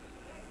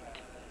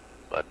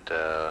 But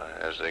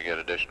as they get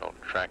additional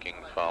tracking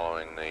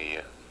following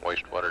the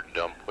wastewater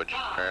dump, which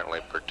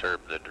apparently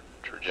perturbed the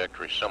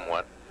trajectory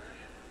somewhat,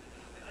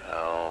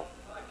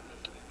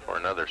 for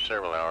another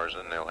several hours,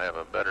 then they'll have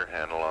a better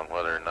handle on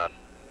whether or not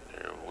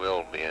there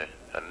will be a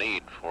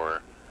need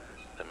for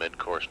the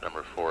mid-course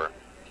number 4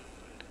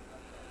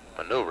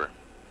 maneuver.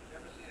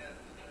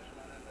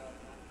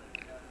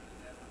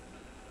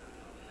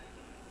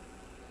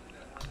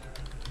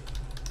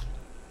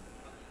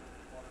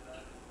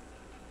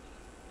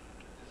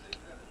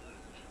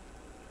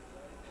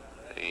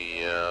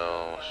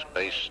 The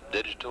space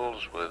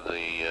digitals with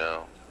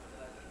the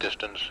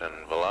distance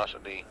and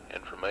velocity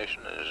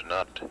information is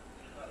not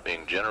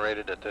being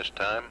generated at this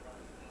time.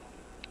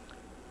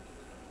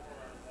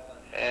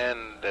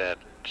 And at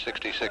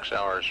 66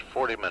 hours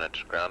 40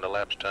 minutes ground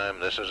elapsed time,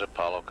 this is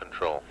Apollo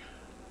Control.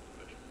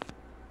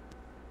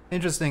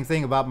 Interesting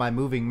thing about my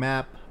moving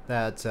map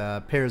that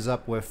pairs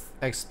up with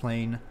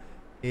X-Plane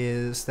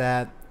is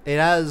that it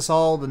has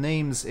all the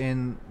names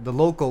in the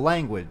local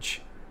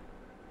language.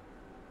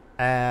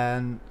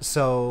 And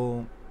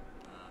so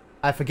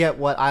I forget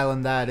what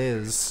island that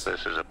is.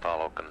 This is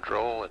Apollo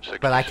Control at 67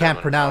 But I can't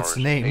pronounce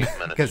the name 8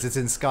 minutes. because it's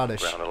in Scottish.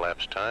 Ground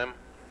elapsed time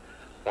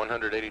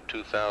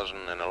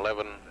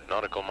 182,011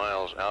 nautical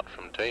miles out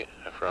from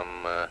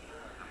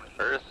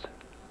Earth.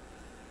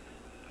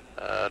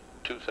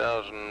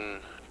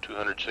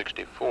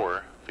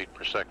 2,264 feet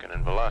per second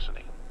in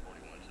velocity.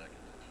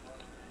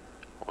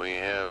 We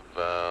have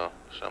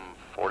some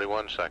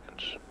 41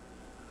 seconds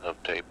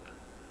of tape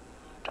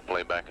to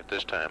play back at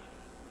this time.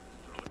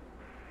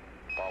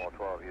 Apollo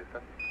 12,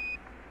 Houston.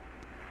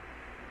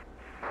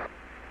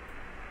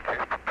 Go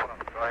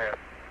ahead.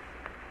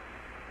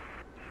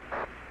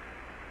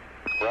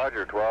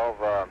 Roger,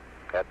 12.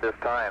 At this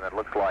time, it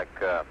looks like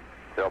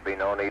there'll be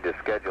no need to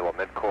schedule a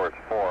mid-course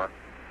 4.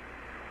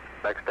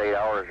 Next 8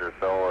 hours or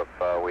so, if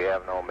we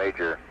have no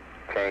major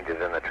changes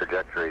in the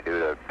trajectory due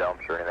to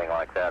dumps or anything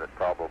like that, it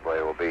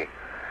probably will be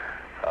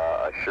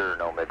a sure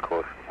no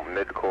mid-course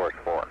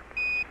 4.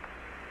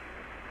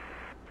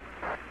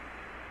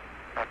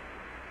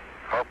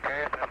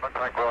 Okay, it looks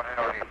like we'll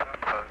have any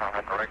dumps on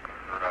the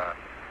regular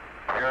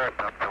pure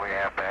dump that we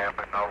have to have,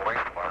 but no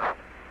wastewater.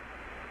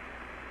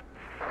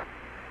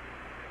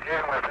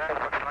 Yeah, with that,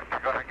 it looks like you're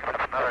going to give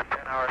us another 10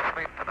 hours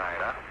sleep tonight,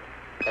 huh?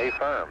 Hey,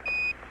 firm.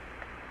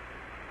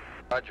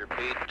 Roger,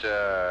 Pete.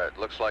 It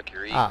looks like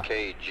your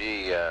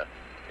EKG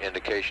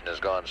indication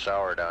has gone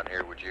sour down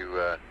here. Would you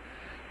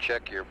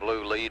check your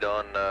blue lead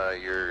on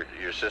your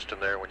system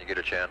there when you get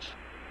a chance?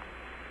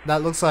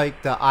 That looks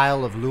like the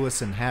Isle of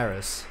Lewis and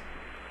Harris.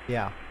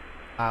 Yeah,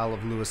 Isle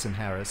of Lewis and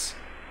Harris.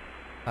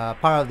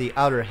 Part of the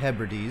Outer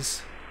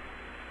Hebrides.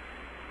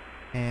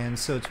 And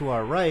so to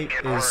our right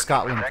is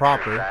Scotland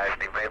proper.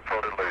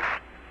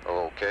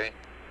 Okay.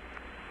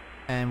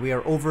 And we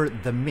are over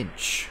the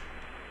Minch.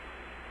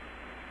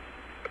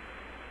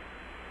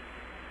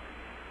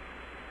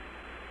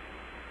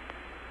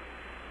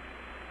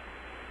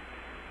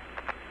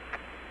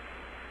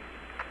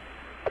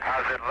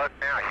 How's it look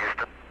now,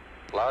 Houston?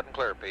 Loud and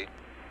clear, Pete.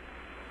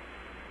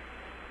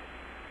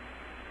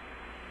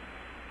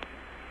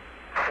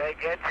 Say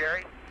again,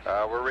 Jerry?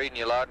 We're reading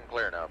you loud and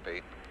clear now,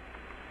 Pete.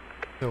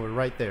 So we're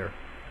right there.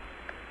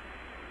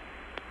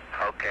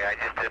 Okay, I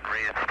just didn't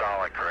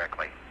reinstall it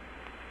correctly.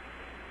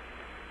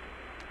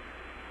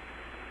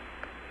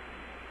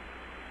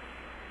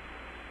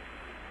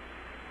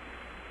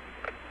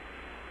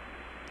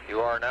 You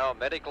are now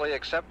medically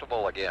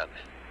acceptable again.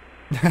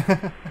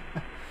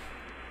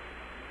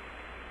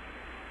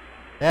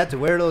 They had to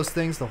wear those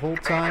things the whole You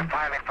time.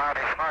 finally found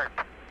his mark.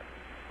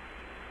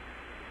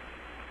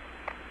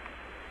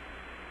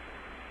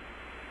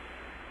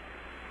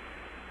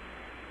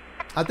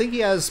 I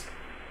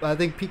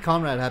think Pete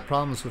Conrad had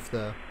problems with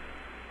the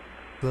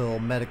little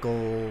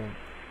medical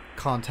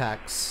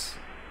contacts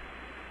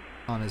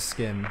on his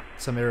skin.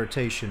 Some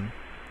irritation.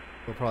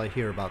 We'll probably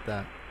hear about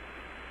that.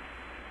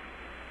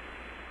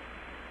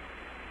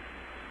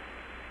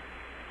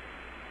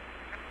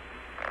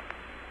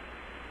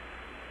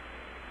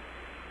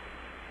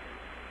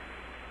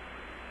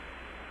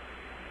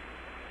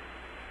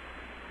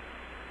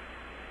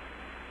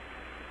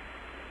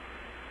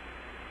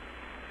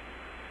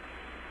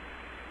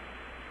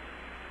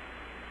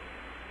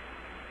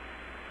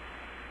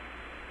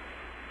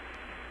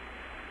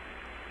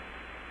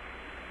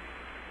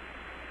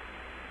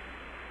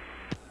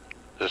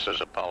 This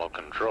is Apollo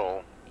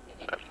Control.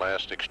 That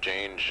last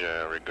exchange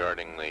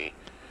regarding the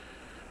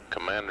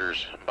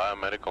commander's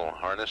biomedical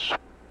harness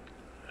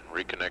and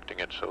reconnecting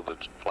it so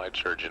that flight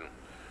surgeon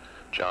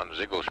John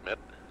Ziegelschmidt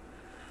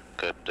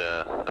could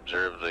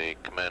observe the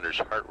commander's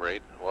heart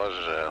rate was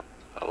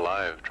a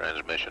live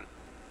transmission.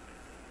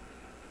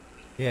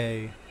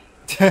 Yay.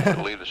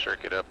 We'll leave the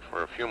circuit up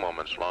for a few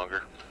moments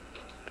longer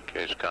in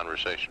case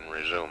conversation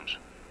resumes.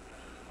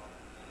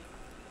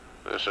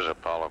 This is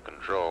Apollo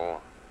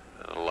Control.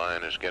 The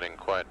line is getting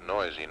quite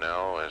noisy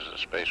now as the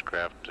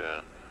spacecraft,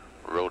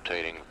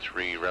 rotating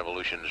 3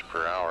 revolutions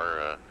per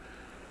hour,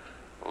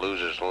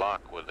 loses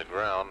lock with the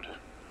ground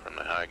from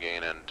the high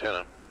gain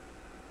antenna.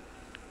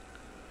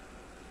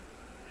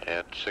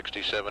 At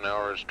 67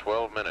 hours,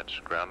 12 minutes,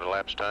 ground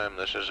elapsed time,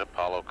 this is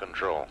Apollo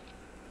Control.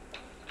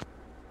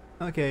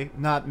 Okay,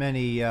 not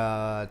many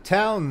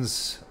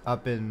towns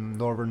up in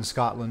northern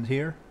Scotland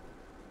here.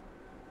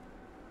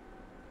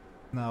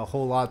 Not a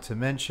whole lot to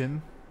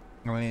mention.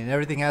 I mean,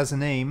 everything has a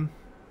name.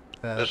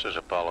 This is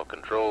Apollo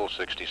Control,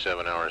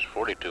 67 hours,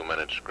 42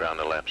 minutes,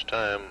 ground elapsed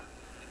time.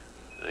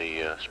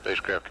 The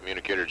spacecraft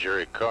communicator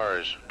Jerry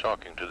Carr is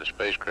talking to the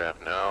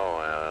spacecraft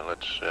now.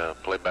 Let's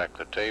play back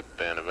the tape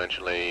and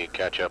eventually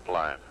catch up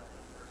live.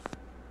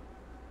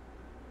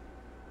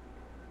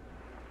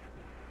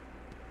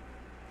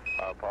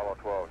 Apollo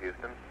 12,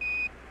 Houston.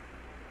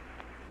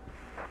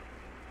 Go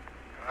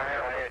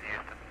ahead,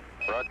 Houston.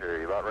 Roger,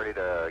 you about ready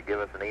to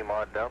give us an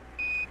EMOD dump?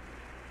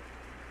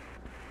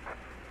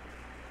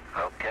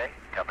 Okay,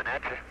 coming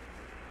at you.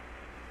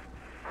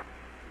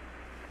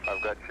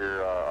 I've got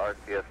your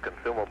RCS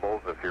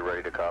consumables if you're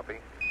ready to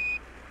copy.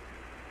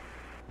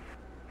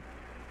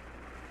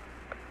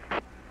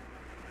 Okay,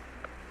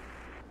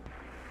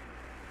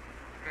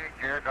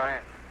 Jared, go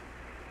ahead.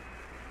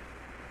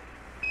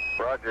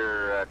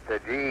 Roger, at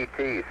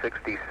GET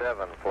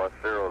 67 plus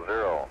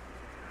 00.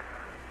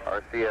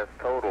 RCS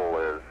total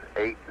is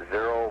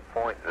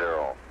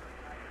 80.0.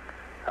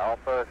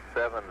 Alpha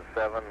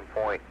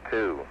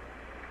 77.2.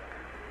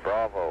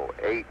 Bravo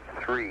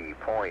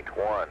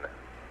 83.1.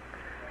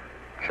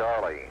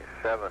 Charlie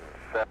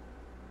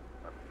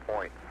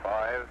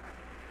 77.5.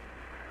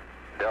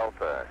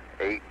 Delta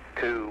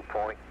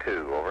 82.2.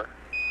 Over.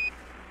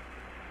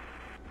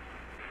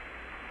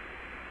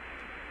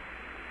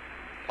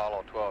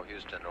 Apollo 12,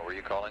 Houston, were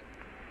you calling?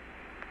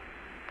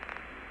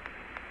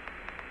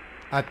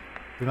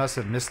 We must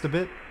have missed a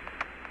bit.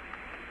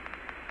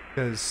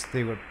 Because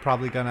they were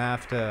probably gonna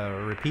have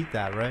to repeat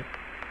that, right?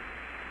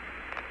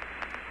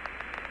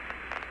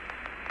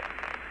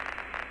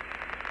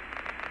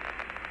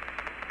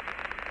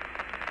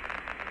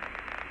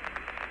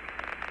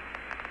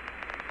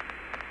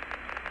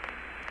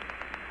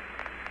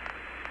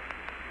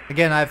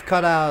 Again, I've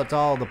cut out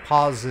all the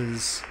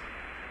pauses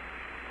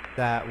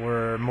that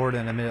were more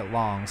than a minute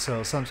long,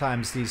 so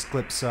sometimes these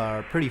clips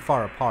are pretty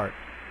far apart.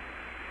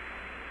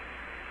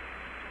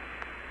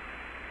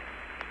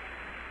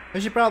 I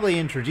should probably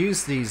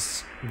introduce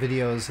these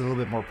videos a little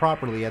bit more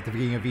properly at the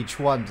beginning of each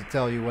one to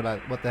tell you what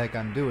the heck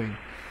I'm doing.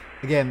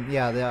 Again,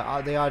 yeah,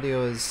 the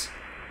audio is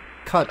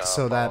cut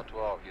so that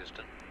 12,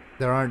 Houston.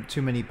 there aren't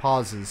too many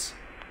pauses.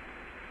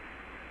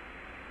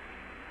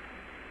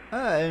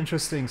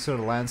 Interesting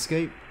sort of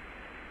landscape.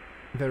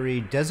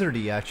 Very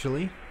deserty,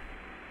 actually.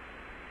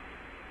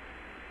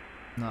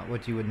 Not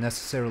what you would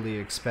necessarily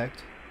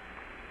expect.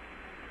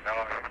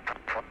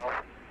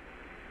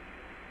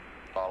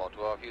 Apollo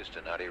 12,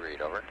 Houston. How do you read?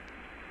 Over.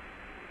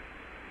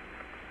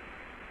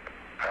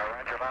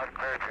 Roger, loud and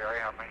clear, Jerry.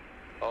 Help me.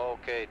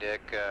 Okay,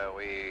 Dick.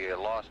 We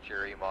lost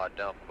your EMOD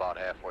dump about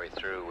halfway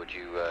through. Would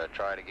you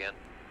try it again?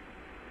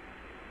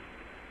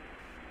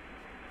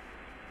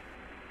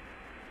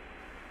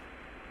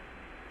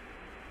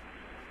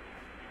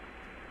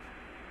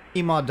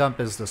 EMOD dump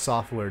is the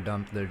software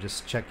dump. They're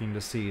just checking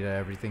to see that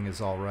everything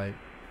is alright.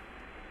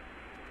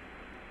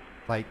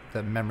 Like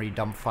the memory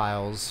dump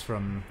files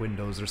from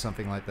Windows or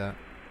something like that.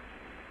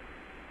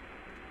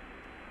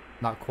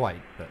 Not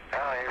quite, but...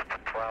 Houston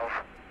 12.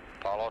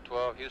 Apollo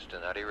 12,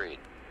 Houston. How do you read?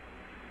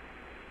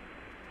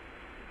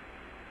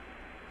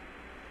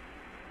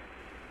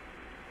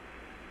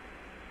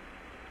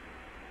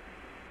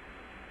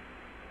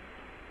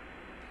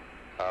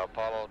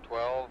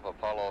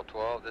 Apollo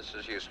 12, this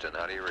is Houston.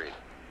 How do you read?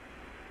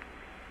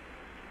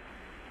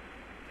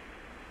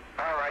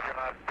 All right, you're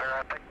not there.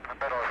 I think I'm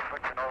better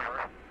switching over.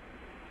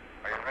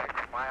 Are you ready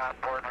for my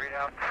onboard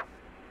readouts?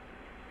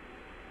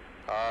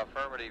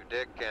 Affirmative,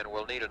 Dick, and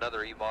we'll need another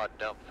EMOD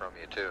dump from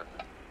you, too.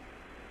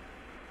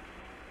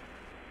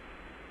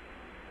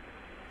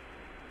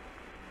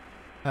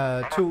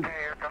 Two... Okay,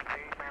 here comes the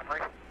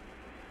memory.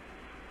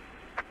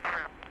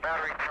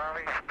 Battery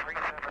Charlie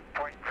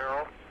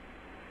 37.0.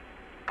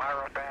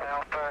 Pyrobat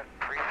Alpha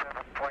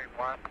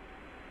 37.1.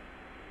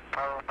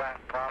 Pyrobat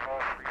Bravo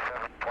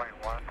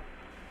 37.1.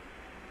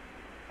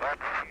 That's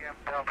CM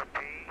Delta P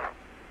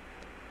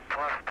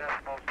plus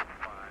decimal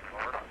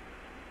 25. Over.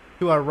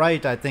 To our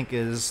right, I think,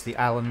 is the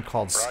island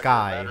called Roger,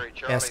 Sky, battery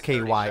Charlie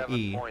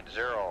S-K-Y-E.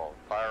 37.0,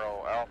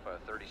 Pyro Alpha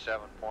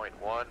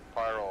 37.1,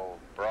 Pyro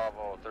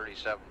Bravo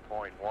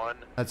 37.1.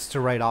 That's to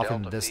right off Delta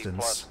in the P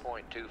distance.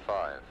 plus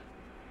 0.25.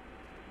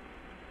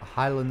 The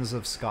Highlands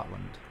of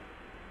Scotland.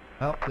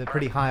 Well, they're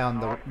pretty high on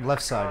the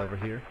left side over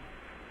here.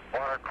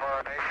 Water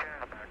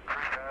chlorination and the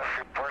cruise status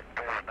report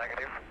is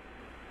negative.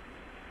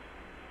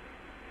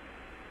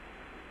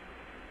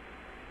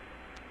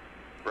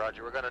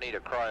 Roger, we're going to need a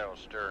cryo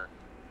stir.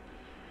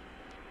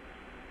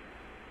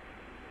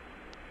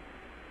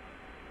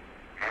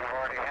 You've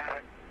already had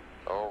it.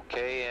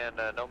 Okay, and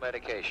no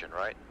medication,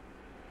 right?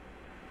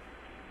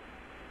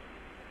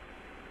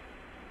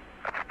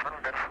 That's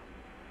affirmative.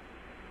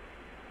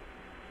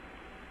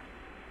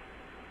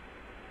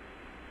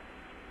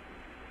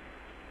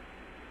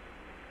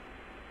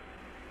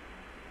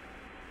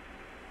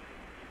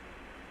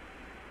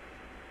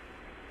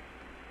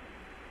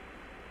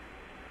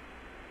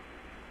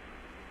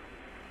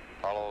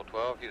 Apollo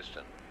 12,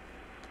 Houston.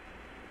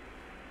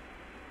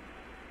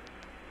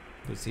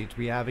 We seem to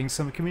be having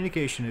some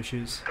communication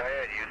issues. Go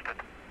ahead, Houston.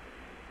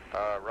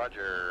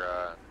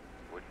 Roger,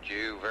 would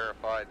you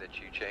verify that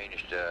you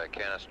changed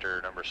canister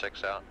number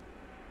 6 out?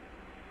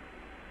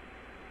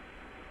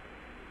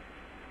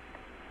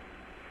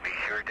 We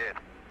sure did.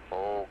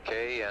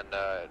 Okay, and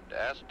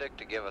ask Dick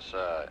to give us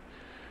a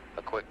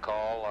quick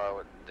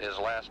call. His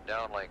last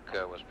downlink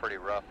was pretty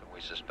rough, and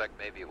we suspect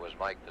maybe it was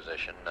mic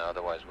position.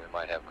 Otherwise, we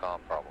might have comm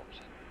problems.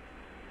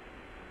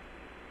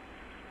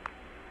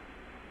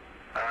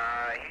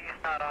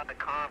 He's not on the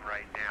comm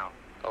right now.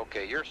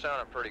 Okay, you're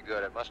sounding pretty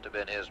good. It must have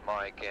been his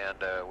mic,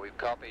 and we've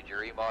copied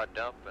your EMOD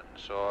dump, and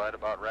so that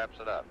about wraps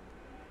it up.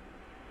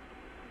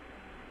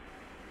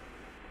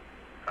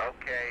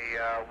 Okay,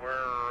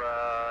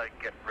 we're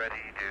getting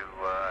ready to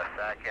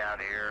sack out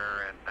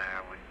here, and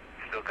we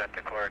still got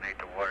to chlorinate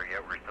the water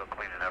yet. We're still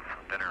cleaning up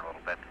from dinner a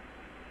little bit.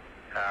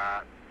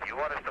 You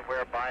want us to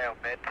wear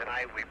biomed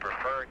tonight? We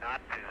prefer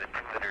not to. The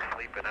two that are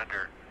sleeping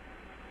under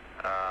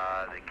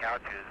the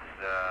couches,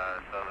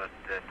 so that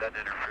it doesn't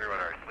interfere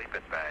with our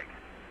sleeping bag.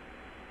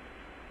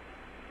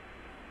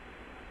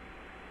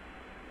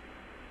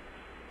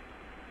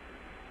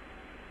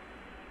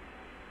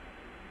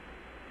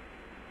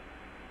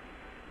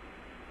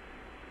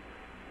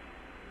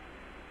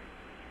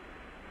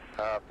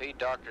 Pete,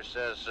 doctor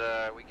says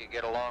we could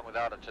get along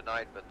without it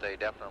tonight, but they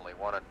definitely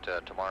want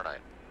it tomorrow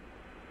night.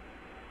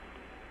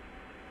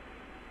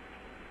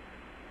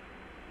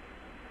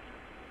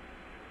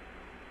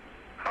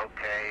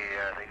 Okay,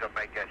 gonna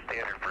make that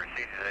standard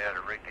procedure. They had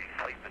to rig these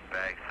sleeping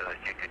bags so that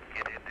you could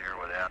get in there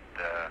without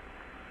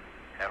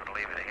having to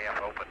leave it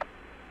half open.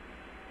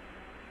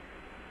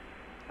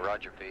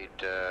 Roger, Pete.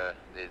 The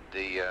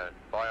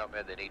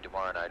biomed they need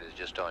tomorrow night is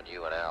just on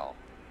you and Al.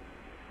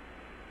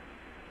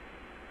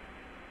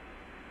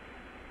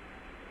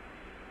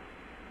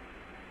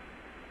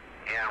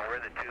 Yeah, we're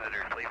the two that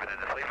are sleeping in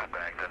the sleeping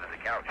bags under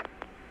the couch.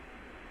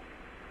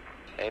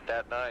 Ain't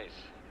that nice?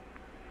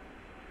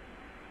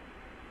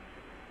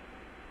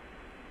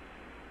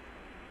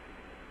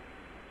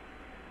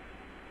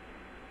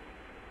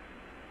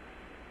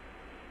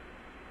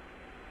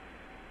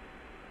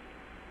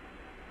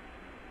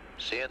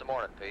 See you in the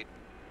morning, Pete.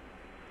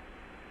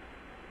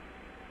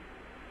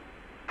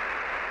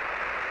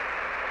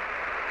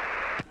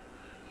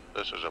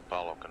 This is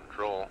Apollo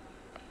Control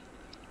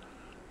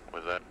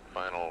with that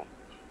final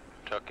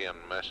tuck-in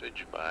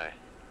message by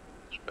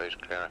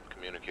spacecraft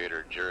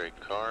communicator Jerry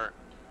Carr.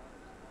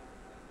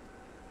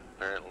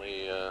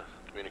 Apparently,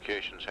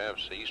 communications have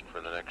ceased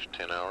for the next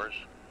 10 hours.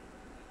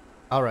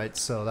 Alright,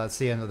 so that's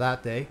the end of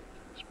that day.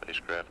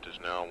 Spacecraft is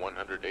now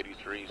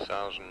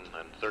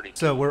 183,032.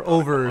 So we're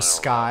over miles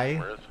sky,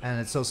 off Earth. and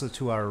it's also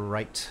to our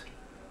right.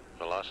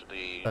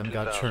 Velocity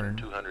Got turned.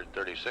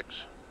 2,236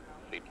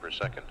 feet per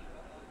second.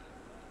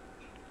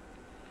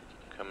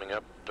 Coming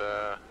up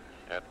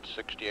at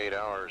 68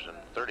 hours and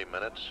 30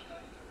 minutes,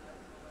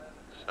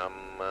 some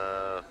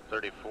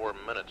 34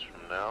 minutes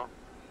from now,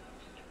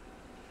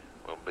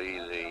 will be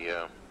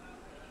the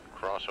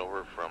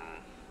crossover from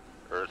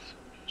Earth's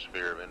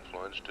sphere of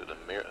influence to the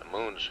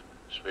Moon's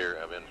sphere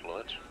of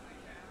influence.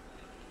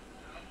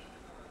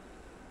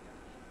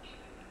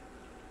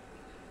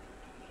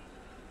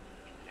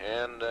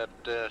 And at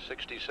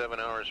 67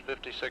 hours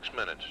 56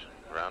 minutes,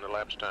 round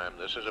elapsed time,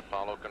 this is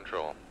Apollo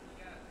Control.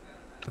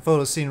 The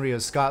photo scenery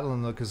of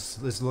Scotland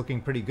is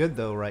looking pretty good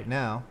though right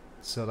now,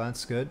 so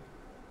that's good.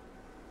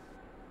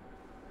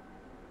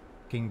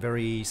 Looking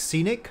very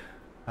scenic,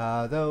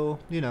 though,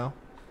 you know,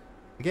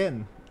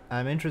 again,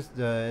 I'm interested.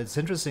 It's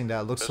interesting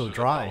that it looks so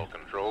dry. Apollo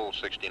Control,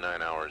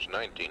 69 hours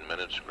 19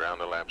 minutes,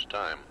 ground elapsed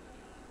time.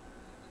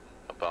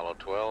 Apollo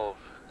 12,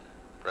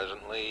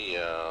 presently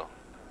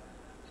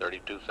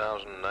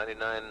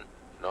 32,099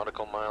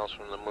 nautical miles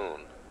from the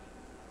Moon,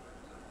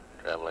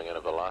 traveling at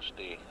a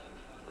velocity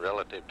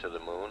relative to the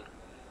Moon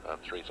of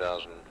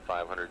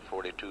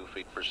 3,542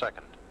 feet per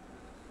second.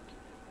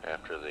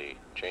 After the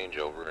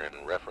changeover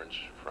in reference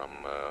from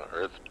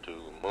Earth to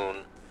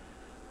Moon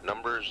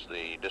numbers,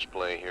 the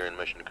display here in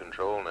Mission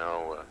Control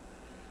now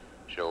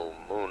show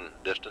Moon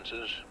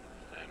distances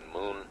and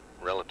Moon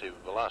relative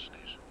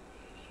velocities.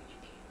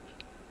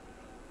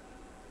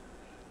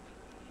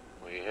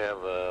 We have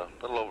a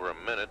little over a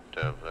minute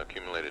of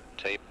accumulated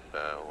tape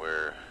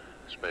where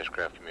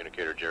spacecraft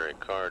communicator Jerry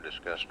Carr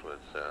discussed with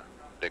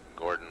Dick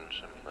Gordon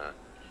some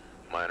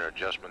minor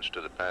adjustments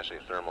to the passive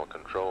thermal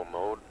control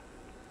mode.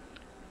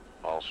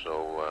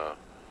 Also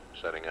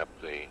setting up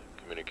the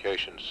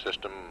communication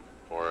system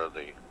for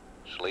the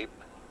sleep.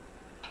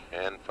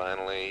 And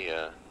finally,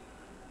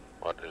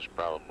 what is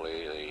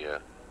probably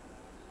the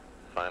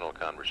final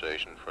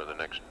conversation for the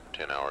next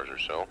 10 hours or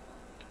so.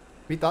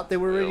 We thought they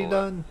were already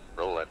done.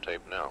 Roll that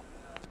tape now.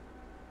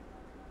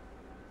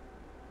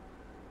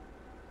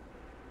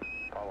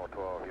 Apollo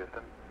 12,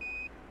 Houston.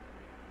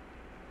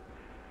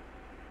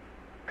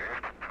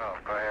 Oh,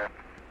 go ahead.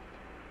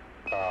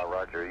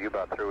 Roger, are you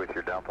about through with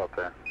your dump up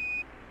there?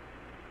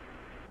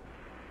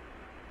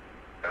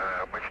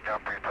 Which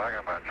dump are you talking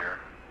about, Jer?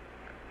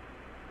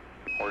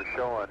 We're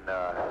showing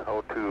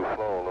O2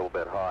 flow a little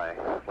bit high.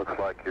 Looks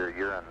like your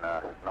urine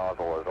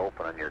nozzle is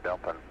open and you're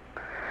dumping.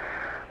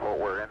 What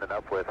we're ending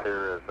up with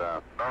here is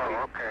Oh,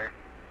 okay.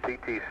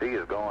 PTC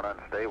is going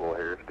unstable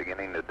here. It's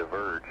beginning to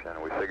diverge,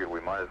 and we figured we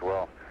might as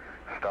well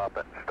stop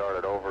it and start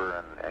it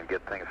over and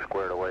get things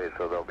squared away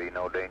so there'll be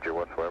no danger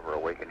whatsoever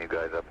of waking you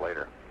guys up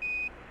later.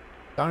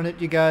 Darn it,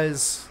 you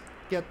guys.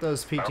 Get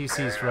those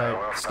PTCs Okay, right.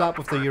 well, Stop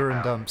with the stop urine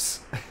now. dumps.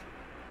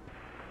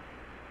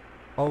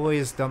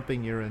 Always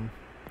dumping urine.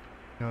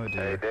 Oh Hey,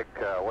 dear. Dick,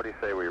 what do you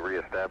say we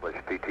reestablish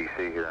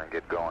PTC here and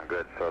get going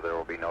good so there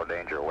will be no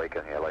danger of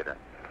waking you later?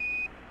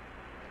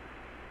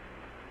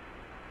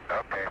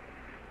 Okay.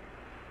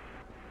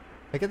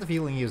 I get the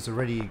feeling he was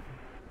already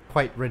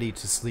quite ready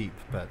to sleep,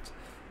 but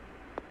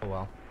oh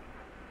well.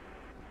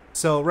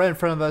 So right in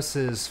front of us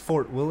is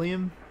Fort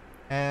William,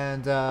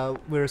 and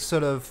we're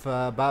sort of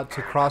about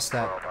to cross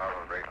that 12 hours,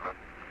 Raceland.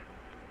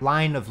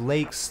 line of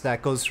lakes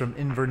that goes from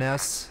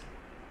Inverness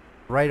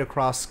right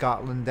across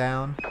Scotland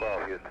down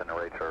 12, Houston, the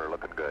rates are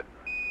looking good.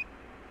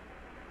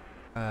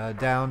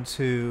 down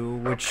to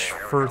which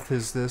Firth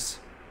is this?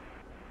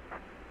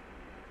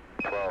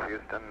 12,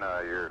 Houston,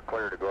 you're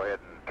clear to go ahead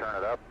and turn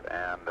it up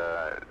and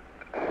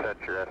set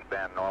your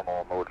S-band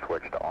normal mode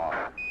switch to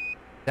off.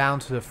 Down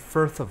to the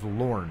Firth of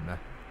Lorne.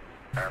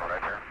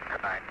 Roger.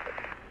 Good night.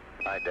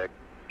 Hi, Dick.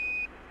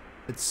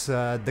 It's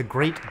the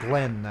Great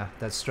Glen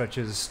that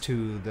stretches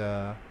to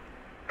the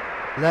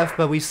left,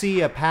 but we see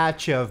a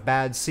patch of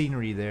bad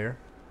scenery there,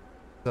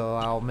 so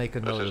I'll make a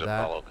This note is of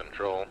that. Apollo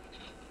Control.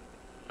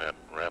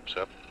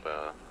 heads-up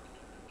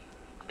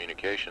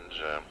communications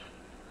that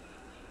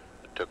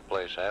took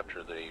place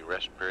after the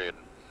rest period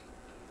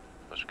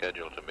was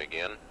scheduled to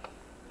begin.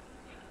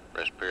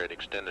 Rest period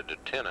extended to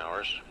 10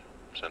 hours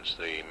since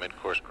the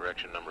mid-course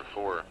correction number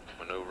 4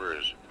 maneuver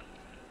is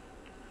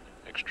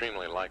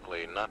extremely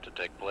likely not to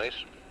take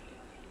place.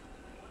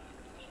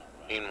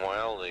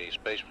 Meanwhile, the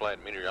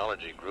Spaceflight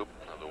Meteorology Group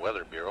of the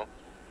Weather Bureau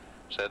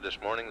said this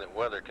morning that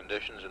weather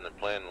conditions in the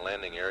planned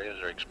landing areas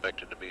are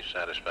expected to be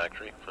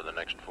satisfactory for the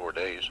next 4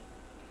 days.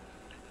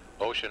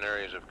 Ocean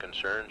areas of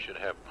concern should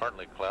have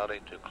partly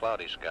cloudy to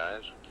cloudy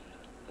skies,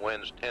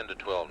 winds 10 to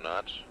 12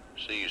 knots,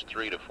 seas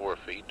 3 to 4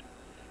 feet,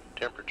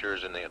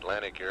 temperatures in the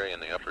Atlantic area in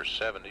the upper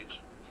 70s,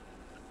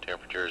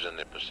 temperatures in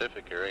the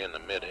Pacific area in the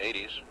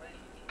mid-80s,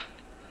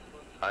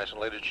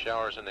 isolated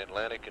showers in the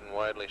Atlantic and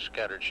widely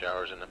scattered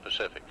showers in the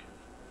Pacific.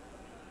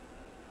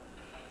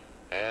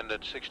 And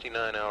at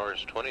 69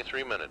 hours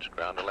 23 minutes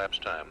ground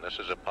elapsed time, this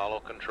is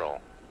Apollo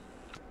Control.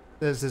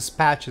 There's this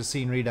patch of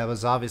scenery that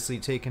was obviously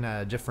taken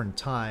at a different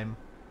time,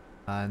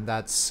 and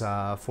that's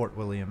Fort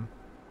William.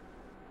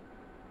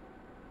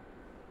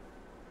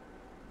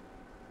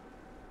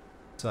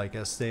 So I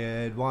guess they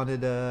had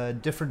wanted a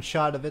different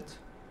shot of it,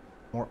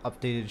 more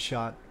updated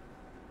shot.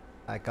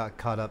 I got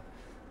caught up.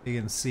 You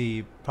can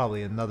see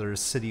probably another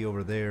city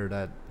over there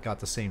that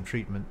got the same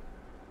treatment.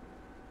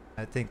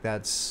 I think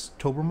that's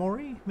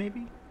Tobermory,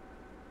 maybe?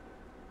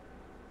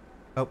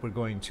 Oh, we're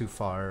going too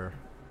far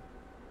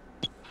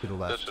to the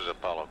left. This is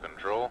Apollo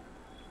Control.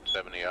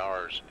 70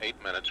 hours,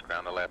 8 minutes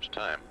ground elapsed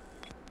time.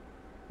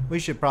 We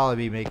should probably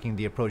be making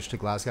the approach to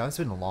Glasgow. It's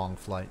been a long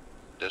flight.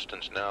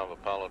 Distance now of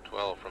Apollo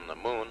 12 from the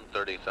moon,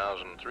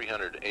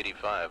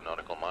 30,385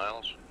 nautical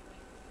miles.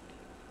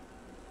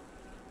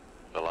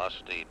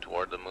 Velocity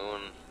toward the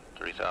moon,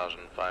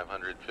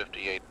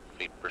 3,558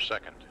 feet per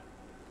second.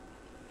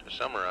 To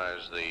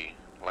summarize the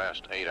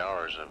last 8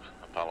 hours of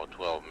Apollo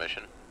 12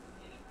 mission,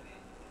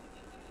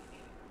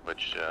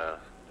 which the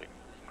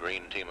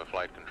green team of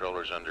flight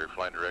controllers under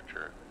Flight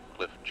Director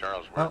Cliff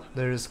Charlesworth. Oh,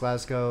 there's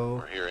Glasgow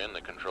We're here in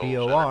the control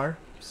BOR. center.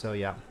 So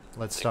yeah,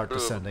 let's start the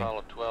crew descending. Of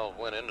Apollo 12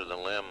 went into the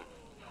LEM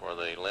for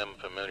the LEM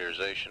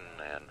familiarization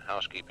and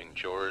housekeeping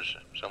chores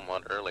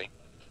somewhat early.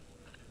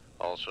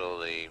 Also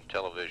the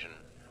television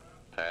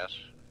pass,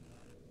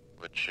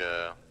 which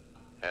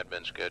had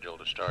been scheduled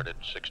to start at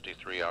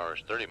 63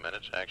 hours 30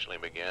 minutes, actually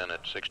began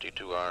at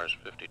 62 hours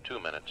 52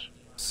 minutes,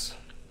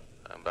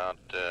 about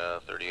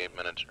 38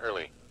 minutes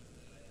early.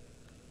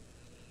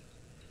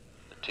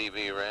 The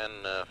TV ran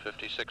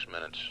 56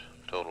 minutes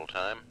total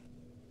time.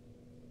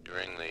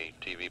 During the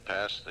TV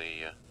pass,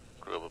 the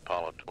crew of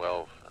Apollo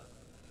 12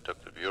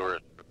 took the viewer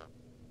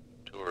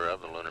tour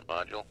of the lunar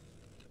module,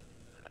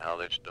 and how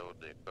they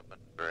stowed the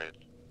equipment in various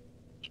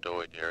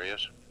stowage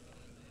areas.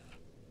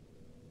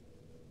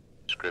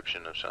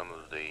 Description of some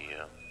of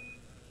the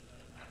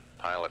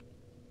pilot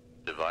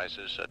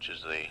devices, such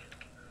as the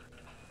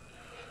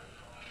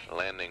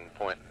landing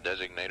point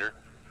designator,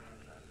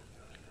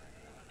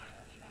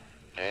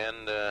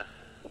 and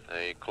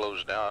they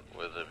closed out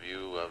with a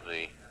view of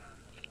the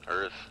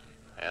Earth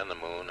and the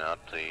moon out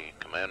the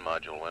command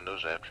module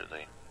windows after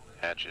the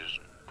hatches,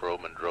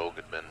 probe and drogue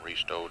had been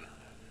restowed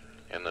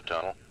in the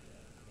tunnel.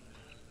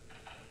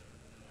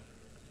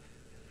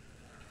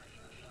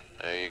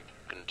 They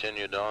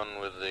continued on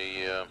with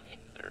the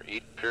their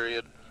eat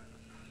period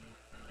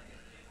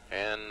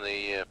and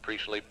the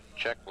pre-sleep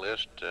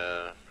checklist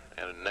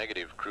and a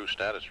negative crew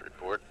status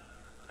report.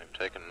 They've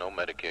taken no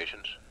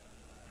medications.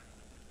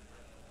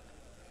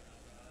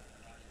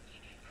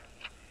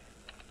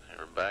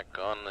 We're back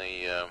on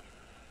the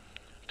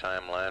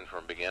timeline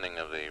for beginning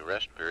of the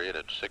rest period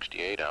at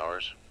 68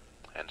 hours,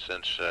 and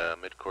since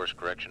mid-course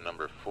correction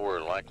number 4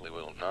 likely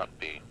will not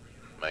be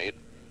made,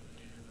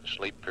 the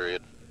sleep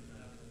period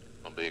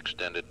will be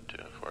extended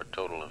for a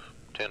total of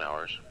 10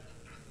 hours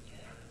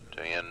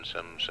to end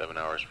some 7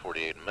 hours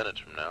 48 minutes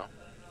from now.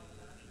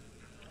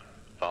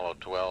 Apollo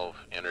 12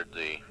 entered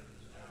the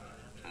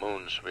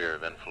moon sphere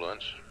of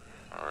influence,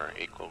 or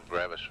equal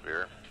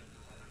gravisphere,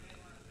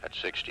 at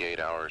 68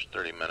 hours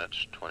 30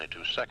 minutes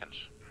 22 seconds.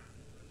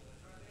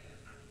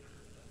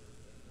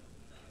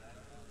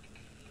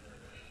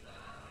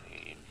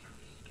 The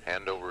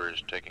handover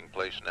is taking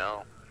place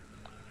now.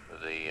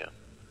 The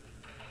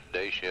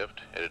day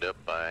shift headed up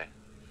by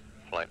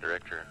Flight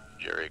Director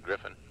Jerry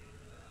Griffin.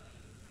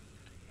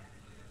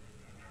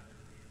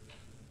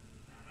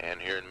 And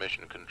here in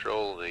Mission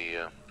Control,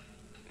 the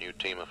new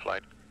team of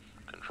flight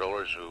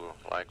controllers who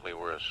likely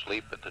were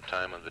asleep at the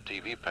time of the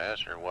TV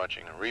pass are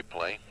watching a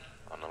replay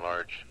on the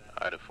large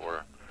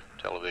Ida-4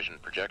 television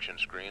projection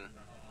screen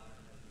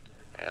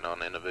and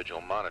on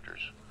individual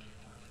monitors.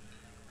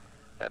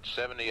 At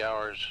 70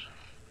 hours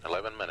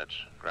 11 minutes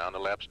ground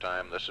elapsed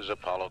time, this is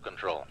Apollo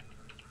Control.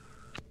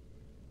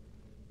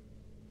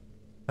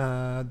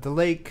 The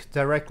lake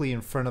directly in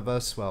front of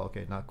us, well,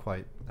 okay, not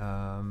quite.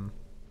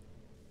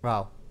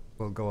 Well,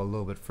 we'll go a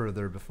little bit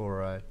further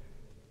before I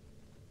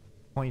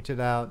point it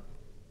out.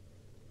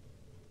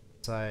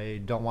 So I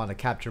don't want to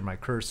capture my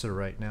cursor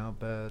right now,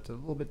 but a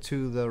little bit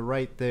to the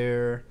right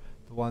there,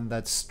 the one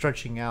that's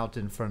stretching out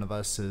in front of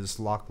us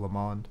is Loch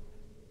Lomond,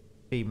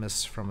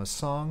 famous from a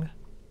song.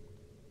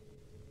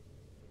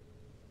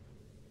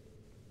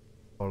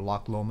 Or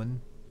Loch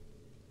Lomond.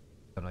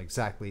 I don't know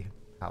exactly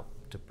how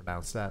to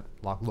pronounce that.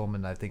 Loch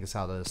Lomond, I think, is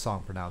how the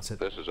song pronounces it.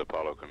 This is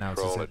Apollo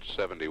Control at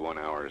 71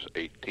 hours,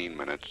 18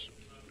 minutes.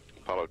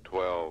 Apollo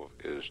 12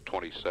 is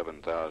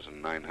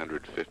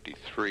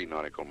 27,953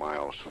 nautical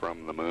miles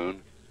from the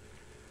moon,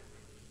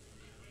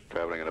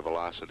 traveling at a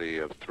velocity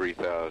of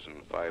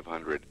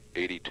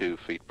 3,582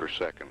 feet per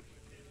second.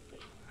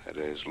 That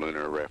is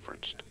lunar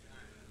referenced.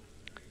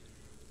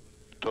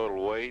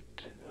 Total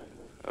weight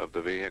of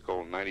the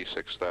vehicle,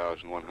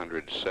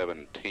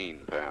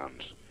 96,117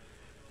 pounds.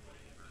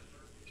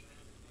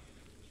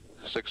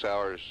 6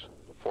 hours,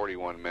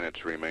 41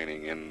 minutes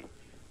remaining in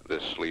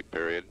this sleep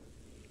period.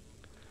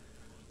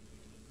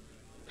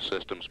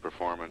 Systems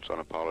performance on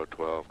Apollo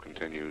 12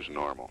 continues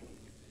normal.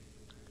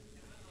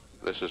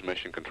 This is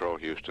Mission Control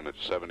Houston at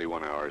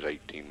 71 hours,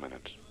 18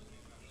 minutes.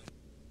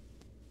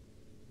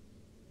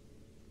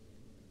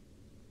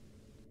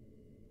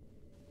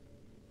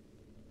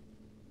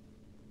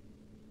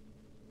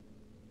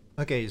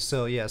 Okay,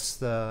 so yes,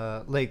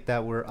 the lake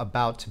that we're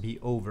about to be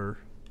over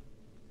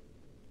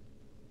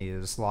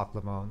is Loch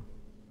Lomond,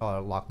 or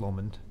Loch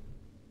Lomond.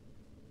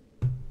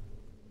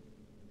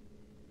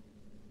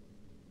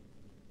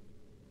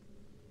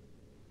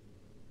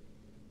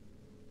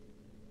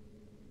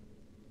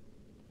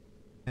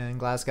 And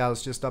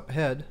Glasgow's just up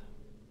ahead.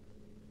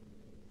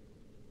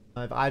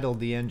 I've idled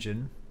the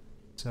engine,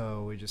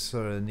 so we just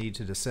sort of need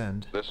to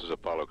descend. This is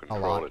Apollo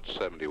Control at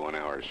 71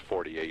 hours,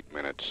 48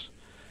 minutes.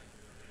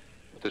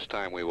 This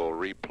time we will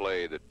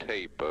replay the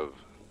tape of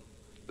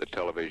the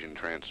television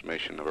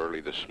transmission of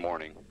early this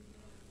morning.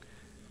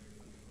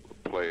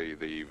 We'll play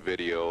the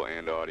video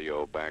and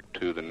audio back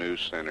to the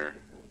news center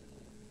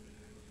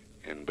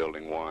in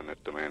Building 1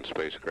 at the Manned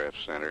Spacecraft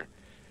Center.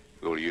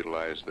 We'll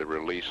utilize the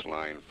release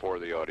line for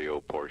the audio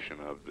portion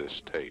of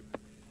this tape.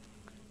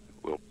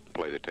 We'll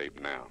play the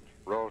tape now.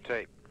 Roll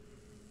tape.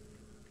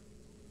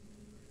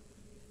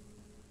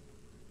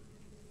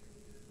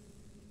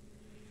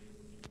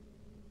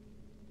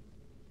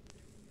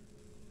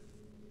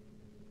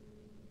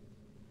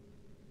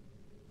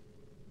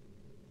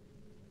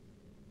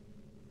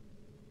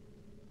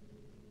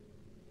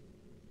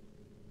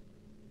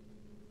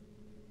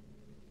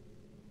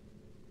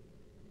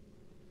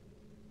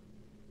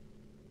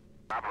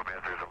 Problem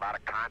is there's a lot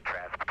of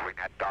contrast between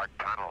that dark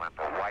tunnel and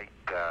the white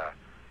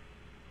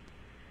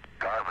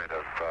garment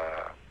of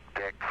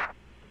Diggs.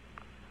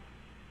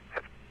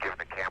 It's giving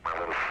the camera a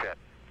little fit.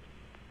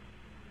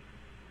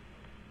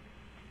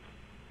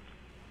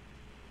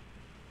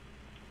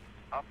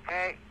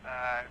 Okay,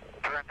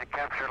 turn the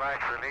capture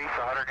lights release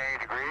 180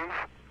 degrees,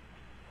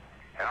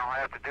 and all I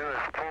have to do is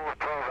pull the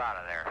probe out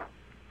of there.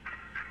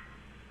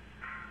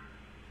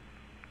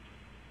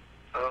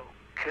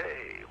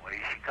 Okay, when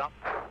she comes.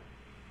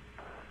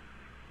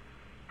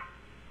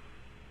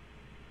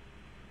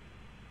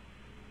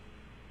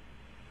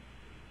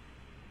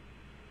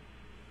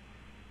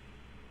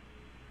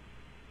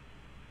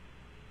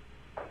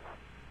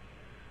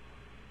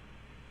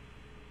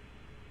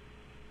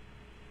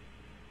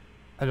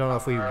 I don't know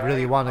if we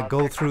really want to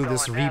go through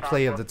this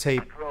replay of the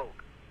tape,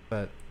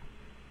 but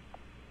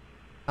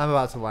I'm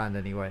about to land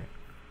anyway.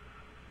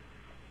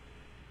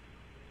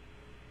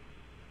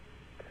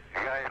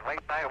 You guys late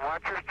night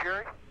watchers,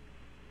 Jerry?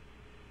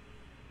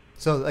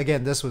 So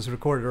again, this was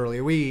recorded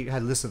earlier. We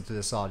had listened to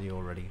this audio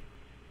already.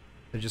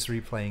 They're just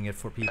replaying it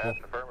for people.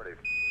 That's affirmative.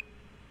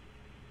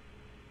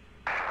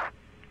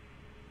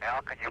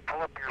 Al, can you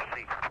pull up your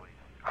seat, please?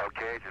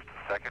 Okay, just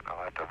a second.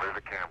 I'll have to move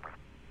the camera.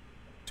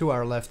 To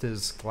our left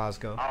is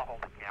Glasgow. I'll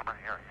hold the camera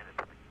here. Hit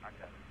it. I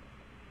got it.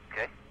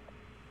 Okay.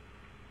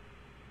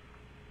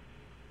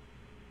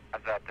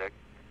 How's that, Dick?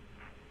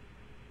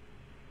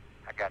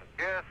 I got it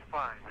just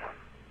fine.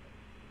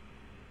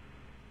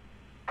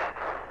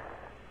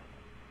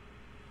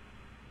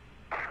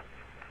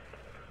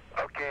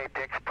 Okay,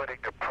 Dick's putting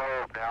the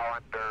probe now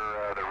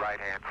under the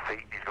right-hand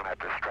seat. He's going to have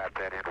to strap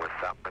that in with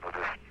something. It'll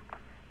just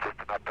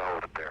enough to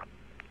hold it there.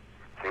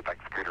 See if I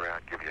can scoot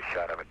around and give you a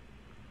shot of it.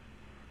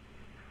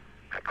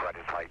 I quite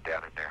his light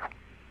down in there.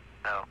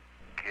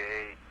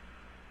 Okay.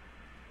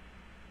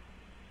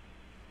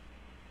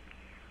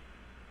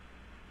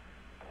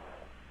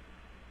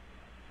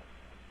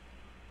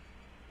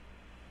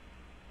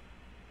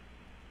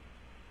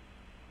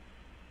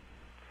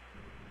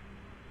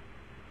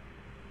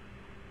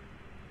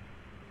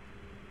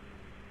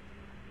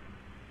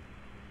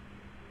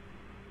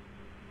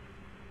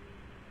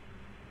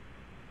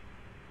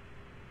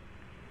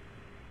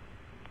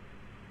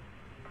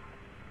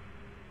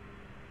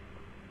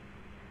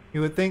 You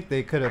would think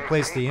they could have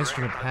placed the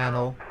instrument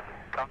panel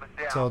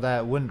so that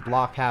it wouldn't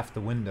block half the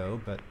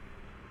window, but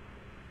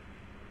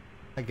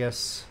I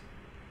guess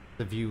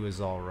the view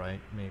is alright,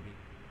 maybe.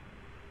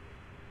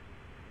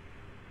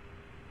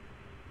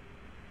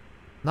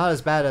 Not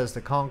as bad as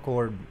the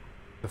Concorde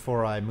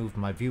before I moved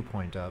my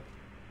viewpoint up.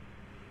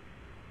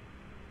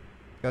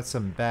 Got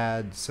some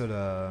bad sort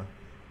of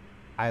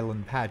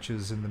island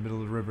patches in the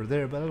middle of the river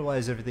there, but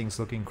otherwise everything's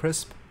looking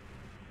crisp.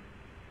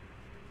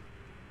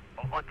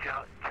 I'll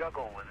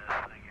juggle with this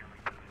thing here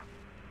because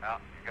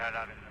you got it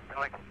out in the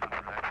belly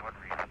button. That's one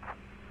reason.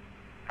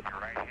 With your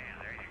right hand,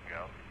 there you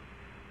go.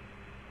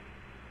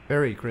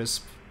 Very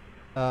crisp.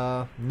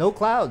 No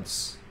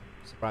clouds,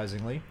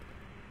 surprisingly,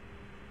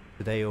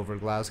 today over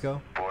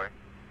Glasgow. Boy.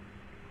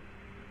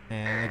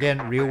 And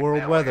again, real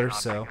world weather,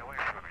 so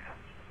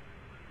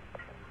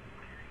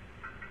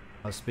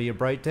must be a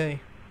bright day.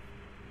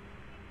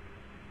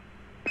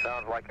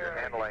 Sounds like you're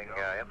handling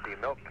empty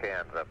milk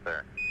cans up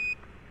there.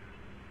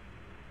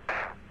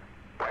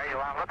 Hey, you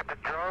want to look at the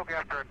drogue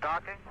after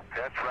docking?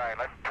 That's right.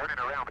 Let's turn it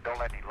around, but don't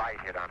let any light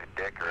hit on it,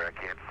 Dick, or I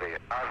can't see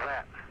it. How's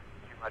that?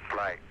 Too much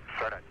light.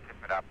 Sort of tip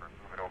it up or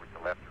move it over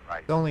to left or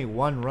right. It's only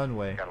one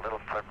runway. Got a little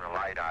slimmer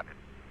light on it.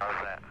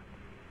 How's that?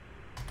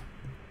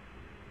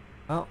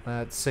 Well,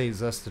 that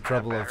saves us the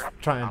trouble of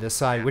trying to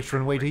decide which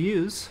runway to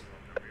use.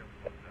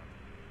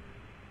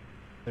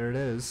 There it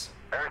is.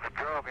 There's the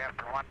drogue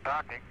after one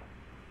docking.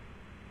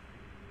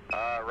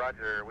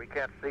 Roger, we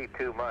can't see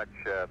too much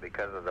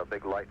because of the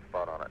big light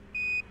spot on it.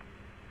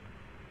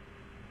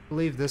 I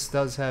believe this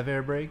does have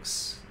air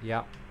brakes.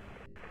 Yeah.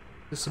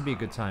 This would be a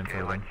good time for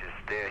them. Let's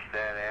just stash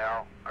that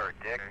Al, or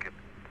Dick.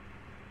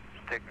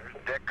 There's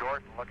Dick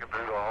Gordon looking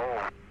through the hole.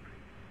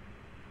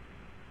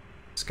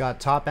 It's got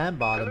top and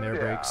bottom air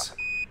Yeah. brakes.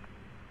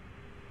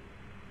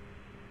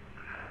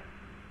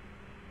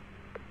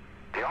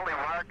 The only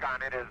mark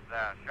on it is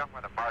show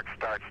where the mark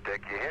starts,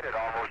 Dick. You hit it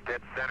almost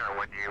dead center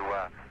when you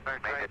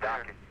made the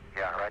docking.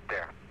 Yeah, right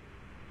there.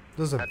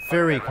 Those are That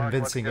very fucking rock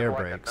convincing looks air just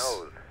like a brakes.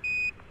 nose.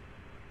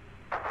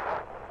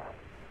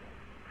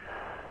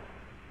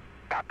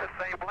 Got the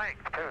same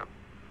length, too.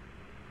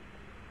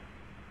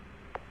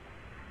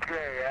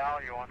 Okay,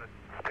 Al, you want to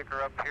stick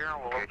her up here?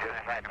 We'll open the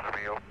hatch for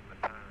me. Open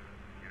the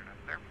unit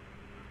there.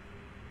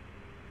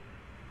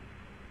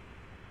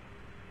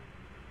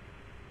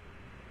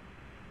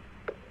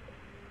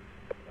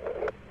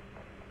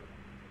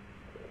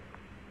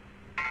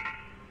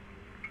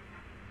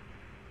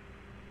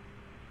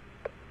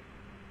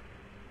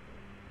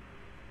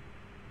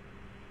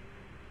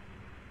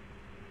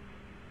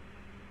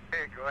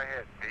 Okay, go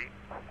ahead, Pete.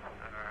 All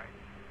right.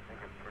 I think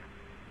it's pretty.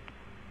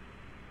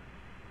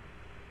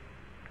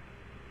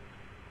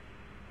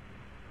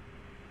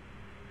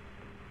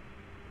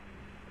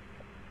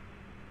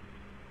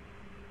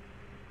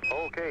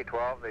 Okay,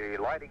 12, the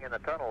lighting in the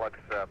tunnel looks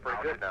pretty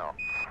good now.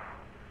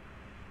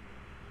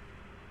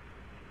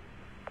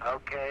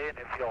 Okay, and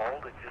if you'll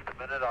hold it just a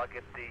minute, I'll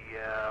get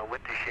the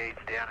window shades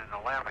down in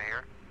the lamp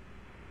here.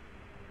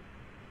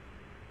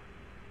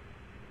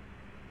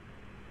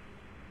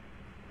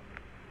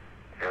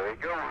 Here he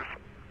goes.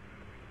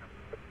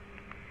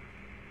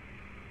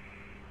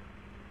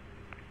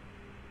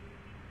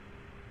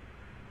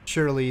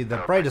 Surely the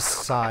brightest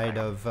side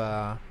of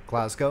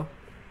Glasgow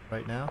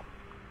right now.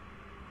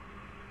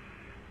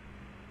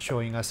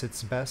 Showing us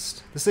its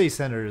best. The city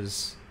center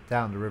is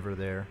down the river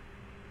there.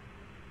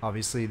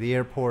 Obviously the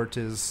airport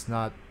is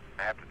not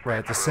right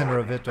at the center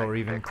of it or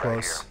even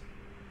close.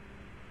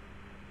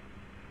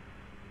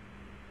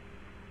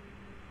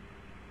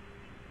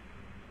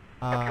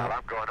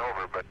 I'm going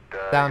over, but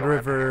Down the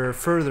river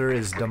further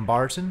is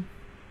Dumbarton.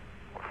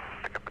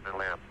 stick up in the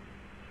lamp.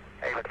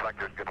 Hey, looks like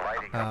there's good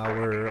lighting. up there.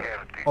 We're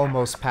Yeah, it's-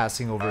 almost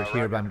passing over it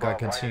here, but I'm going to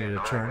continue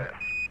to turn.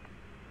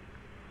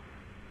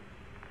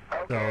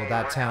 So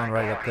that town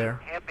right up there.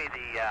 Hand me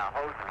the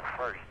hoses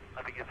first.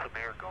 Let me get some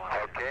air going.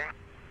 Okay.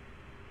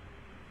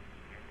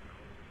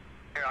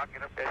 Here, I'll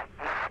get up there.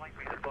 Just sling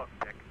me the book,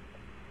 Dick.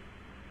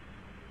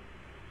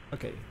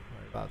 Okay,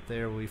 right about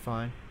there will be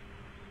fine.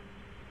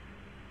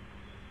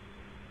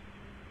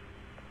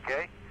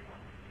 Okay.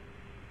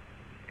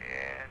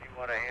 And you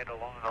want to handle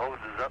along the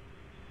hoses up.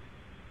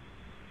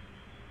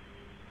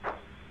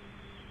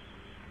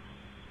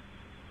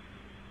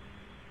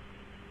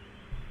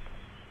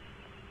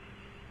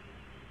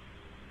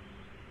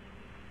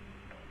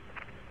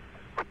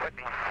 We put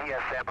these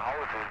CSM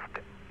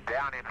hoses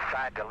down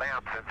inside the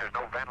lamp since there's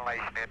no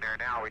ventilation in there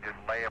now. We just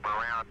lay them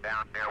around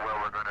down there where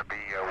we're going to be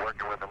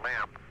working with the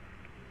lamp.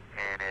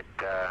 And it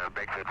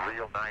makes it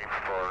real nice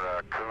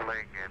for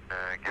cooling and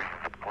gives you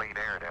some clean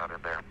air down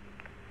in there.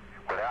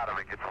 Without them,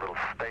 it gets a little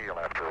stale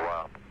after a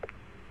while.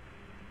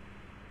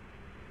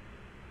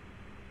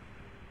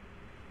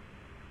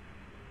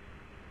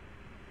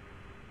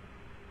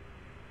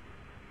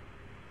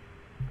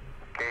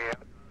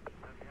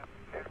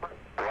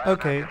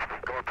 Okay.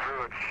 Go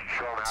through and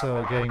show them how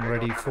So getting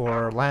ready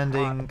for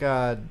landing.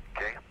 God,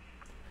 Okay.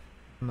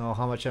 don't know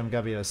how much I'm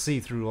gonna be able to see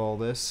through all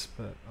this,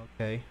 but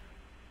okay.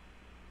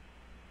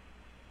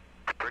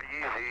 It's pretty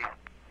easy.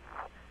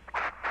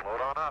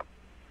 Float on up.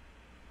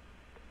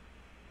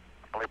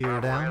 Only Gear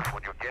problem down. is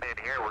when you get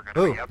in here, we're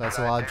gonna Oh, be that's a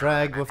upside lot of down,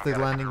 drag and with then the you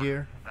gotta landing turn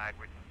gear.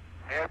 sideways.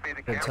 Hand me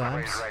the Good camera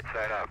times. right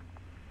side up.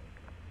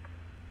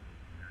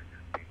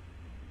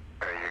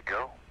 There you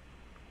go.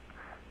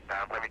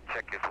 Now let me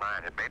check your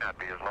It may not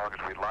be as long as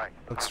we'd like.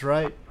 Looks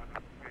right.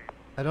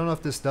 I don't know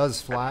if this does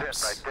That's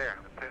flaps, it, right there.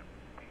 That's it.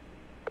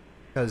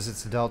 because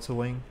it's a delta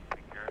wing.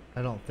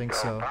 I don't think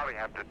We'll so. probably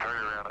have to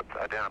turn around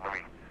upside down. Let me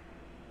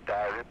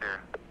dive in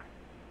there.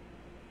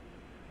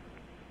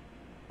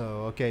 So,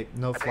 okay,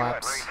 no I tell you what,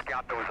 let flaps. me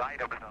scout those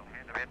items and I'll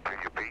hand them in to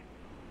you, Pete.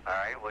 All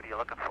right, what are you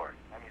looking for?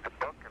 I need the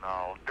book and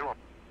I'll do them.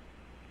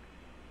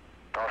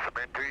 Toss them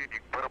in to you and you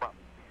can put them up.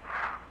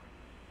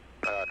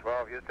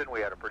 12 Houston,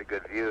 we had a pretty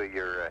good view of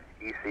your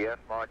ECS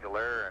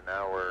modular, and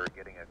now we're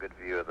getting a good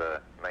view of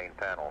the main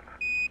panels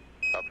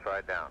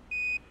upside down.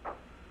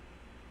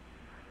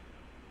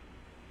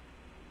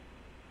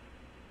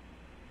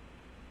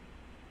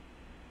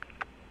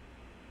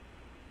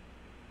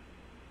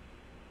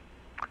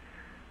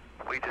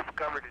 We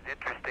discovered an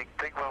interesting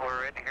thing while we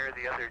were in here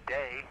the other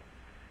day.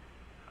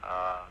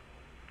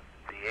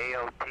 The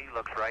AOT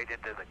looks right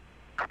into the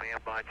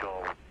command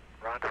module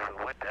rendezvous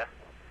window,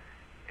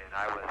 and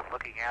I was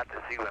looking out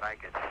to see what I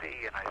could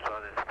see, and I saw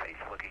this face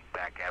looking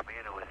back at me,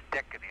 and it was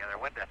Dick in the other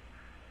window.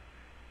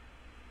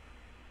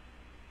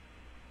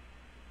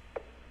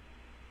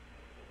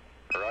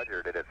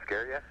 Roger, did it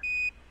scare you?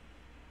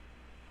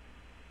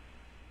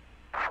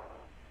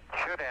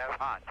 Should have.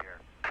 Hot here.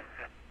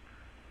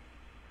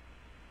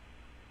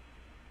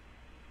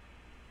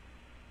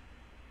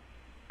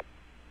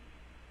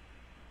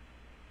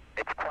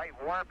 It's quite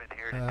warm in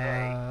here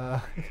today.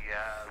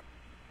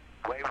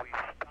 The way we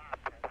stopped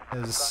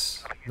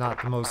Is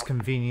not the most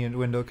convenient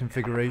window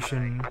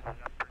configuration.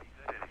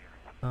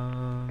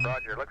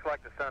 Roger, looks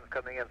like the sun's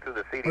coming in through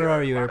the CDR. Where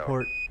are you, window.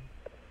 airport?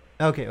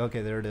 Okay,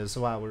 okay, there it is.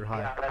 Wow, we're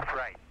high. Yeah, that's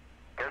right.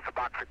 Here's a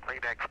box of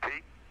Kleenex,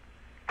 Pete.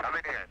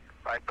 Coming in,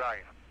 right by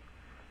you.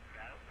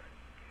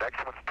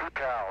 Next one's 2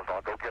 towels.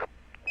 I'll go get them.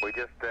 We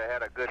just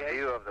had a good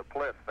view of the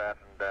plinth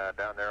fastened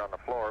down there on the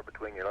floor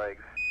between your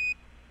legs.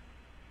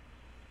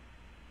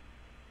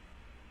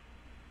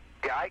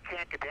 Yeah, I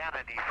can't get down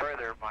any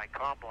further. My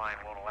comm line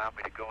won't allow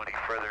me to go any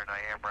further than I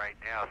am right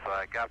now, so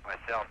I got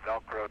myself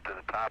Velcroed to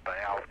the top of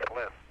Al's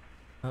cliff.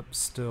 Up,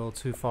 still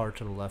too far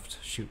to the left.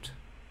 Shoot.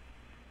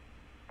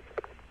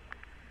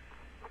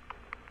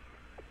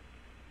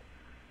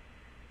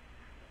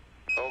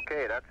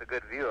 Okay, that's a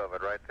good view of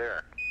it right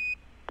there.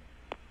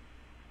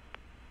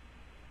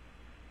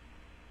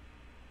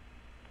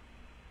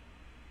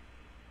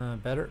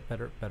 Better,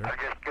 better, better. I'm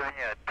just giving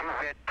you a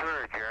 2-vid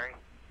tour, Jerry.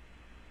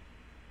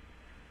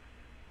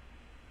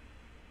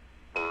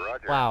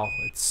 Roger. Wow,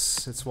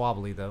 it's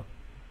wobbly though.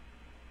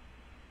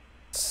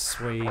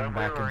 Swaying When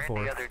back we were and in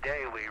forth. the other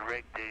day, we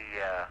rigged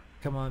the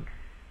Come on.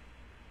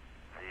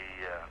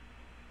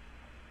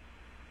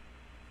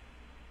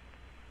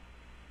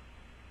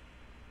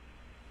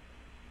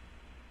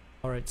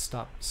 Alright,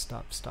 stop,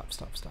 stop, stop,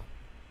 stop, stop.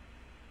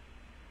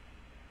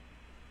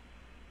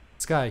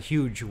 It's got a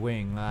huge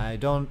wing. I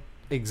don't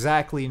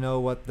exactly know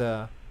what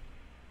the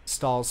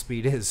stall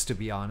speed is, to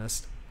be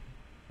honest.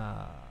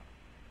 At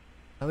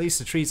least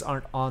the trees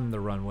aren't on the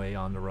runway,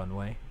 But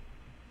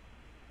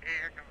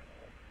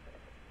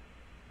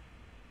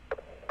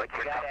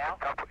you got Al?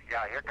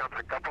 Yeah, here comes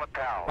a couple of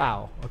towels.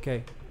 Wow,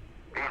 okay.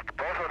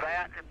 Both of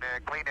that and the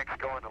Kleenex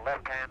go in the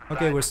left-hand side.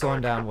 Okay, we're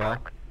slowing down well.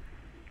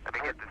 Let me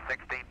get the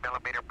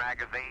 16mm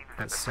magazines and the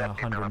That's 70mm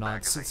 100 knots.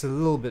 magazines. It's a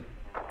little bit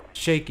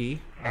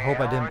shaky. I hope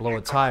I didn't blow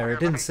a tire. It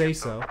didn't say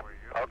so.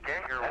 Okay,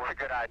 that's a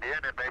good idea,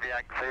 and then maybe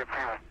I can say a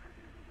few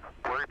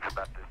words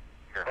about this.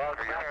 Here. Well, as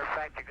a matter of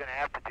fact, you're going to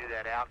have to do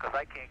that, Al, because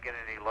I can't get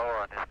any lower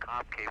on this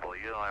comm cable.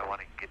 You know I want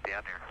to get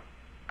down there.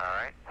 All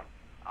right?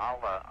 I'll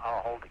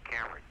hold the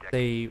camera. Dick.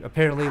 They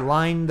apparently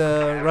lined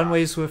the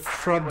runways with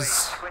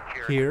shrubs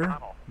here,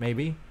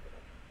 maybe.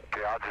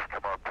 Okay, I'll just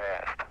come on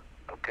past.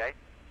 Okay?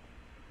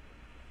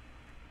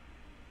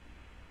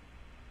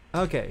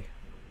 Okay.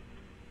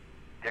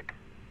 Dick.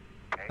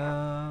 Okay.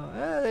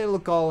 They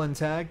look all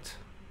intact.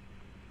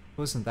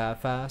 Wasn't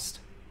that fast.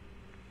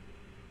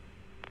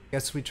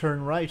 Guess we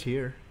turn right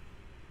here.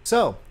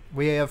 So,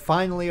 we have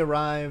finally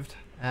arrived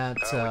at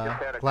We just had a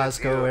good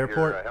Glasgow view of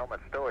Airport. Your, helmet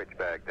storage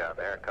bag down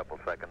there a couple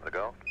seconds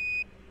ago.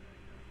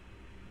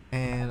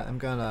 And I'm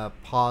gonna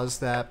pause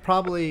that.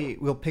 Probably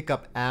we'll pick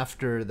up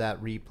after that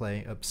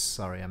replay. Oops,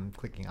 sorry, I'm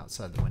clicking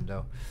outside the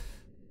window.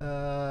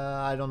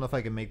 I don't know if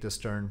I can make this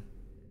turn.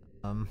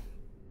 I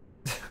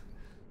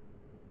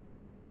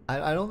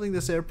don't think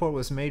this airport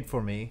was made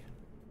for me.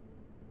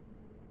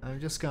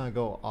 I'm just gonna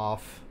go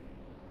off.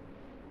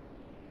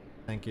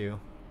 Thank you.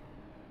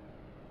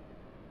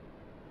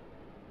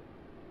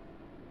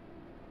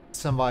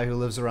 Somebody who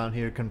lives around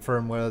here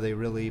confirm whether they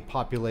really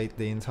populate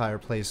the entire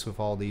place with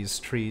all these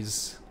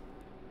trees.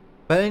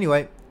 But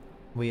anyway,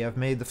 we have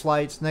made the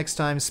flight. Next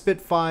time,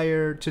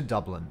 Spitfire to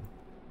Dublin.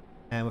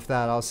 And with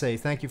that, I'll say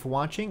thank you for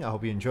watching. I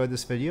hope you enjoyed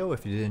this video.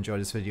 If you did enjoy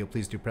this video,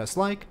 please do press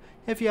like.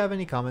 If you have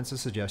any comments or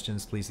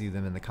suggestions, please leave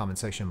them in the comment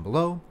section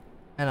below.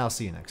 And I'll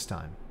see you next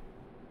time.